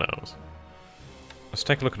about something else? Let's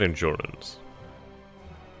take a look at endurance.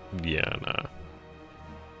 Yeah, nah.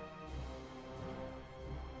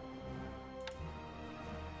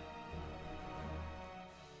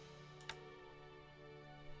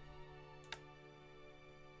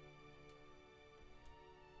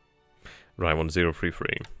 Right, 1033.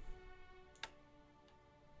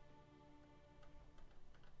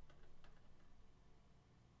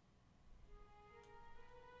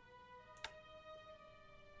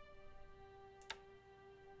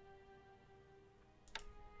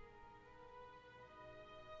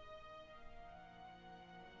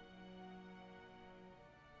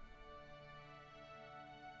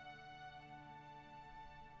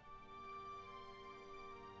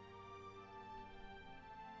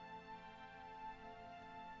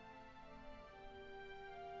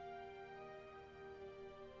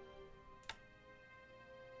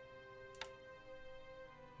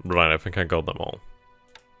 Right, I think I got them all.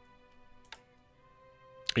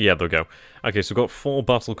 Yeah, there we go. Okay, so we've got 4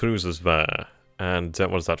 battle cruisers there. And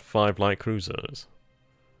what is that, 5 light cruisers?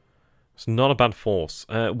 It's not a bad force.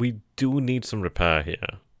 We do need some repair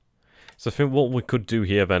here. So I think what we could do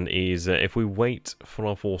here then is, if we wait for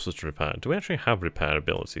our forces to repair... Do we actually have repair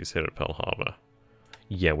abilities here at Pearl Harbor?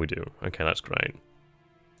 Yeah, we do. Okay, that's great.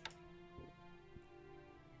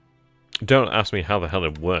 Don't ask me how the hell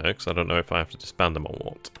it works. I don't know if I have to disband them or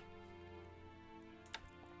what.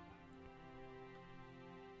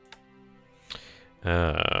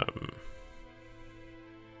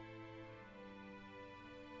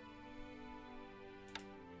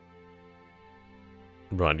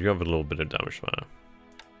 Right, you have a little bit of damage there.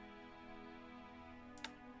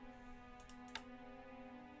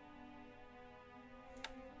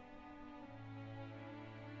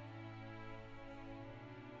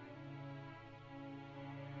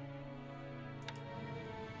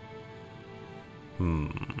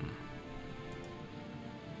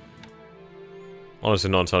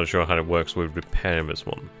 Honestly, not entirely sure how it works with repairing this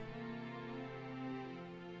one.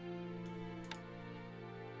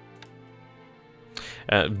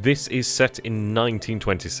 This is set in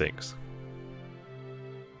 1926.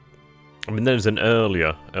 I mean, there's an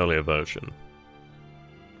earlier version.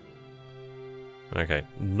 Okay,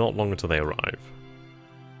 not long until they arrive.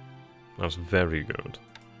 That's very good.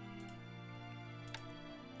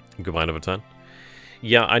 Goodbye, another turn.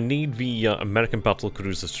 Yeah, I need the American battle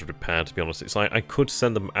cruisers to repair, to be honest. It's like I could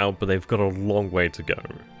send them out, but they've got a long way to go.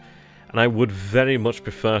 And I would very much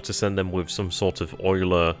prefer to send them with some sort of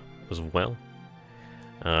oiler as well.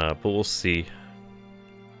 But we'll see.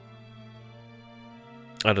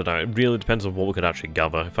 I don't know, it really depends on what we could actually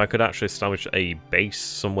gather. If I could actually establish a base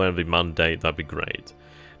somewhere in the mandate, that'd be great.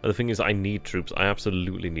 But the thing is, I need troops. I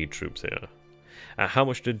absolutely need troops here. How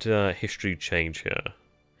much did history change here?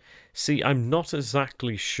 See, I'm not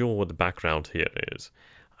exactly sure what the background here is.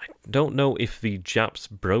 I don't know if the Japs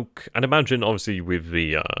broke. I'd imagine, obviously, with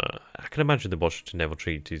the... I can imagine the Washington Naval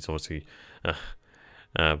Treaty is obviously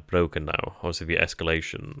broken now. Obviously, the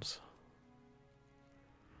escalations.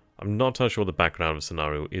 I'm not entirely sure what the background of the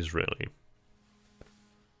scenario is, really.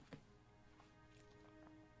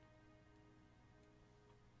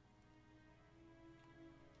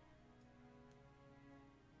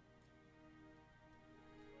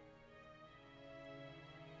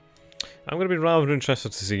 I'm going to be rather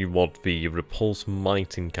interested to see what the Repulse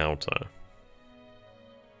might encounter.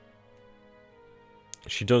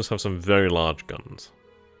 She does have some very large guns.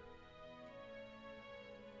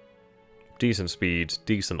 Decent speed,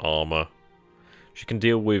 decent armor. She can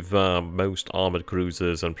deal with most armored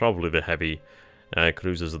cruisers and probably the heavy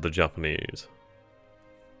cruisers of the Japanese.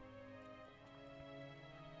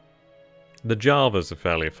 The Java's a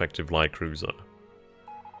fairly effective light cruiser.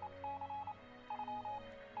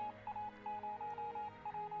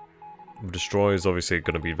 The destroyer is obviously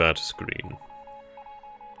going to be there to screen.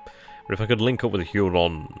 But if I could link up with a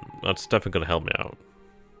Huron, that's definitely going to help me out.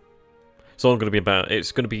 It's all going to be about,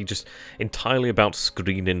 it's going to be just entirely about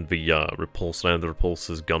screening the repulsor, and the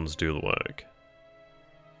repulsor's guns do the work.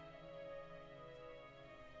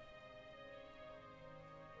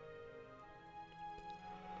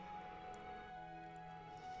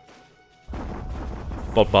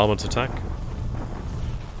 Bombardment attack.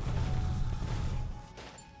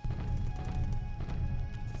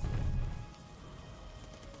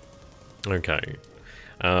 Okay.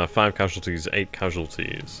 5 casualties, 8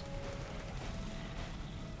 casualties.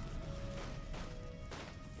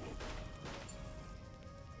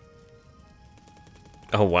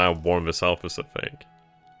 Oh wow, War in the South Pacific.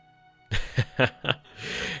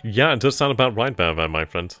 Yeah, it does sound about right there, my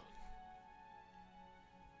friend.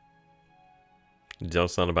 It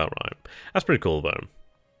does sound about right. That's pretty cool, though.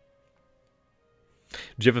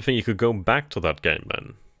 Do you ever think you could go back to that game,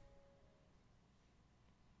 then?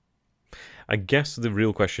 I guess the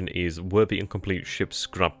real question is, were the incomplete ships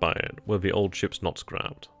scrapped by it? Were the old ships not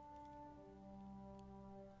scrapped?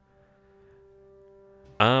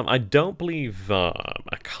 I don't believe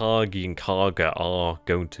Akagi and Kaga are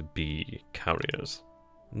going to be carriers.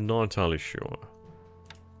 Not entirely sure.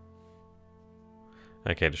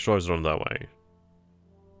 Okay, destroyers are on their way.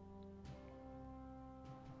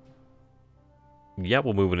 Yeah,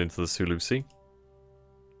 we're moving into the Sulu Sea.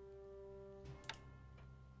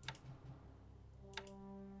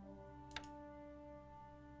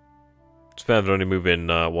 It's fair they're only moving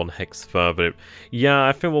 1 hex further. Yeah,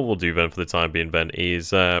 I think what we'll do then for the time being then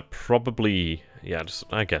is probably... Yeah, just,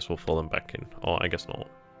 I guess we'll fall them back in. Or I guess not.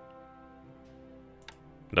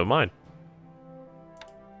 Never mind.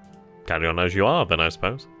 Carry on as you are then, I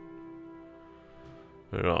suppose.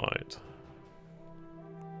 Right.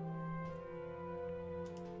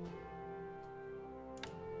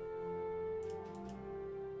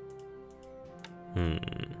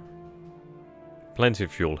 Plenty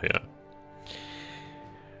of fuel here.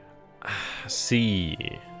 See,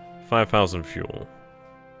 5,000 fuel.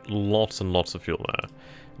 Lots and lots of fuel there.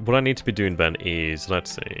 What I need to be doing then is,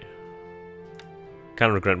 let's see.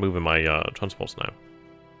 Can't regret moving my transports now.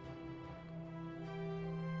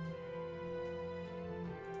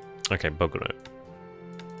 Okay, bugger it.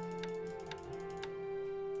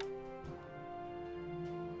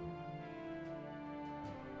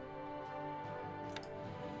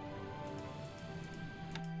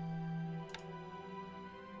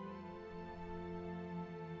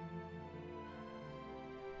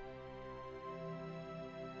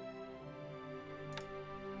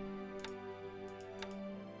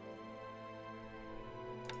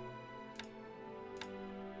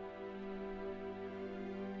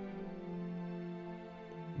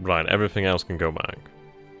 Right, everything else can go back.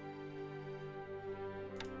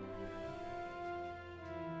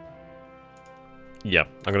 Yeah,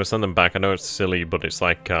 I'm gonna send them back. I know it's silly, but it's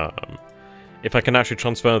like, if I can actually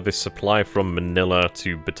transfer this supply from Manila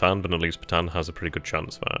to Bataan, then at least Bataan has a pretty good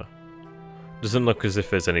chance there. Doesn't look as if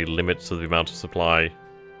there's any limits to the amount of supply,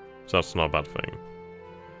 so that's not a bad thing.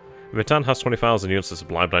 Bataan has 20,000 units of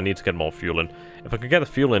supply, but I need to get more fuel in. If I could get the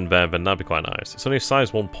fuel in there, then that'd be quite nice. It's only a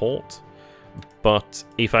size 1 port, but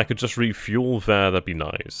if I could just refuel there, that'd be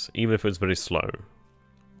nice, even if it's very slow.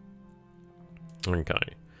 Okay.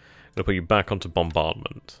 I'm gonna put you back onto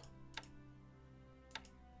bombardment.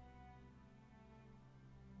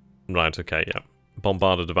 Right, okay, yeah.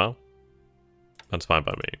 Bombarded Davao. That's fine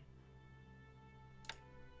by me.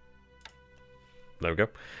 There we go.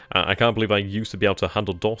 I can't believe I used to be able to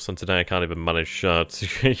handle DOS, and today I can't even manage to...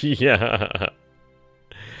 yeah.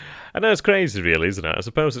 I know, it's crazy, really, isn't it? I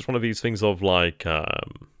suppose it's one of these things of, like, I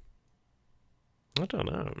don't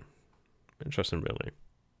know. Interesting, really.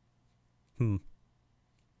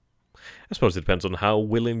 I suppose it depends on how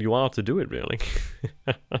willing you are to do it, really.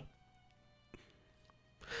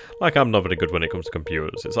 Like, I'm not very good when it comes to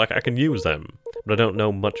computers. It's like, I can use them, but I don't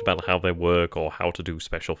know much about how they work or how to do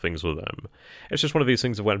special things with them. It's just one of these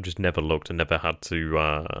things where I've just never looked and never had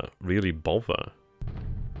to, really bother.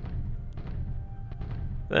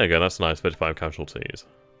 There you go, that's nice, 35 casualties.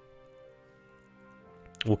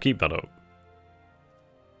 We'll keep that up.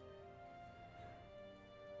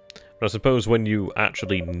 But I suppose when you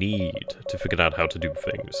actually need to figure out how to do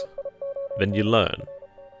things, then you learn.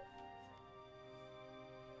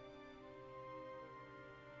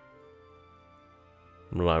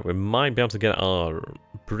 Right, we might be able to get our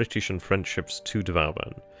British and French ships to Davao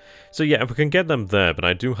then. So yeah, if we can get them there, but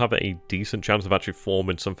I do have a decent chance of actually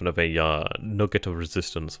forming something of a nugget of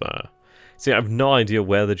resistance there. See, I have no idea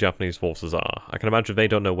where the Japanese forces are. I can imagine they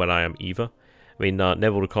don't know where I am either. I mean,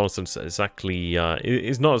 naval reconnaissance exactly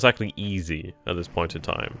is not exactly easy at this point in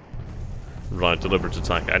time. Right, deliberate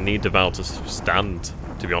attack. I need Davao to stand,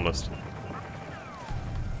 to be honest.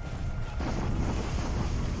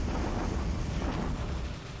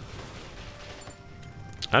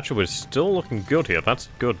 Actually, we're still looking good here. That's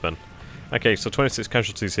good, then. Okay, so 26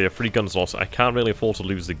 casualties here, 3 guns lost. I can't really afford to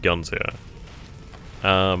lose the guns here.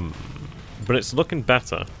 But it's looking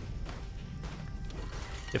better.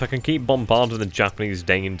 If I can keep bombarding the Japanese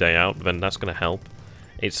day in, day out, then that's going to help.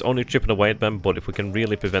 It's only chipping away at them, but if we can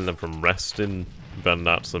really prevent them from resting, then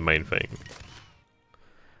that's the main thing.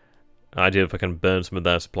 Idea if I can burn some of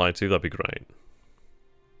their supply too, that'd be great.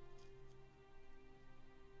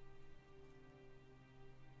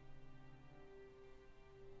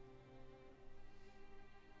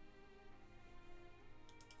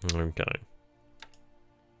 Okay.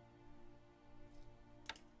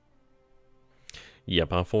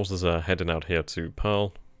 Yep, our forces are heading out here to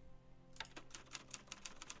Pearl.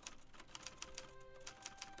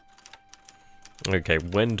 Okay,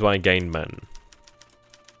 when do I gain men?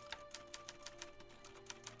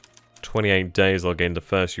 28 days I'll gain the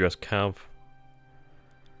first US cav.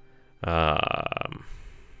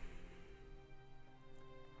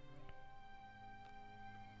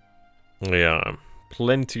 Yeah,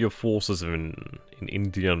 plenty of forces in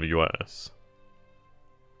India and the US.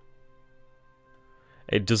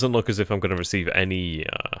 It doesn't look as if I'm going to receive any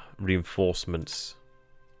reinforcements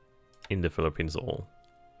in the Philippines at all.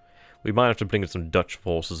 We might have to bring in some Dutch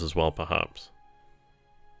forces as well, perhaps.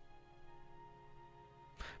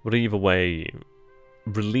 But either way,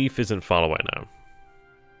 relief isn't far away now.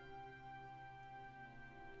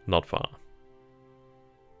 Not far.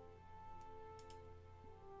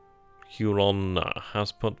 Huron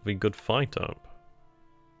has put the good fight up.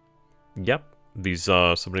 Yep, these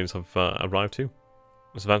submarines have arrived too.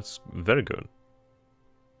 So that's very good.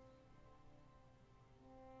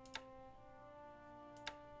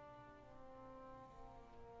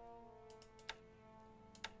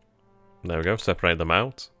 There we go, separate them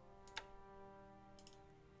out.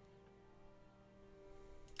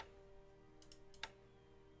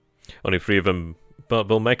 Only 3 of them, but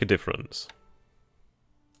they'll make a difference.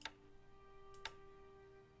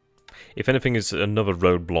 If anything, is another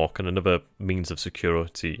roadblock and another means of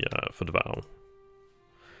security for Davao.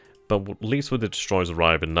 But at least with the destroyers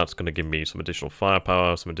arriving, that's going to give me some additional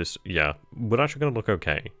firepower, some yeah, we're actually going to look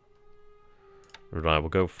okay. Right, we'll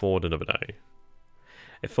go forward another day.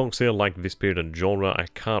 If folks here like this period and genre, I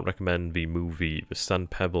can't recommend the movie The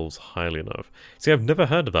Sand Pebbles highly enough. See, I've never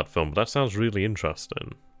heard of that film, but that sounds really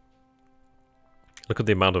interesting. Look at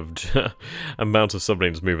the amount of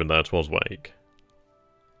submarines moving there towards Wake.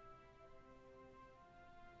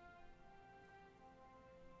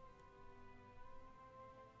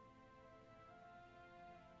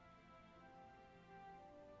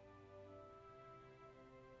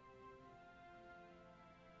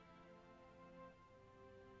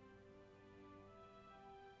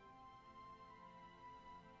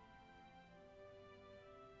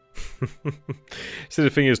 See, the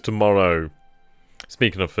thing is, tomorrow,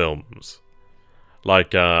 speaking of films,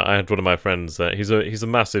 like, I had one of my friends, he's a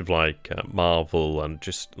massive, like, Marvel and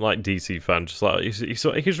just, like, DC fan, just, like,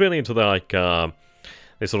 he's really into, the, like,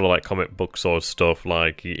 they sort of, like, comic book sort of stuff,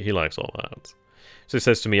 like, he likes all that. So he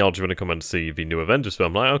says to me, oh, do you want to come and see the new Avengers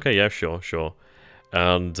film? I'm like, okay, yeah, sure.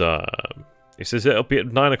 And, he says, it'll be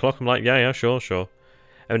at 9 o'clock. I'm like, yeah, sure.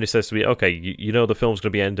 And then he says to me, okay, you know the film's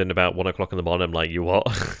going to be ending about 1 o'clock in the morning. I'm like, you what?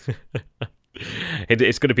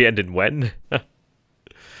 It's going to be ending when?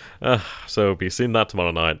 So we'll be seeing that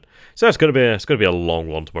tomorrow night. So it's going to be a long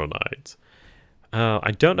one tomorrow night.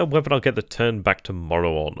 I don't know whether I'll get the turn back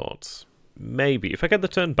tomorrow or not. Maybe. If I get the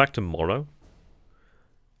turn back tomorrow,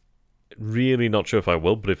 really not sure if I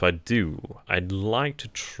will, but if I do, I'd like to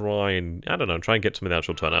try and, I don't know, try and get some of the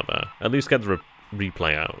actual turn out there. At least get the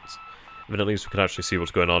replay out. I mean, at least we can actually see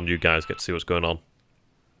what's going on. You guys get to see what's going on.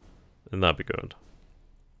 And that'd be good.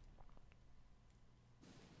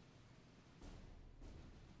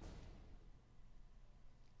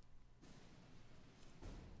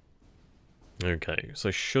 Okay, so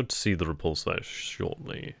I should see the repulse there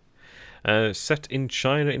shortly. Set in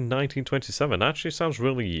China in 1927. Actually sounds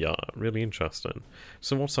really, really interesting.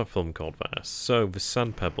 So what's that film called there? So, the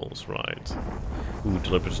Sand Pebbles, right. Ooh,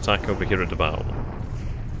 deliberate attack over here at Davao.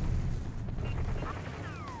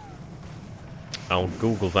 I'll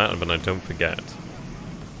Google that when I don't forget.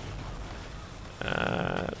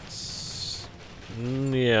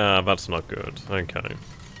 Yeah, that's not good. Okay.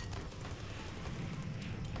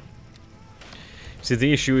 See,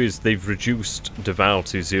 the issue is they've reduced Davao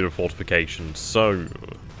to 0 fortifications, so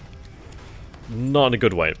not in a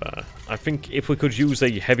good way there. I think if we could use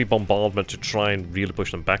a heavy bombardment to try and really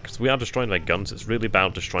push them back, because we are destroying their guns, it's really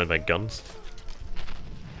about destroying their guns.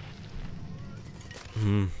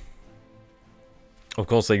 Of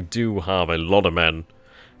course, they do have a lot of men,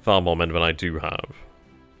 far more men than I do have.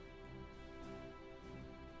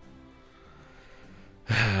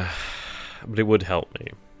 But it would help me.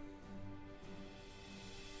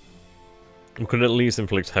 We could at least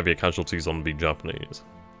inflict heavier casualties on the Japanese.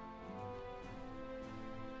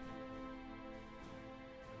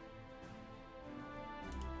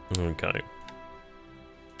 Okay.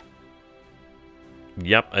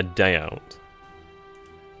 Yep, a day out.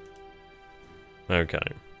 Okay.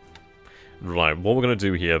 Right, what we're going to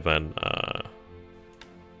do here then...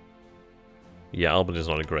 yeah, Albany's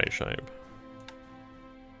not in great shape.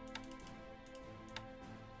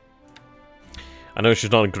 I know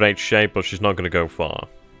she's not in great shape, but she's not going to go far.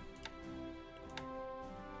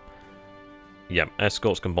 Yeah,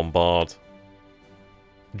 escorts can bombard.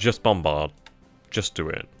 Just bombard. Just do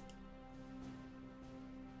it.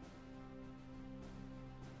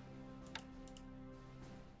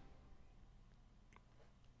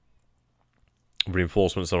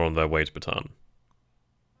 Reinforcements are on their way to Bataan.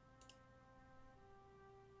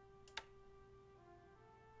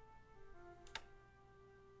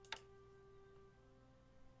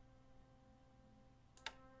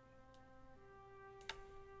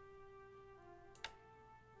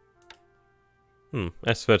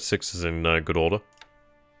 S-36 is in good order.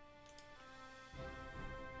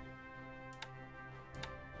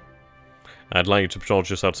 I'd like you to patrol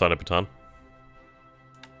just outside of Bataan.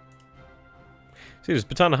 See, does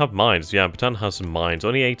Bataan have mines? Yeah, Bataan has some mines.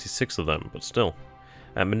 Only 86 of them, but still.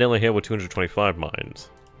 Manila here with 225 mines.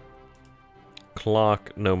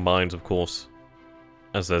 Clark, no mines, of course,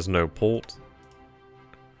 as there's no port.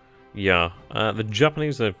 Yeah, the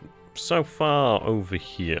Japanese are so far over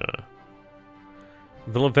here.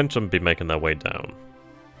 They'll eventually be making their way down.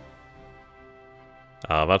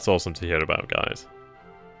 Ah, that's awesome to hear about, guys.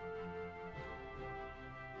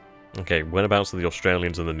 Okay, whereabouts are the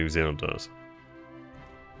Australians and the New Zealanders?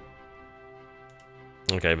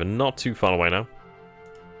 Okay, they're not too far away now.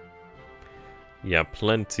 Yeah,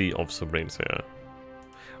 plenty of submarines here.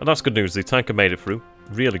 And that's good news, the tanker made it through.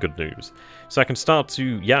 Really good news. So I can start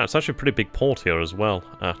to... yeah, it's actually a pretty big port here as well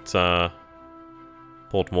at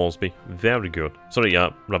Port Moresby. Very good. Sorry,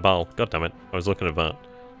 Rabaul. God damn it. I was looking at that.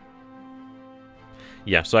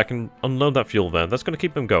 Yeah, so I can unload that fuel there. That's going to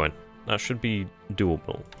keep them going. That should be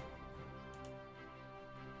doable.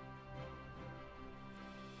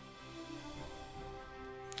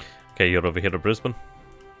 Okay, you're over here to Brisbane.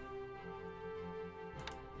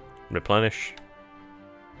 Replenish.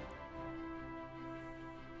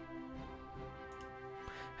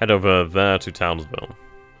 Head over there to Townsville.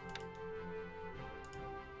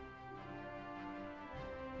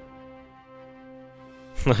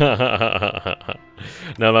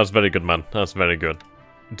 No, that's very good, man. That's very good.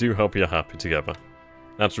 Do hope you're happy together.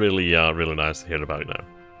 That's really, really nice to hear about it now.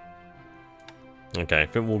 Okay, I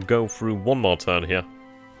think we'll go through one more turn here.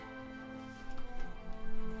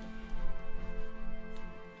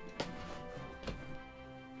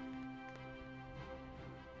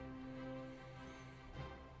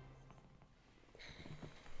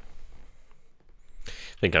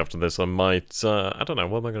 I think after this I might, I don't know,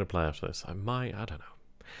 what am I going to play after this? I don't know.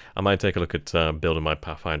 I might take a look at building my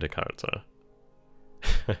Pathfinder character.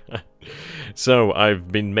 So,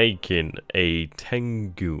 I've been making a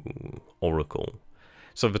Tengu Oracle.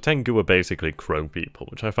 So the Tengu are basically crow people,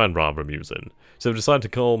 which I find rather amusing. So I've decided to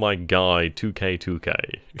call my guy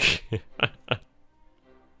 2K2K.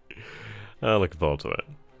 Looking forward to it.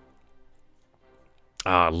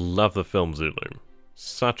 I love the film Zulu.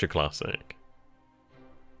 Such a classic.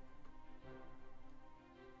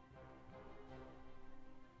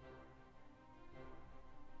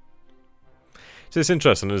 So it's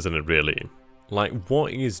interesting, isn't it, really? Like,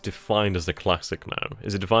 what is defined as a classic now?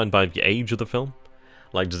 Is it defined by the age of the film?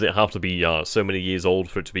 Like, does it have to be so many years old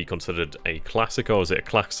for it to be considered a classic, or is it a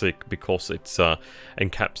classic because it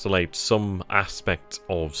encapsulates some aspect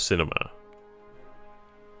of cinema?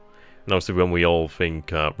 And obviously when we all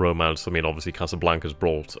think romance, I mean, obviously Casablanca's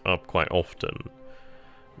brought up quite often.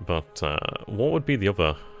 But what would be the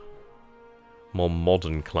other more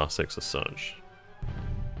modern classics as such?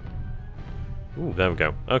 Ooh, there we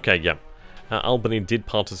go. Okay, yeah. Albany did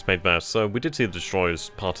participate there, so we did see the destroyers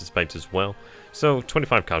participate as well. So,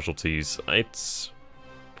 25 casualties. It's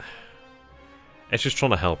just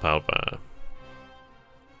trying to help out there.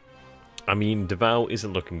 I mean, Davao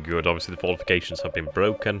isn't looking good. Obviously, the fortifications have been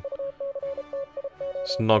broken.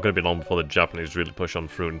 It's not going to be long before the Japanese really push on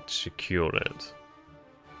through and secure it.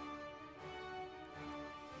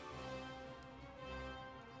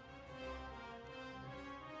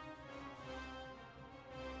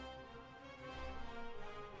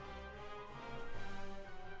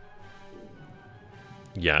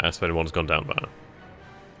 Yeah, S21's gone down there.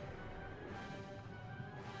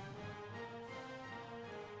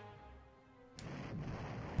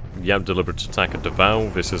 Yeah, deliberate attack at Davao.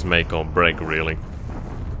 This is make or break, really.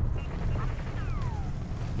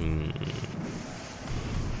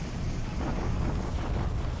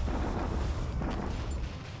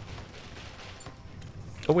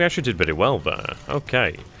 Oh, we actually did very well there.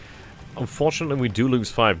 Okay. Unfortunately, we do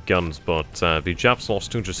lose 5 guns, but the Japs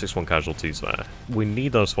lost 261 casualties there. We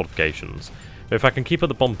need those fortifications. But if I can keep up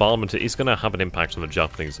the bombardment, it is going to have an impact on the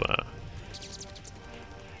Japanese there.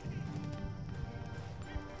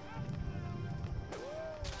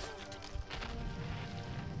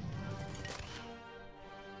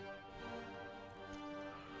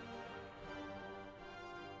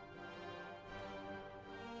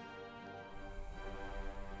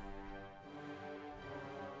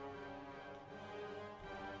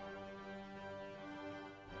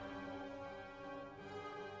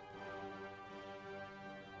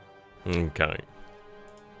 Okay.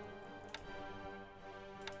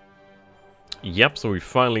 Yep, so we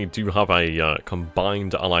finally do have a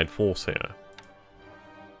combined allied force here.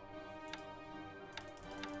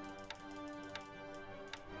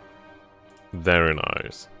 Very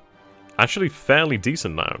nice. Actually fairly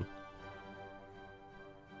decent now.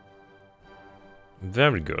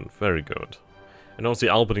 Very good, very good. And obviously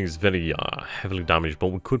Albany is very heavily damaged, but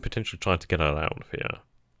we could potentially try to get her out of here.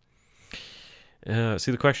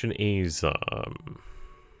 See, the question is,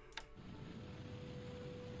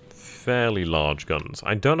 fairly large guns.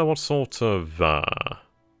 I don't know what sort of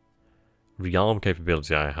rearm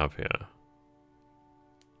capability I have here.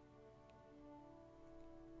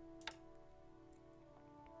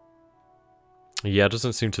 Yeah, it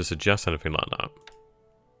doesn't seem to suggest anything like that.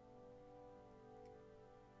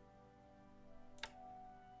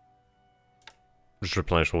 Just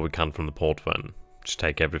replenish what we can from the port then. Just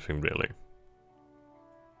take everything, really.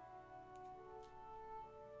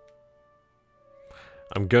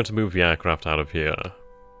 I'm going to move the aircraft out of here.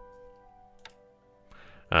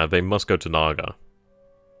 They must go to Naga.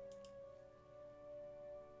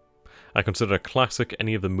 I consider a classic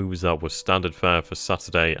any of the movies that were standard fare for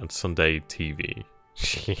Saturday and Sunday TV.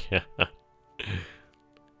 Yeah.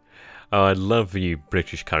 Oh, I love the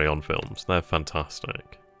British carry-on films. They're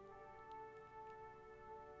fantastic.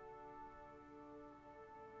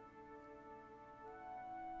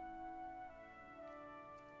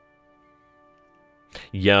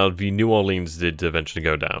 Yeah, the New Orleans did eventually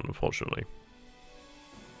go down, unfortunately.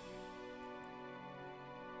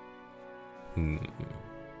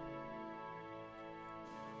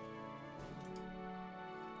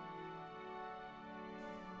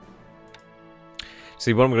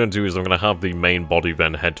 See, what I'm going to do is I'm going to have the main body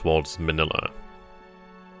then head towards Manila.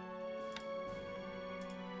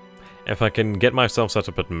 If I can get myself set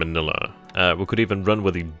up at Manila, we could even run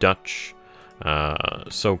with the Dutch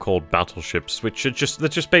so-called battleships, which are they're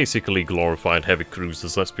just basically glorified heavy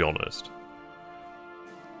cruisers, let's be honest.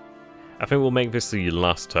 I think we'll make this the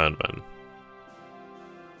last turn then.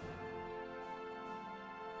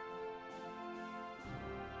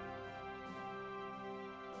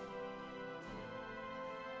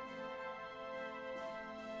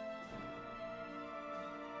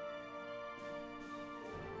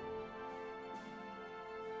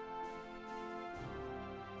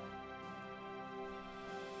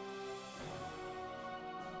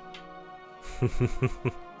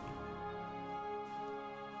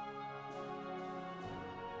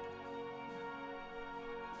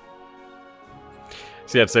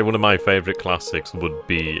 See, I'd say one of my favourite classics would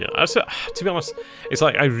be... to be honest, it's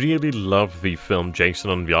like I really love the film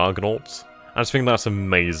Jason and the Argonauts. I just think that's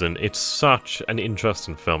amazing. It's such an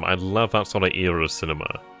interesting film. I love that sort of era of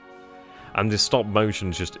cinema. And the stop motion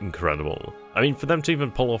is just incredible. I mean, for them to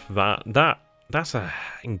even pull off that's an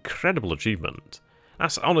incredible achievement.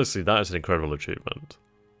 Honestly, that is an incredible achievement.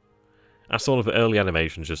 That sort of early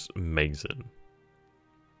animation is just amazing.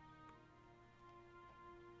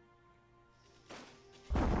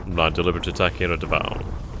 Right, deliberate attack here at Devour.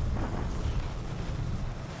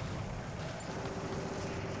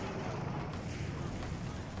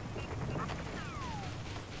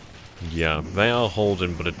 Yeah, they are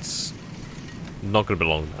holding, but it's not going to be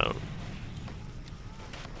long now.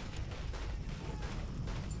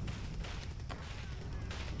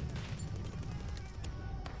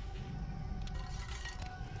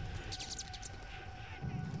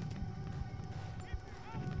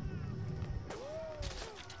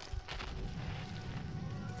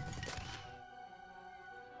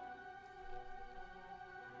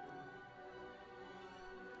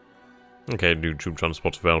 Okay, new troop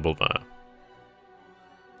transport available there.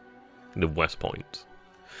 In the West Point.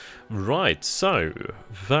 Right, so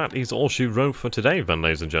that is all she wrote for today then,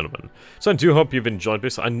 ladies and gentlemen. So I do hope you've enjoyed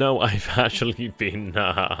this. I know I've actually been...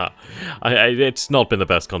 it's not been the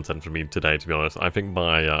best content for me today, to be honest. I think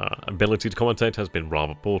my ability to commentate has been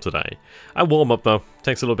rather poor today. I warm up though.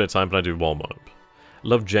 Takes a little bit of time, but I do warm up.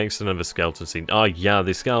 Love Jason and the skeleton scene. Oh yeah,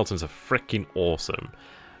 the skeletons are freaking awesome.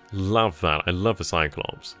 Love that. I love the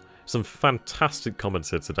Cyclops. Some fantastic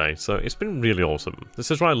comments here today, so it's been really awesome. This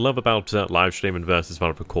is what I love about live streaming versus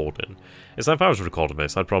recording. Is that if I was recording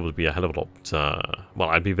this, I'd probably be a hell of a lot, well,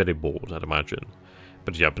 I'd be very bored, I'd imagine.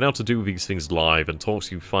 But yeah, being able to do these things live and talk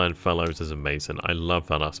to you fine fellows is amazing. I love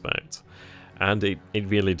that aspect. And it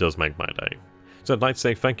really does make my day. So I'd like to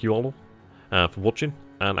say thank you all for watching,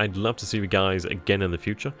 and I'd love to see you guys again in the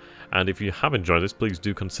future. And if you have enjoyed this, please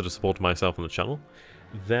do consider supporting myself on the channel.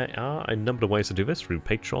 There are a number of ways to do this through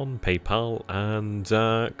Patreon, PayPal, and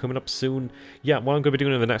coming up soon. Yeah, what I'm going to be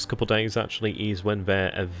doing in the next couple of days actually is when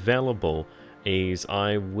they're available is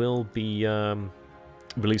I will be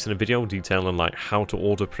releasing a video detailing like how to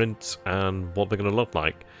order prints and what they're going to look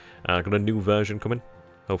like. I've got a new version coming.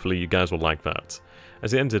 Hopefully you guys will like that. At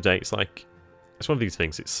the end of the day, it's like, it's one of these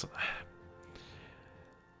things, it's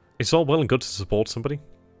all well and good to support somebody,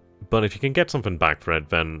 but if you can get something back for it,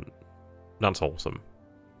 then that's awesome.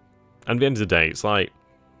 And at the end of the day, it's like,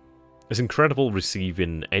 it's incredible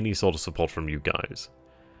receiving any sort of support from you guys.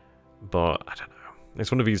 But, I don't know.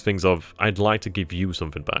 It's one of these things of, I'd like to give you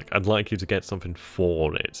something back. I'd like you to get something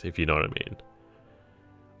for it, if you know what I mean.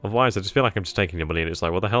 Otherwise, I just feel like I'm just taking your money and it's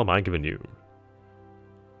like, what the hell am I giving you?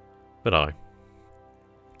 But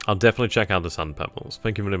I'll definitely check out the Sand Pebbles.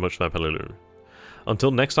 Thank you very much for that, Pelulu. Until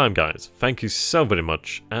next time, guys, thank you so very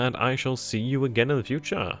much, and I shall see you again in the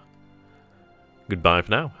future. Goodbye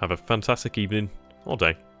for now. Have a fantastic evening or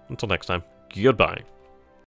day. Until next time, goodbye.